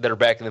guys that are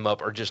backing them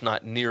up are just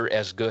not near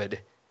as good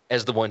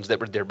as the ones that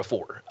were there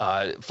before.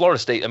 Florida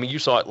State, I mean, you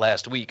saw it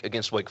last week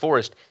against Wake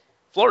Forest.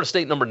 Florida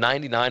State, number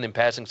 99 in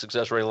passing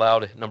success rate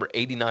allowed, number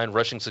 89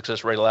 rushing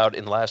success rate allowed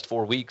in the last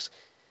 4 weeks.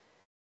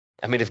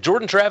 I mean, if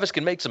Jordan Travis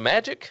can make some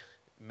magic,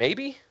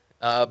 maybe.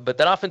 But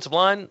that offensive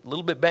line, a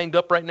little bit banged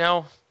up right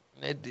now.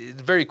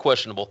 It's very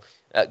questionable.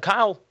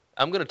 Kyle,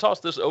 I'm going to toss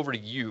this over to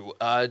you.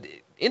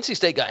 NC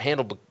State got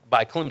handled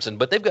by Clemson,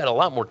 but they've got a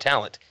lot more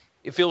talent,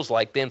 it feels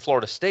like, than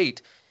Florida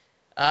State.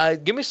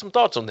 Give me some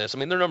thoughts on this. I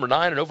mean, they're number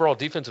 9 in overall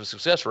defensive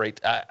success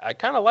rate. I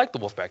kind of like the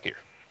Wolfpack here.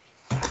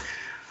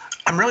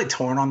 I'm really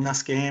torn on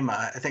this game.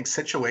 I think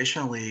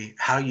situationally,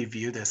 how you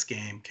view this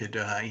game could,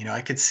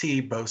 I could see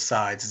both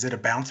sides. Is it a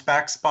bounce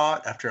back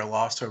spot after a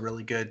loss to a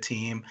really good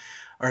team?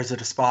 Or is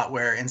it a spot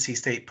where NC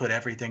State put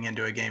everything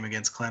into a game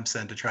against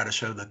Clemson to try to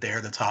show that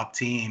they're the top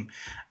team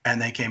and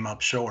they came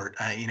up short,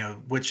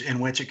 which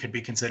it could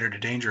be considered a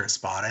dangerous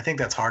spot? I think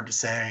that's hard to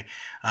say.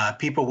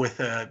 People with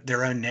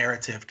their own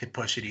narrative could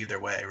push it either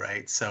way,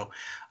 right? So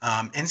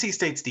NC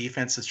State's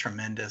defense is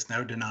tremendous,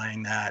 no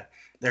denying that.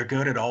 They're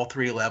good at all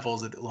 3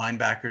 levels. The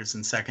linebackers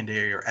and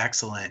secondary are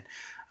excellent.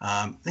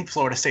 I think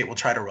Florida State will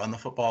try to run the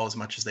football as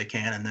much as they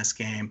can in this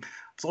game.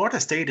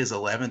 Florida State is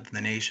 11th in the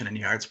nation in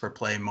yards per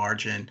play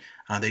margin.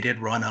 They did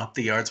run up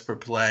the yards per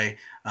play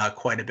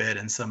quite a bit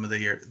in some of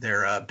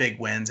their big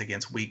wins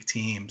against weak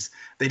teams.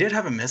 They did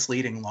have a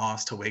misleading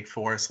loss to Wake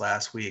Forest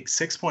last week,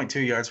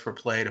 6.2 yards per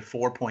play to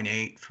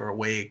 4.8 for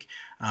Wake.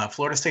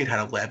 Florida State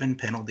had 11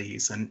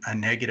 penalties and a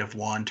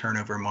 -1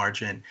 turnover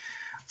margin.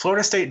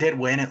 Florida State did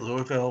win at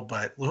Louisville,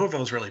 but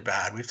Louisville's really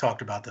bad. We've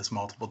talked about this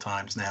multiple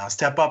times now.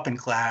 Step up in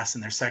class in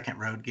their second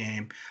road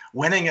game.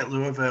 Winning at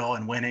Louisville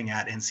and winning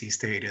at NC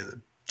State is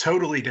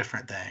totally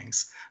different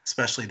things,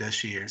 especially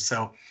this year.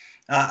 So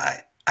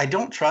I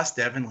don't trust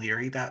Devin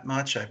Leary that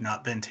much. I've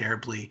not been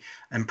terribly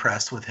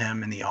impressed with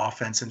him in the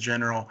offense in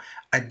general.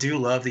 I do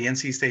love the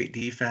NC State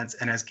defense.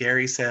 And as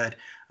Gary said,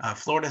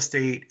 Florida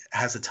State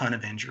has a ton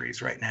of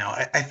injuries right now.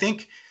 I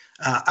think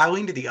I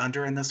lean to the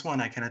under in this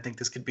one. I kind of think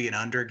this could be an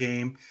under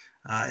game.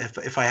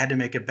 If I had to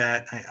make a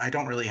bet, I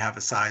don't really have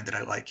a side that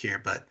I like here,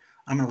 but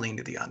I'm going to lean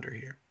to the under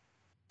here.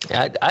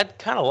 I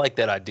kind of like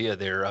that idea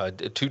there.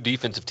 Two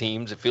defensive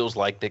teams. It feels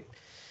like that.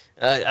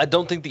 I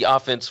don't think the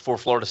offense for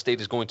Florida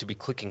State is going to be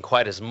clicking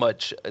quite as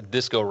much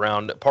this go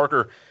around.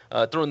 Parker,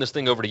 throwing this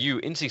thing over to you.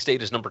 NC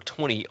State is number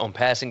 20 on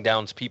passing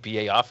downs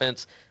PPA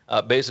offense.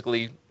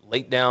 Basically,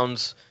 late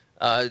downs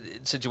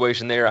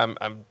situation there.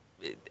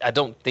 I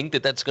don't think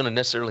that that's going to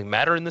necessarily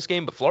matter in this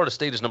game, but Florida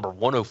State is number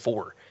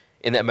 104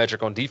 in that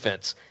metric on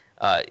defense.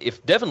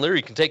 If Devin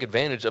Leary can take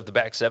advantage of the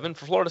back seven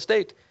for Florida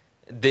State,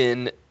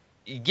 then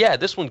yeah,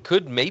 this one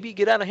could maybe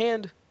get out of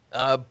hand.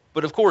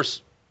 But of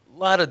course,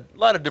 a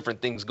lot of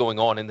different things going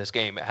on in this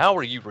game. How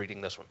are you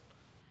reading this one?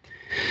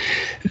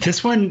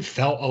 This one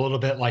felt a little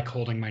bit like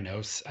holding my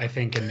nose, I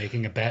think, and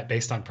making a bet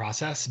based on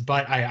process.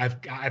 But I've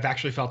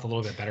actually felt a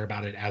little bit better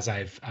about it as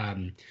I've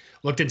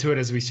looked into it,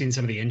 as we've seen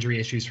some of the injury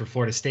issues for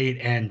Florida State.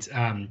 And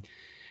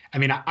I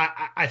mean,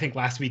 I think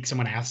last week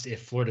someone asked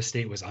if Florida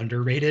State was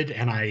underrated,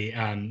 and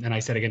I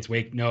said against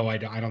Wake, no, I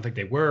don't think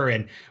they were,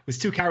 and was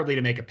too cowardly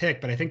to make a pick,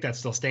 but I think that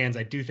still stands.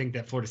 I do think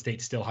that Florida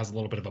State still has a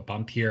little bit of a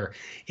bump here.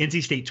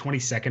 NC State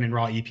 22nd in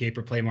raw EPA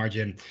per play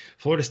margin,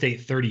 Florida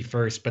State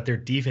 31st, but their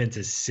defense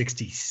is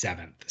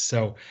 67th.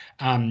 So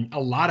a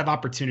lot of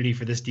opportunity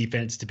for this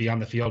defense to be on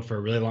the field for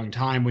a really long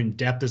time. When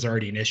depth is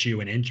already an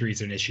issue and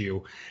injuries are an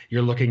issue,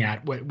 you're looking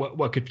at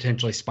what could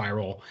potentially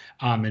spiral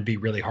and be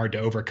really hard to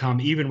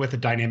overcome, even with a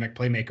dynamic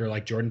playmaker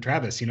like Jordan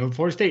Travis.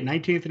 Florida State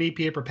 19th in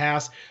EPA per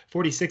pass,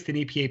 46th in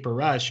EPA per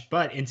rush,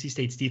 but NC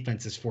State's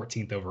defense is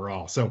 14th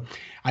overall. So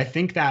I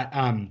think that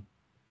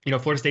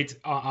Florida State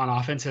on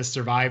offense has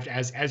survived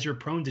as you're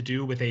prone to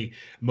do with a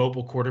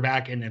mobile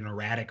quarterback and an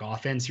erratic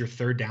offense. Your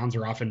third downs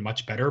are often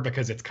much better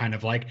because it's kind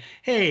of like,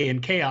 hey,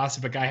 in chaos,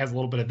 if a guy has a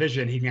little bit of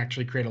vision, he can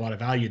actually create a lot of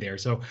value there.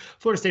 So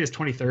Florida State is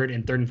 23rd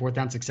in third and fourth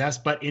down success,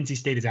 but NC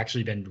State has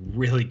actually been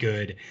really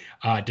good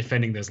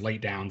defending those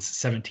late downs,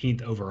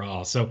 17th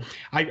overall. So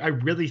I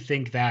really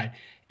think that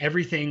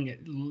everything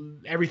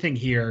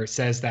here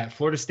says that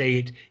Florida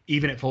State,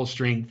 even at full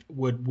strength,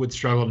 would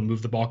struggle to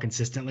move the ball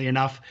consistently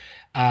enough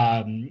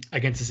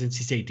against this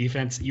NC State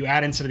defense. You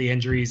add in some of the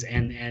injuries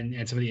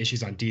and some of the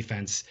issues on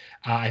defense.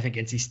 I think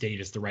NC State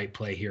is the right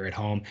play here at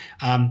home.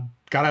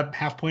 Got a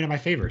half point in my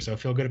favor, so I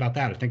feel good about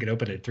that. I think it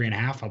opened at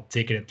 3.5. I'll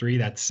take it at 3.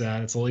 That's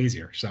a little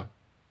easier. So.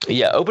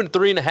 Yeah, opened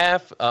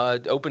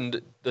 3.5.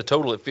 Opened the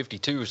total at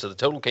 52, so the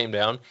total came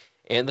down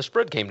and the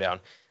spread came down.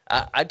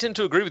 I tend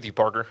to agree with you,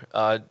 Parker.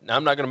 I'm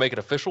not going to make it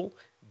official,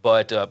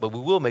 but we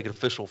will make it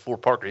official for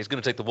Parker. He's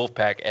going to take the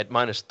Wolfpack at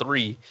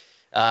 -3.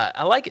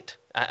 I like it.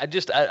 I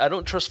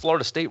don't trust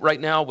Florida State right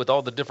now with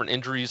all the different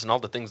injuries and all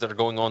the things that are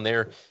going on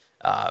there.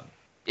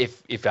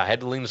 If I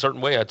had to lean a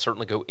certain way, I'd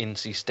certainly go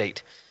NC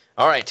State.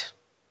 All right.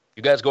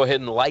 You guys go ahead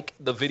and like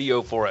the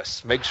video for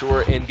us. Make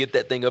sure and get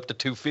that thing up to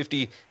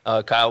 250.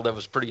 Kyle, that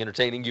was pretty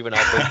entertaining. You and I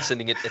both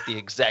sending it at the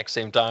exact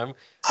same time.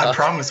 I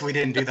promise we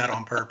didn't do that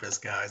on purpose,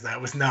 guys. That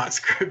was not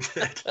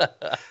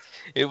scripted.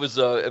 It was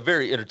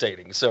very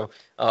entertaining. So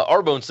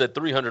Arbone said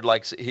 300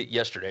 likes hit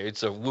yesterday.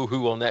 So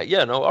woohoo on that.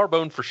 Yeah, no,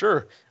 Arbone for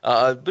sure.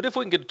 But if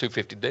we can get to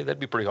 250 today,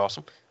 that'd be pretty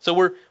awesome. So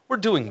we're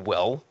doing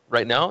well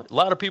right now. A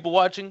lot of people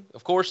watching.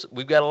 Of course,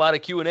 we've got a lot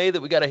of Q&A that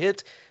we got to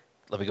hit.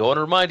 Let me go on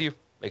and remind you.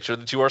 Make sure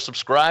that you are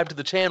subscribed to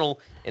the channel,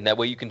 and that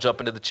way you can jump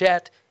into the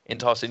chat and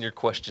toss in your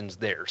questions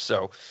there.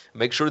 So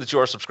make sure that you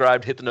are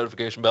subscribed, hit the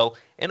notification bell,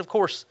 and of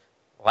course,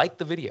 like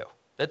the video.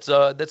 That's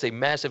a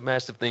massive,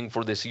 massive thing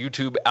for this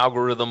YouTube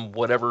algorithm,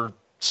 whatever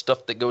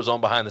stuff that goes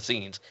on behind the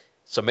scenes.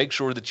 So make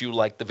sure that you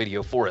like the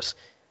video for us.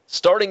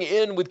 Starting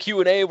in with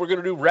Q&A, we're going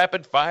to do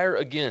rapid fire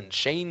again.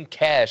 Shane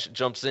Cash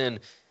jumps in.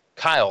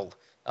 Kyle,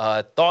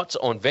 thoughts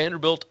on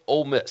Vanderbilt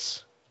Ole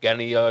Miss? Got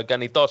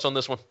any thoughts on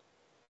this one?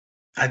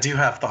 I do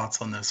have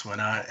thoughts on this one.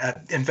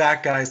 In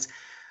fact, guys,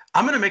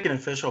 I'm going to make an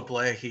official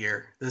play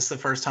here. This is the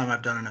first time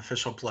I've done an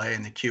official play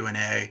in the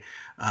Q&A.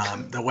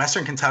 The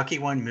Western Kentucky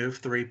one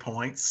moved 3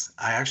 points.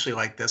 I actually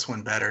like this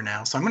one better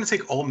now. So I'm going to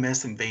take Ole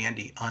Miss and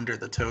Vandy under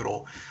the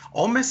total.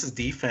 Ole Miss's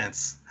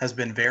defense has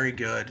been very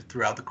good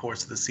throughout the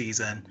course of the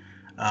season.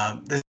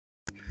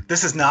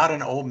 This is not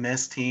an Ole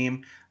Miss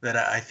team that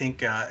I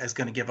think is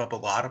going to give up a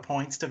lot of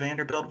points to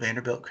Vanderbilt.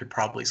 Vanderbilt could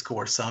probably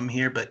score some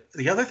here. But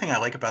the other thing I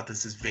like about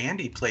this is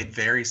Vandy played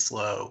very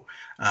slow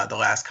the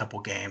last couple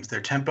games. Their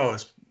tempo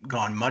has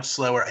gone much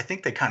slower. I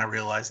think they kind of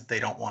realize that they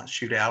don't want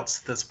shootouts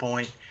at this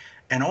point.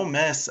 And Ole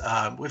Miss,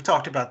 we've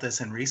talked about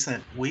this in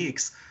recent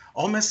weeks.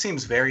 Ole Miss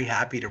seems very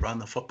happy to run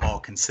the football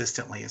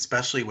consistently,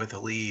 especially with a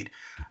lead.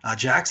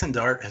 Jackson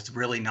Dart has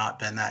really not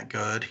been that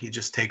good. He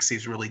just takes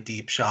these really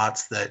deep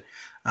shots that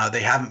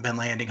they haven't been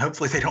landing.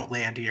 Hopefully they don't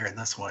land here in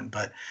this one.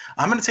 But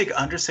I'm going to take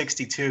under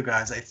 62,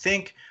 guys. I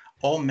think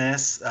Ole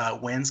Miss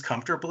wins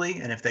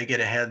comfortably, and if they get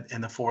ahead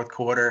in the fourth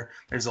quarter,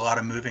 there's a lot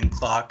of moving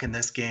clock in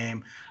this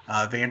game.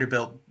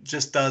 Vanderbilt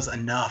just does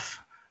enough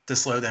to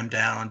slow them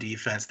down on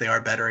defense. They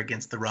are better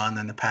against the run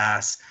than the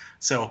pass.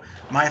 So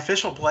my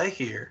official play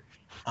here,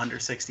 under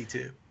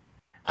 62.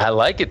 I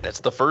like it. That's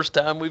the first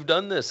time we've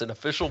done this. An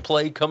official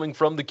play coming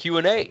from the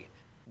Q&A.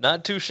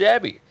 Not too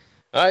shabby.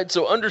 All right,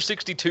 so under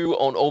 62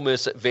 on Ole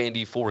Miss at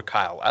Vandy for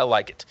Kyle. I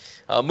like it.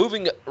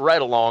 Moving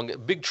right along,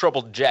 Big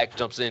Trouble Jack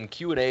jumps in.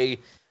 Q&A,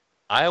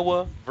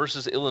 Iowa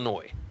versus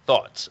Illinois.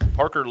 Thoughts?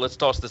 Parker, let's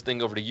toss this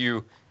thing over to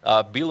you.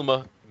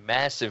 Bielema,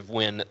 massive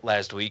win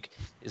last week.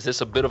 Is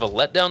this a bit of a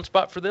letdown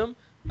spot for them?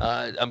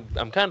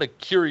 I'm kind of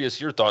curious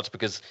your thoughts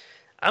because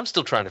I'm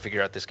still trying to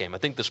figure out this game. I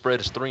think the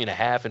spread is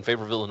 3.5 in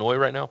favor of Illinois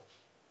right now.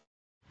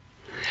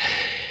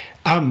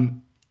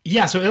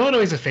 Yeah, so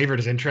Illinois as a favorite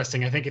is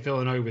interesting. I think if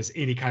Illinois was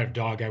any kind of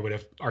dog, I would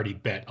have already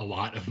bet a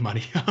lot of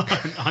money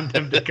on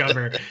them to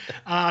cover.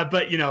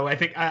 But, I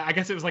think I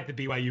guess it was like the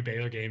BYU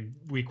Baylor game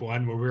week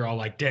 1 where we were all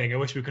like, dang, I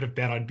wish we could have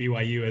bet on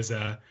BYU as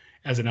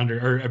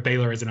or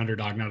Baylor as an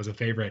underdog, not as a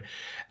favorite.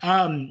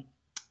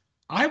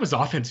 Iowa's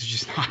offense is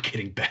just not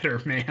getting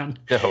better, man.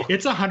 No.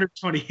 It's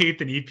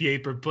 128th in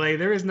EPA per play.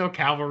 There is no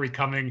cavalry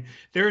coming.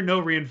 There are no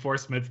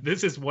reinforcements.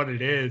 This is what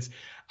it is.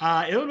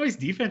 Illinois'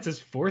 defense is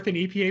 4th in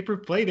EPA per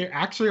play. They're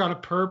actually on a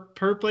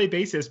per play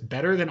basis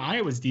better than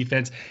Iowa's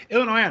defense.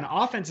 Illinois on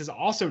offense has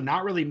also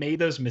not really made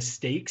those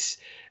mistakes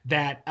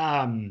that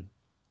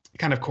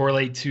kind of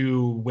correlate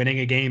to winning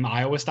a game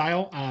Iowa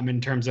style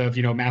in terms of,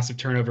 massive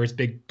turnovers,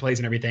 big plays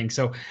and everything.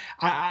 So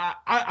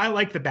I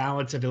like the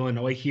balance of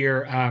Illinois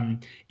here.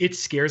 It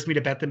scares me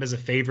to bet them as a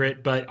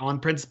favorite, but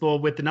on principle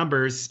with the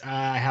numbers,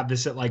 I have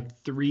this at like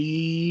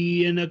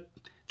 3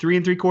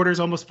 3.75,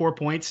 almost 4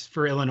 points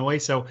for Illinois.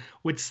 So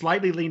would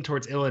slightly lean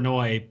towards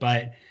Illinois,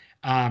 but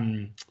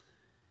I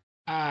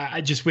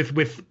just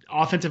with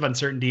offensive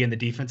uncertainty and the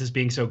defense is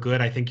being so good,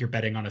 I think you're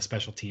betting on a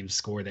special teams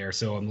score there.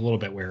 So I'm a little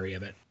bit wary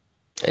of it.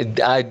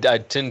 I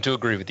tend to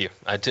agree with you.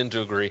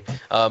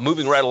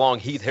 Moving right along,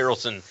 Heath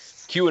Harrelson,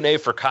 Q&A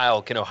for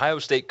Kyle. Can Ohio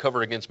State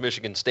cover against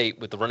Michigan State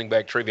with the running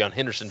back TreVeyon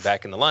Henderson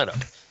back in the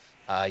lineup?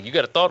 You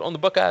got a thought on the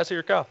Buckeyes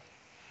here, Kyle?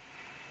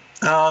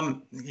 Ohio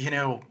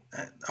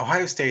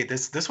State,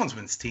 this one's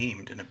been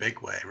steamed in a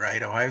big way,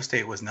 right? Ohio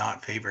State was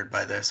not favored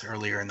by this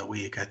earlier in the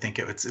week. I think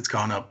it's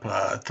gone up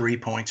 3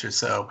 points or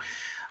so.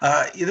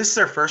 This is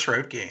their first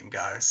road game,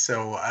 guys.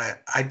 So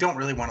I don't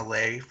really want to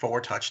lay 4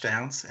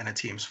 touchdowns in a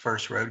team's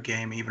first road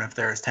game, even if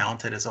they're as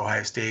talented as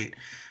Ohio State.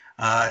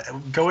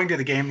 Going to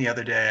the game the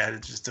other day,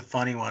 it's just a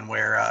funny one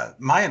where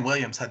Mayan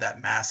Williams had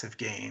that massive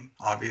game,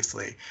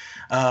 obviously.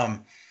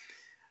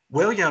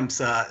 Williams,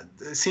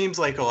 it seems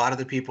like a lot of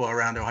the people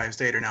around Ohio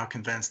State are now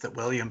convinced that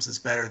Williams is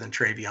better than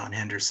TreVeyon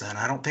Henderson.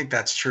 I don't think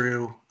that's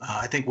true.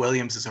 I think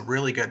Williams is a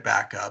really good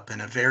backup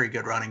and a very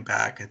good running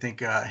back. I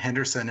think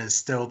Henderson is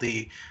still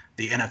the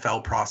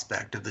NFL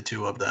prospect of the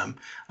two of them,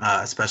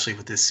 especially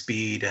with his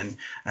speed and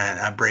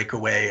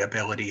breakaway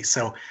ability.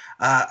 So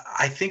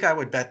I think I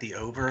would bet the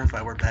over if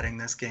I were betting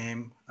this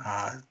game.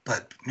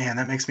 But man,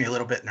 that makes me a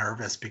little bit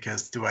nervous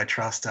because do I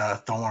trust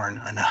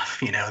Thorne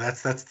enough?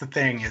 That's the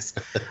thing is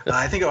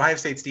I think Ohio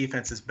State's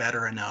defense is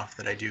better enough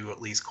that I do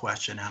at least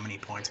question how many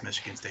points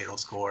Michigan State will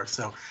score.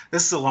 So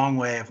this is a long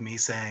way of me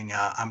saying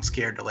I'm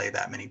scared to lay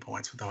that many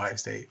points with Ohio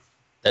State.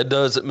 That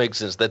does make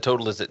sense. That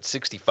total is at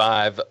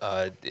 65.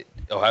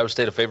 Ohio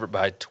State a favorite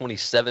by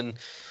 27.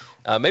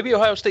 Maybe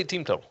Ohio State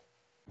team total.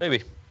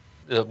 Maybe.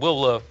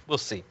 We'll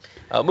see.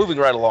 Moving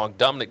right along,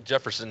 Dominic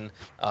Jefferson.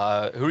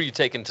 Who are you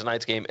taking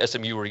tonight's game,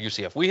 SMU or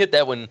UCF? We hit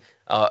that one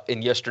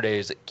in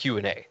yesterday's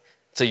Q&A,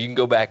 so you can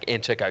go back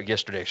and check out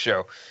yesterday's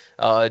show.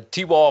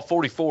 T-Ball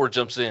 44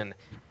 jumps in.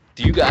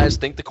 Do you guys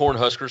think the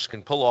Cornhuskers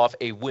can pull off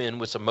a win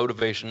with some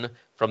motivation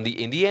from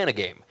the Indiana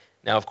game?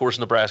 Now, of course,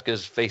 Nebraska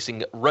is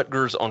facing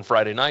Rutgers on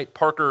Friday night.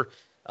 Parker,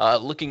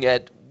 looking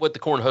at what the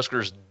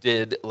Cornhuskers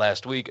did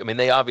last week, I mean,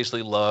 they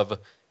obviously love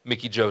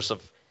Mickey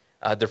Joseph.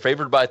 They're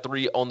favored by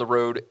 3 on the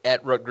road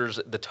at Rutgers.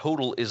 The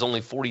total is only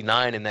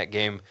 49 in that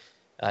game.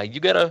 You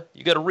got a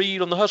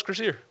read on the Huskers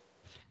here.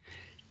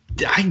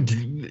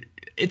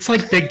 It's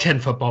like Big Ten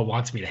football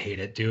wants me to hate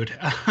it, dude. This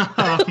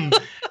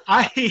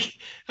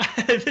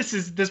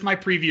my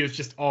preview is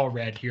just all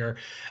red here.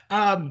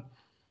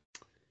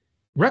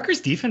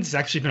 Rutgers defense has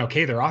actually been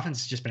okay. Their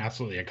offense has just been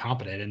absolutely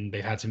incompetent, and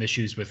they've had some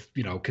issues with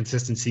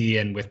consistency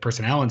and with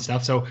personnel and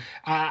stuff. So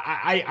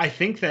I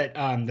think that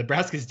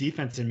Nebraska's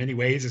defense in many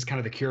ways is kind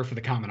of the cure for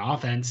the common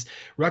offense.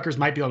 Rutgers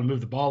might be able to move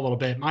the ball a little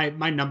bit.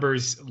 My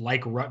numbers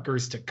like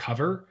Rutgers to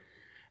cover.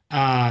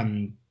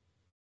 I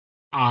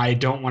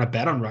don't want to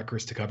bet on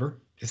Rutgers to cover.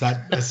 Is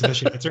that a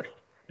sufficient answer?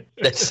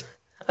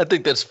 I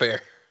think that's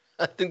fair.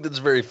 I think that's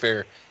very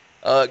fair.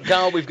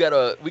 Kyle, we got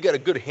a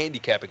good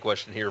handicapping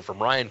question here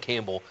from Ryan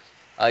Campbell.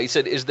 He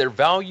said, is there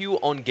value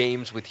on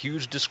games with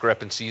huge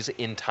discrepancies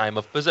in time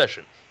of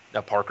possession?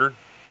 Now, Parker,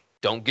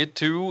 don't get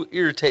too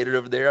irritated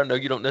over there. I know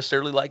you don't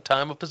necessarily like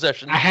time of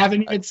possession. I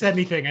haven't even said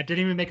anything. I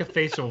didn't even make a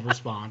facial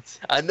response.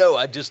 I know.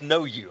 I just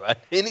know you.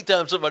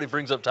 Anytime somebody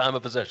brings up time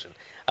of possession,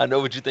 I know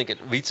what you're thinking.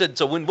 We said,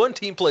 so when one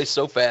team plays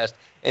so fast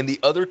and the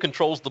other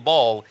controls the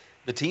ball,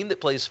 the team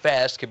that plays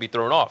fast can be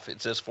thrown off.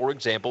 It says, for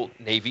example,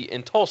 Navy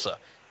and Tulsa.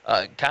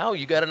 Kyle,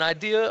 you got an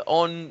idea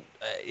on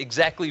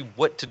exactly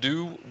what to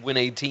do when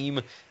a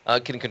team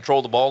can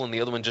control the ball and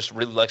the other one just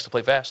really likes to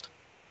play fast?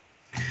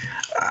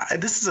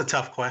 This is a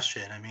tough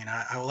question. I mean,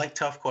 I like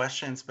tough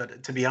questions,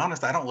 but to be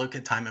honest, I don't look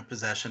at time of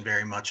possession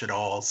very much at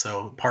all.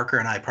 So Parker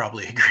and I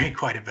probably agree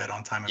quite a bit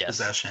on time of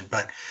possession.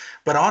 But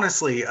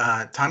honestly,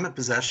 time of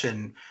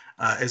possession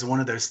is one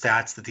of those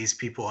stats that these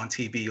people on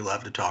TV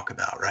love to talk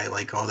about, right?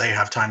 Like, oh, they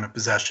have time of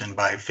possession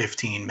by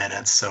 15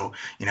 minutes. So,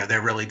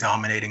 they're really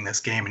dominating this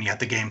game, and yet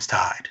the game's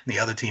tied. And the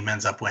other team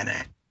ends up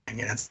winning. And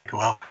it's like,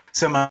 well,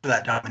 so much of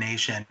that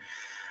domination.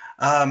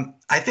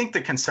 I think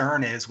the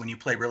concern is when you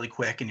play really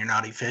quick and you're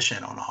not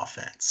efficient on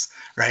offense,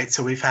 right?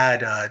 So we've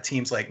had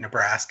teams like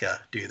Nebraska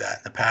do that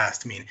in the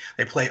past. I mean,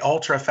 they play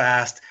ultra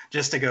fast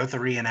just to go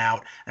 3 and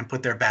out and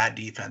put their bad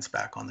defense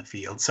back on the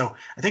field. So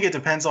I think it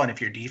depends on if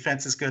your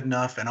defense is good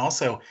enough and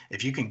also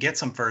if you can get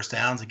some first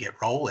downs and get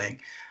rolling.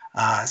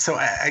 So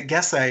I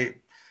guess I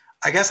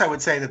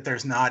would say that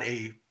there's not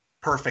a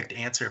perfect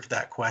answer for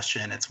that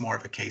question. It's more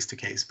of a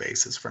case-to-case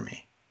basis for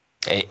me.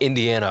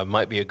 Indiana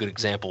might be a good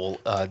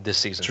example this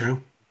season.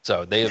 True.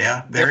 So they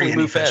definitely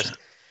move fast.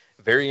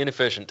 Very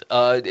inefficient.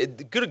 A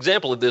good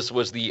example of this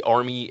was the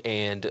Army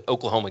and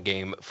Oklahoma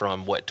game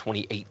from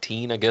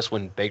 2018, I guess,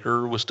 when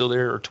Baker was still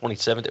there, or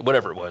 2017,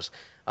 whatever it was,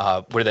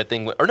 where that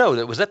thing, or no,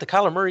 was that the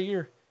Kyler Murray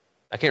year?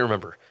 I can't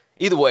remember.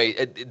 Either way,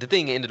 the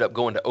thing ended up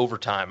going to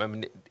overtime. I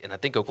mean, and I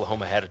think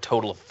Oklahoma had a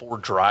total of 4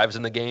 drives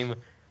in the game.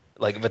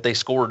 But they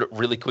scored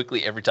really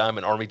quickly every time,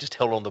 and Army just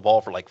held on the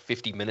ball for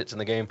 50 minutes in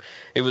the game.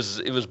 It was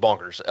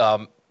bonkers.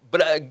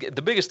 But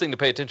the biggest thing to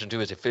pay attention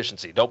to is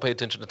efficiency. Don't pay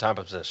attention to time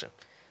of possession.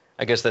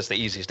 I guess that's the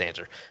easiest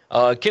answer.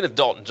 Kenneth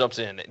Dalton jumps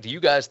in. Do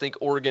you guys think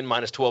Oregon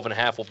minus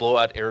 12.5 will blow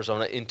out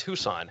Arizona in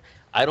Tucson?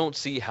 I don't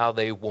see how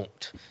they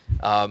won't.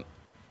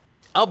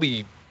 I'll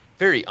be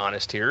very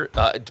honest here.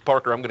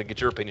 Parker, I'm going to get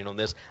your opinion on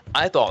this.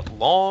 I thought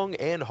long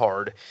and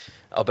hard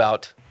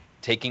about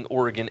taking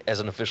Oregon as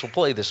an official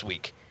play this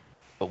week.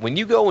 But when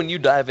you go and you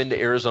dive into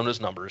Arizona's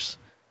numbers,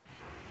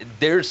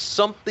 there's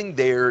something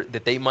there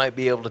that they might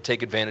be able to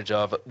take advantage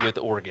of with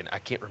Oregon. I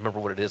can't remember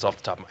what it is off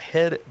the top of my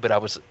head, but I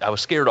was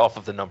scared off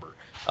of the number.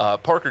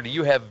 Parker, do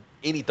you have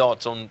any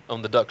thoughts on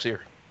the Ducks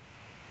here?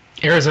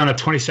 Arizona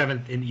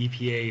 27th in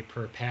EPA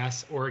per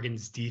pass.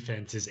 Oregon's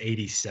defense is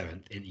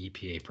 87th in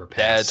EPA per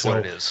pass. That's what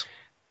it is.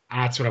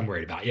 That's what I'm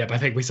worried about. Yep, I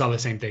think we saw the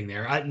same thing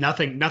there.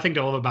 Nothing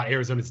to love about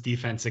Arizona's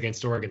defense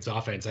against Oregon's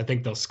offense. I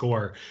think they'll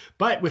score.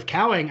 But with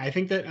Cowing, I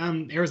think that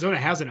Arizona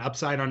has an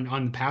upside on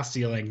the pass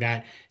ceiling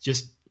that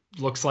just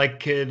looks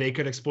like they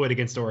could exploit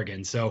against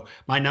Oregon. So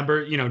my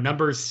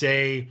numbers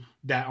say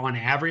that on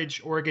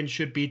average, Oregon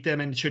should beat them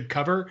and should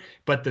cover.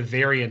 But the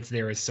variance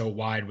there is so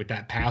wide with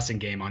that passing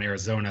game on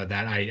Arizona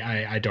that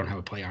I don't have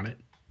a play on it.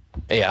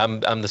 Yeah,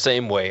 I'm the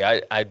same way.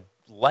 I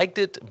liked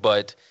it,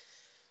 but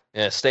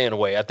staying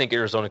away. I think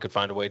Arizona could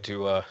find a way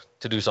to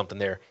do something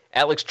there.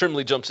 Alex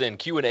Trimley jumps in.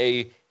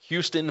 Q&A,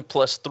 Houston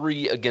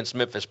 +3 against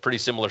Memphis. Pretty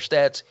similar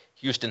stats.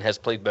 Houston has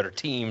played better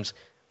teams.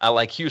 I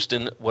like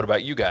Houston. What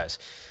about you guys?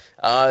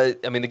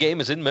 The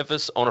game is in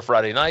Memphis on a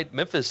Friday night.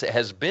 Memphis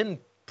has been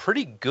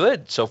pretty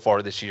good so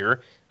far this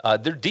year.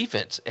 Their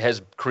defense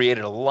has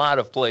created a lot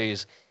of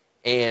plays,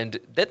 and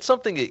that's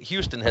something that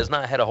Houston has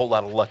not had a whole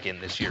lot of luck in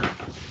this year.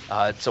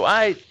 So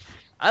I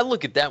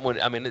look at that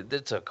one. I mean,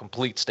 it's a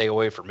complete stay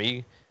away for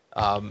me.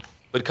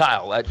 But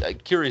Kyle, I'm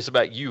curious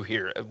about you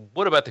here.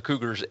 What about the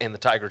Cougars and the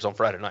Tigers on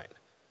Friday night?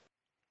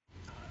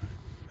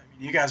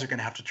 You guys are going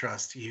to have to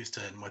trust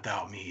Houston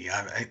without me.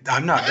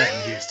 I'm not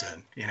betting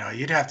Houston.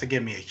 You'd have to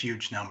give me a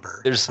huge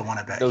number to want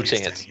to bet no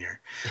Houston chance here.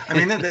 I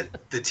mean,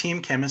 the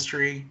team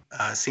chemistry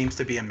seems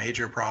to be a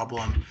major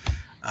problem.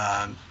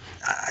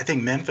 I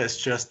think Memphis,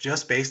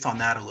 just based on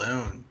that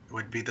alone,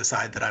 would be the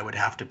side that I would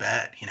have to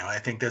bet. I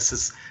think this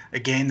is a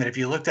game that if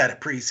you looked at it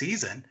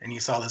preseason and you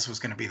saw this was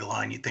going to be the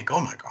line, you'd think, oh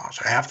my gosh,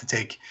 I have to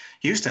take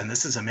Houston.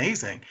 This is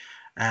amazing.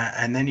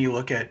 And then you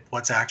look at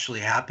what's actually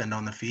happened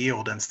on the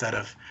field instead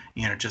of,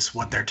 just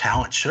what their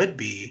talent should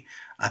be.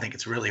 I think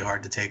it's really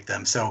hard to take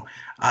them. So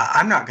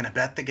I'm not going to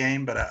bet the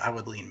game, but I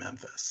would lean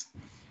Memphis.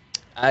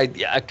 I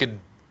could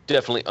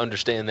definitely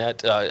understand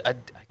that.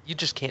 You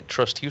just can't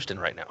trust Houston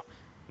right now.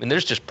 I mean,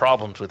 there's just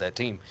problems with that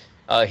team.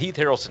 Heath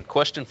Harrelson,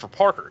 question for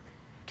Parker.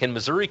 Can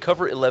Missouri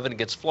cover 11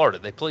 against Florida?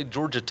 They played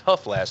Georgia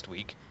tough last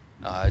week.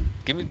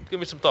 Give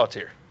me some thoughts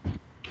here.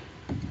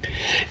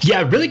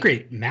 Yeah, really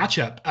great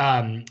matchup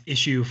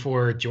issue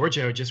for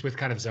Georgia, just with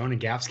kind of zone and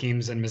gap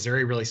schemes, and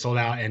Missouri really sold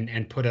out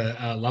and put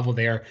a level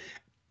there.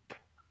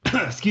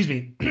 Excuse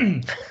me.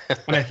 And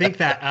I think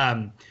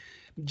that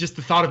just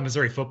the thought of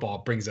Missouri football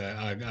brings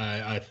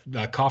a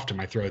cough to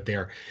my throat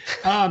there.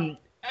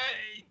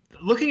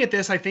 looking at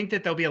this, I think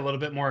that they'll be a little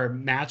bit more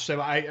matched.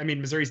 So I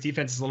mean, Missouri's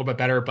defense is a little bit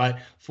better, but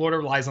Florida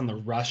relies on the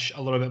rush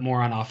a little bit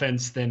more on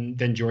offense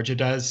than Georgia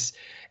does.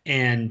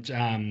 And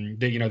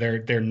they're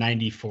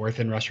 94th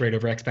in rush rate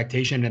over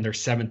expectation, and they're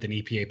 7th in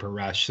EPA per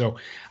rush. So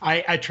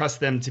I trust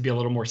them to be a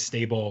little more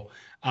stable.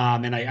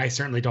 And I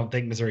certainly don't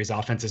think Missouri's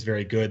offense is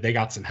very good. They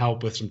got some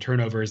help with some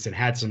turnovers and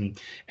had some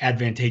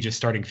advantageous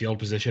starting field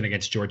position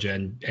against Georgia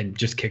and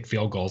just kicked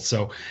field goals.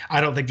 So I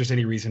don't think there's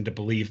any reason to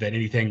believe that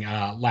anything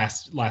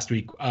last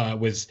week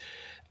was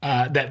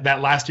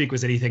that last week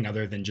was anything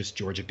other than just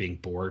Georgia being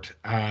bored.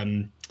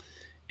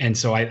 And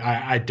so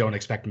I don't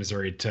expect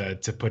Missouri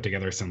to put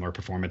together a similar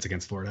performance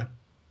against Florida.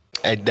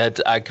 And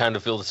I kind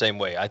of feel the same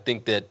way. I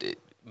think that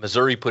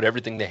Missouri put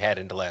everything they had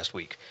into last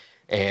week.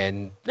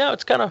 And now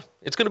it's going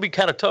to be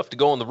kind of tough to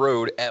go on the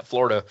road at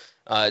Florida.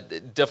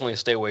 Definitely a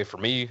stay away for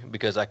me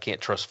because I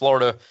can't trust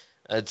Florida.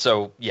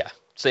 So, yeah,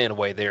 staying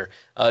away there.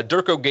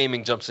 Durko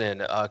Gaming jumps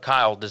in.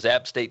 Kyle, does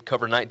App State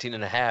cover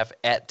 19.5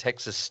 at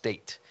Texas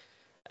State?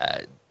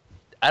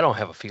 I don't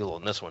have a feel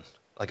on this one.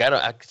 Like,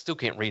 I still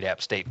can't read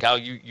App State. Kyle,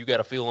 you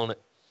got a feel on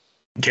it?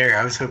 Gary,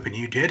 I was hoping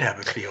you did have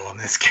a feel on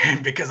this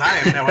game because I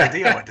have no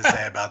idea what to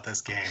say about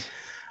this game.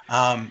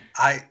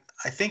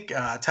 I think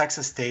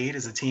Texas State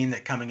is a team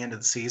that coming into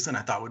the season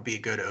I thought would be a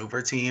good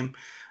over team.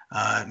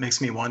 It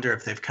makes me wonder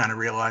if they've kind of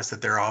realized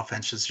that their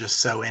offense is just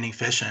so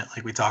inefficient,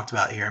 like we talked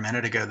about here a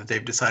minute ago, that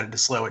they've decided to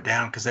slow it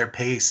down because their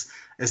pace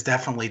is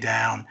definitely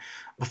down.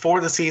 Before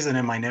the season,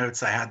 in my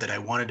notes, I had that I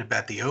wanted to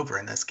bet the over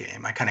in this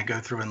game. I kind of go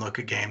through and look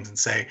at games and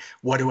say,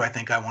 what do I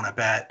think I want to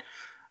bet?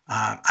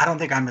 I don't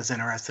think I'm as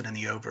interested in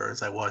the over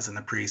as I was in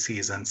the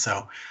preseason.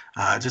 So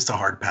just a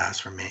hard pass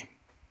for me.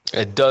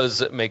 It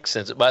does make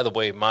sense. By the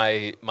way,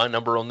 my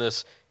number on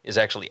this is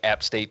actually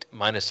App State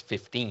minus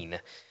 15.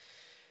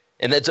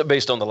 And that's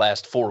based on the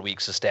last 4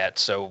 weeks of stats.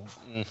 So,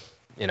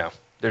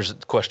 there's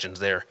questions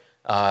there.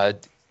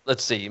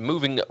 Let's see.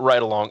 Moving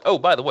right along. Oh,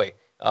 by the way,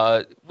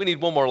 we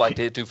need one more like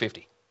to hit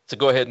 250. So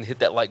go ahead and hit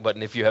that like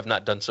button if you have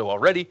not done so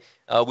already.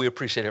 We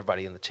appreciate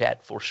everybody in the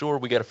chat for sure.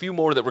 We got a few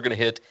more that we're going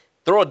to hit.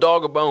 Throw a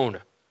dog a bone.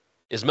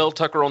 Is Mel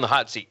Tucker on the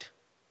hot seat?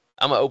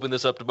 I'm going to open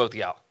this up to both of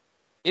y'all.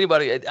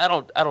 Anybody? I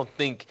don't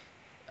think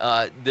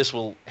this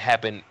will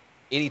happen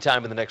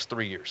anytime in the next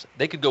 3 years.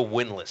 They could go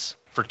winless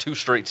for 2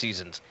 straight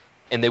seasons,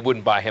 and they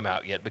wouldn't buy him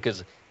out yet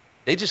because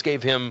they just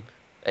gave him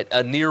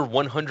a near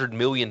 $100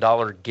 million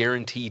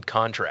guaranteed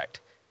contract.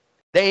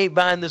 They ain't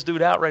buying this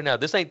dude out right now.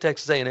 This ain't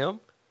Texas A&M.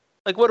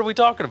 Like, what are we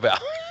talking about?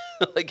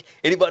 Like,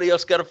 anybody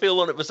else got a feel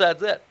on it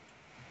besides that?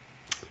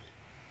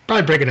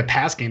 Probably bringing a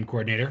pass game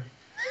coordinator.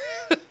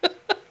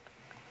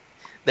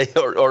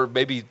 Or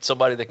maybe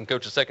somebody that can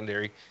coach a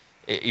secondary,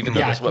 even though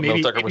that's what Mel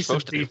Tucker was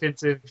supposed to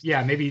do.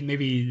 Yeah,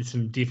 maybe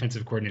some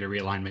defensive coordinator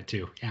realignment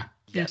too. Yeah.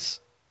 Yes.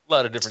 A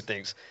lot of different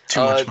things.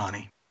 Too much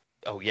money.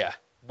 Oh, yeah.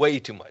 Way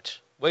too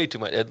much. Way too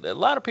much. A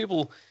lot of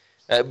people,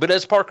 but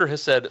as Parker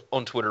has said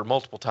on Twitter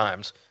multiple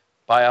times,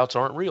 buyouts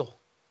aren't real.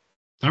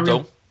 Not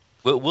real.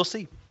 So we'll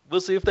see. We'll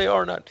see if they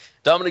are or not.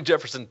 Dominic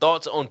Jefferson,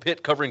 thoughts on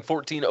Pitt covering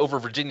 14 over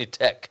Virginia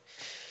Tech?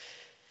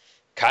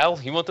 Kyle,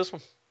 you want this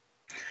one?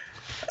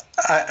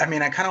 I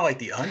mean, I kind of like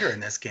the under in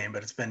this game,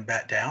 but it's been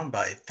bet down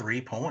by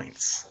 3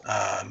 points.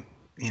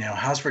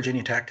 How's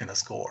Virginia Tech going to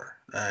score?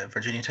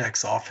 Virginia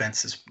Tech's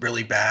offense is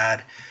really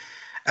bad.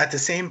 At the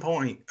same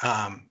point,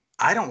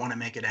 I don't want to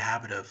make it a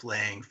habit of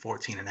laying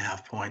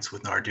 14.5 points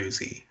with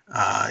Narduzzi.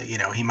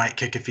 He might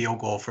kick a field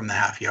goal from the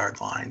half-yard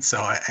line. So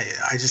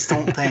I just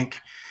don't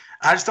think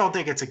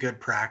it's a good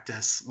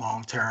practice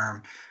long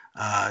term.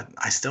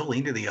 I still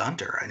lean to the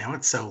under. I know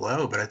it's so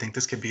low, but I think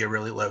this could be a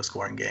really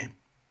low-scoring game.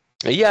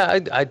 Yeah,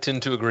 I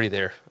tend to agree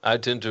there. I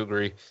tend to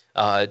agree.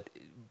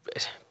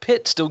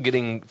 Pitt still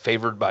getting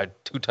favored by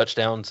 2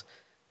 touchdowns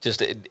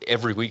just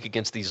every week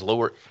against these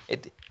lower.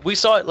 We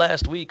saw it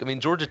last week. I mean,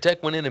 Georgia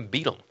Tech went in and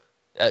beat them.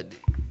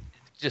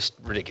 Just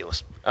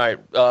ridiculous. All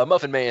right,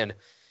 Muffin Man.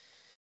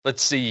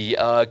 Let's see.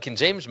 Can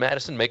James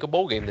Madison make a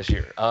bowl game this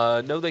year?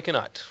 No, they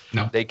cannot.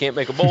 No. They can't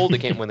make a bowl. They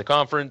can't win the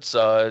conference.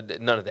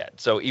 None of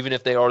that. So even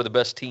if they are the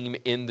best team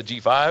in the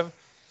G5,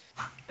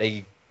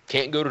 they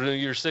can't go to New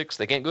Year's 6.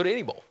 They can't go to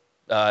any bowl.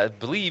 I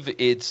believe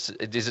is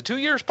it 2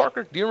 years,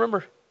 Parker? Do you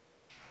remember?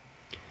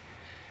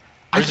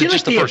 I feel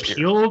like they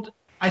appealed.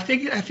 I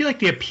feel like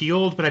they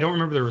appealed, but I don't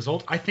remember the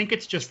result. I think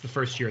it's just the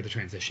first year of the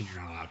transition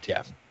you're not allowed to.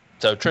 Yeah.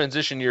 So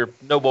transition year,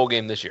 no bowl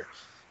game this year.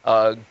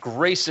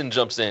 Grayson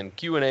jumps in.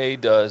 Q&A,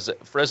 does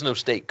Fresno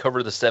State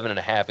cover the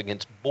 7.5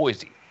 against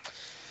Boise?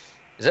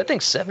 Is that thing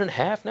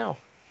 7.5 now?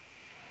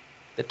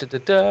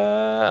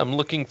 I'm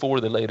looking for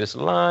the latest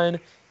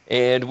line,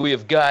 and we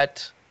have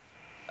got.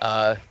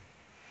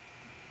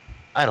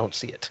 I don't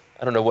see it.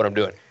 I don't know what I'm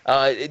doing.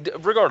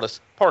 Regardless,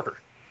 Parker,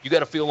 you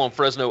got a feel on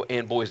Fresno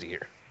and Boise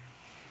here.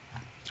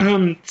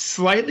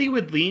 Slightly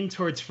would lean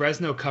towards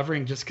Fresno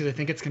covering just because I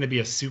think it's going to be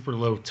a super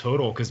low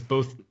total because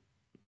both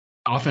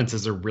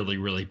offenses are really,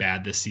 really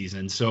bad this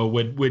season. So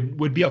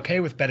would be okay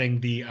with betting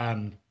the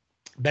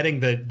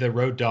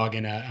road dog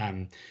in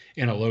a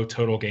low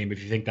total game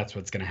if you think that's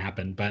what's going to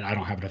happen. But I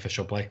don't have an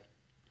official play.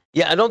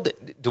 Yeah, I don't.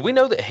 Do we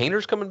know that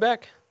Hayner's coming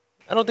back?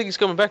 I don't think he's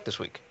coming back this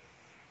week.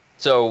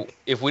 So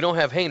if we don't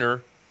have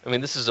Hayner, I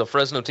mean, this is a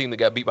Fresno team that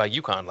got beat by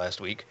UConn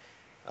last week.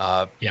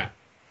 Yeah.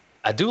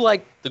 I do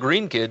like the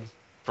green kid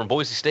from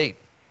Boise State.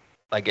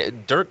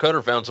 Like Dirk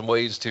Cutter found some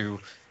ways to.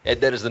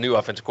 That is the new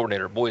offensive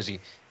coordinator at Boise.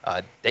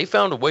 They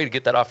found a way to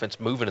get that offense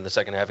moving in the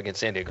second half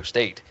against San Diego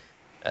State.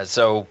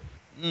 So,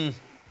 kind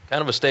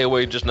of a stay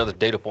away. Just another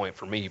data point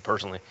for me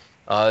personally.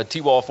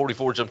 T-Wall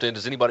 44 jumped in.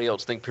 Does anybody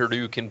else think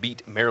Purdue can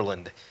beat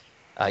Maryland?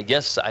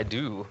 Yes, I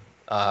do.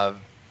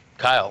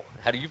 Kyle,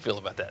 how do you feel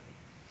about that?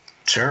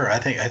 Sure, I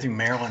think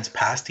Maryland's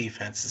pass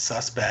defense is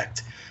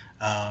suspect.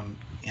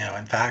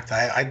 In fact,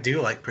 I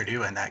do like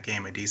Purdue in that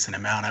game a decent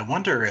amount. I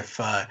wonder if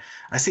I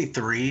see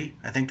 3.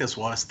 I think this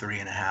was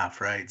 3.5,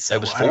 right? So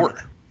it was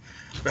 4.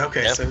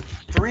 Okay, yep. So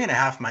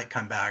 3.5 might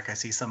come back. I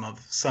see some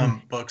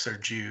books are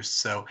juiced,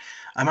 so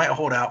I might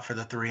hold out for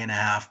the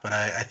 3.5. But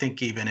I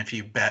think even if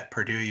you bet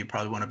Purdue, you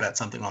probably want to bet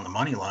something on the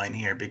money line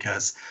here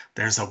because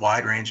there's a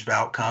wide range of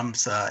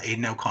outcomes.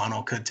 Aiden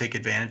O'Connell could take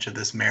advantage of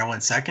this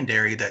Maryland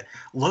secondary that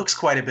looks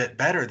quite a bit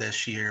better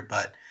this year,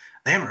 but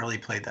they haven't really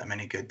played that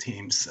many good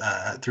teams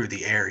through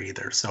the air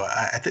either. So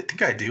I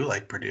think I do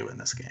like Purdue in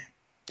this game.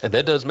 And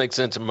that does make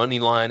sense. Money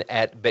line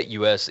at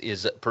BetUS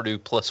is Purdue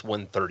plus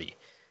 130.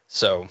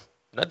 So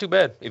not too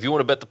bad. If you want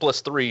to bet the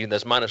plus 3,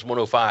 that's minus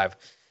 105.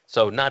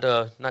 So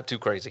not too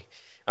crazy.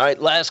 All right,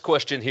 last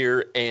question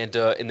here, and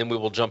then we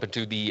will jump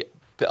into the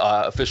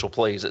official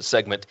plays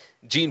segment.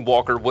 Gene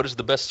Walker, what is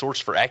the best source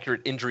for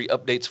accurate injury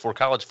updates for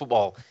college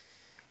football?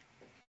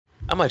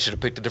 I might should have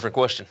picked a different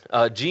question.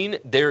 Gene,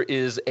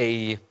 there's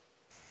a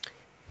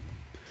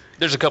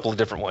couple of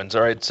different ones.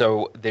 All right,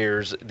 so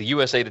there's the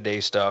USA Today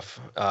stuff,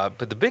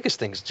 but the biggest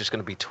thing is just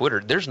going to be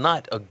Twitter. There's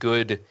not a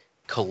good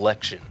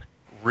collection,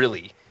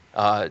 really.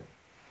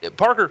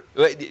 Parker,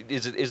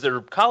 is there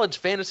college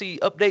fantasy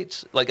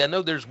updates? Like I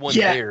know there's one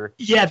there.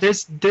 Yeah,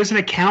 there's an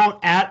account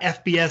at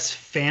FBS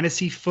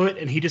Fantasy Foot,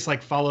 and he just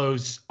like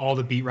follows all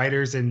the beat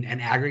writers and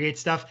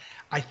aggregates stuff.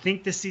 I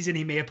think this season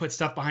he may have put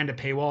stuff behind a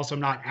paywall, so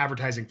I'm not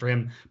advertising for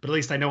him. But at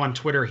least I know on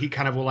Twitter he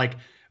kind of will like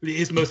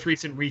his most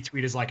recent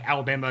retweet is like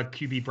Alabama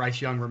QB Bryce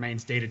Young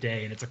remains day to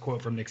day, and it's a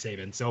quote from Nick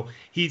Saban. So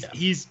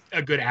he's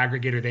a good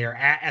aggregator there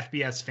at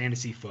FBS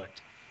Fantasy Foot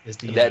is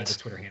the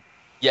Twitter handle.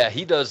 Yeah,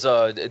 he does.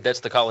 That's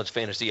the College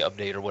Fantasy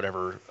Update or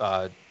whatever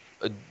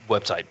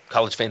website,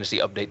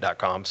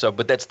 collegefantasyupdate.com. So,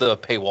 but that's the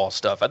paywall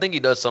stuff. I think he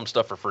does some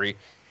stuff for free,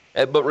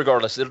 but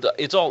regardless,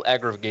 it's all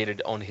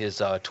aggregated on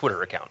his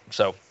Twitter account.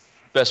 So,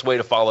 best way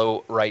to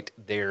follow right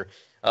there.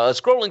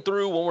 Scrolling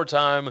through one more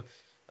time.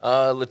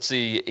 Let's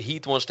see.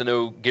 Heath wants to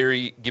know,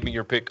 Gary, give me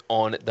your pick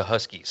on the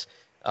Huskies.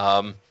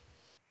 I'm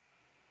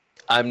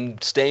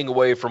staying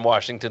away from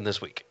Washington this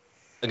week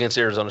against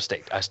Arizona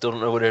State. I still don't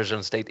know what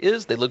Arizona State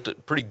is. They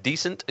looked pretty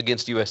decent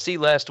against USC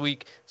last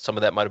week. Some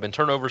of that might have been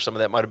turnover. Some of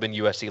that might have been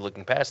USC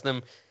looking past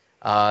them.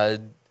 I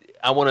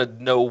want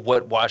to know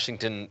what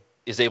Washington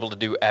is able to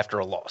do after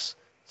a loss.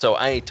 So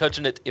I ain't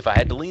touching it. If I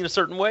had to lean a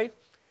certain way,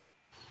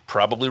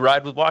 probably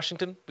ride with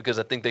Washington because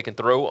I think they can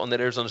throw on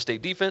that Arizona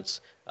State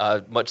defense,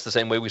 much the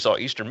same way we saw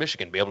Eastern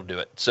Michigan be able to do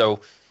it. So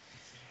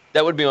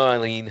that would be my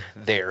lean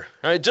there.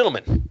 All right,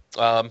 gentlemen.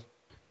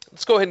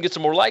 Let's go ahead and get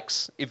some more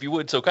likes, if you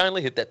would so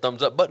kindly. Hit that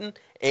thumbs up button,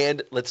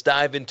 and let's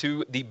dive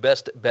into the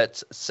best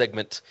bets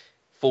segment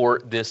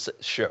for this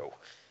show.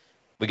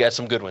 We got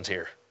some good ones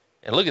here.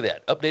 And look at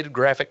that, updated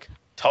graphic,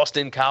 tossed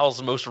in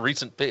Kyle's most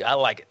recent pick. I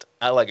like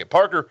it.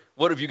 Parker,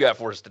 what have you got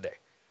for us today?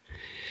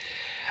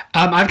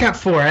 I've got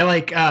 4. I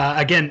like,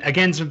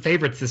 again, some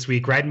favorites this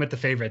week, riding with the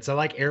favorites. I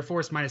like Air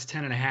Force minus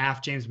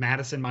 10.5, James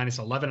Madison minus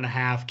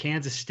 11.5,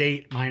 Kansas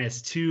State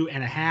minus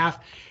 2.5,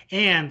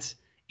 and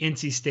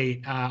NC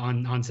State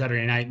on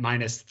Saturday night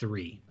minus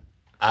 3.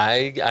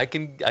 I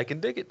can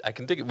dig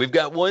it. We've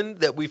got one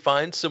that we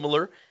find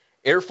similar.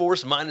 Air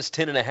Force minus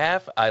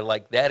 10.5. I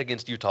like that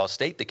against Utah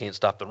State. They can't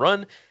stop the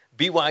run.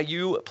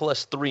 BYU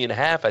plus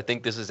 3.5. I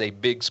think this is a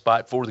big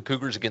spot for the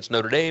Cougars against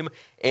Notre Dame.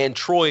 And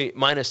Troy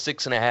minus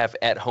 6.5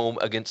 at home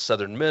against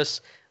Southern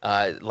Miss.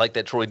 Like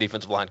that Troy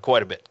defensive line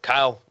quite a bit.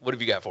 Kyle, what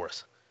have you got for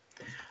us?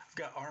 I've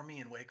got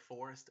Army and Wake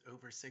Forest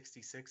over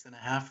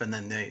 66.5, and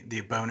then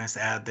the bonus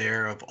ad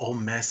there of Ole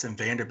Miss and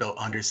Vanderbilt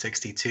under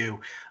 62.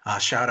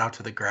 Shout out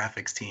to the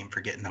graphics team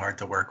for getting hard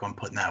to work on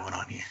putting that one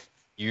on here.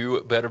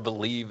 You better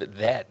believe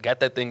that.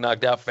 Got that thing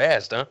knocked out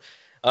fast, huh?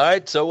 All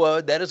right,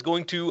 so that is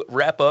going to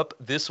wrap up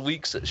this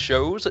week's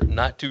shows.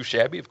 Not too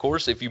shabby, of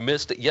course. If you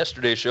missed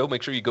yesterday's show,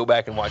 make sure you go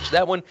back and watch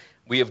that one.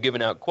 We have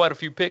given out quite a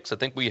few picks. I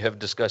think we have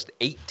discussed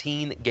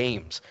 18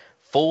 games.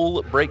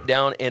 Full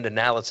breakdown and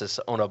analysis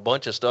on a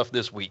bunch of stuff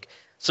this week.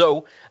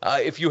 So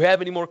if you have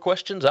any more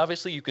questions,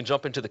 obviously you can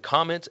jump into the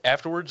comments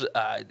afterwards.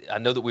 I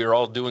know that we are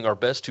all doing our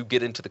best to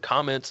get into the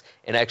comments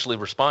and actually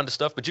respond to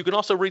stuff, but you can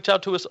also reach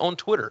out to us on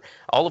Twitter.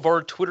 All of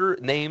our Twitter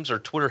names or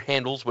Twitter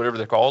handles, whatever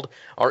they're called,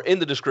 are in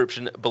the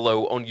description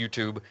below on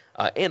YouTube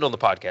and on the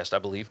podcast, I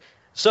believe.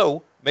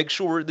 So make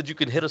sure that you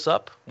can hit us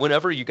up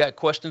whenever you got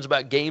questions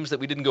about games that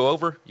we didn't go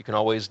over. You can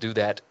always do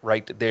that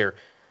right there.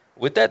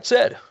 With that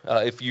said,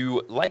 if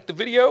you like the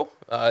video,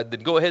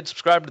 then go ahead and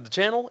subscribe to the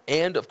channel.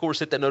 And, of course,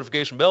 hit that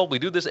notification bell. We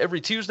do this every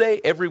Tuesday,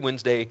 every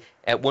Wednesday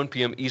at 1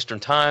 p.m. Eastern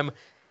Time.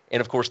 And,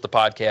 of course, the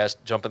podcast,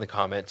 jump in the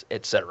comments,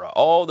 etc.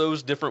 All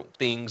those different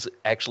things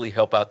actually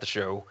help out the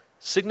show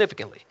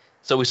significantly.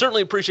 So we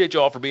certainly appreciate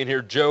you all for being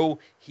here. Joe,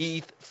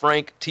 Heath,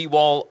 Frank,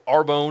 T-Wall,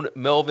 Arbone,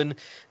 Melvin,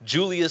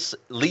 Julius,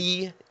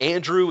 Lee,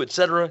 Andrew,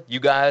 etc. You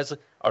guys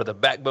are the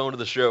backbone of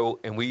the show,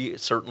 and we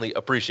certainly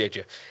appreciate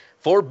you.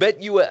 For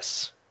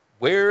BetUS,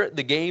 where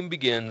the game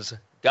begins,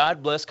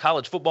 God bless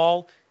college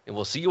football, and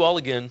we'll see you all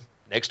again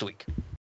next week.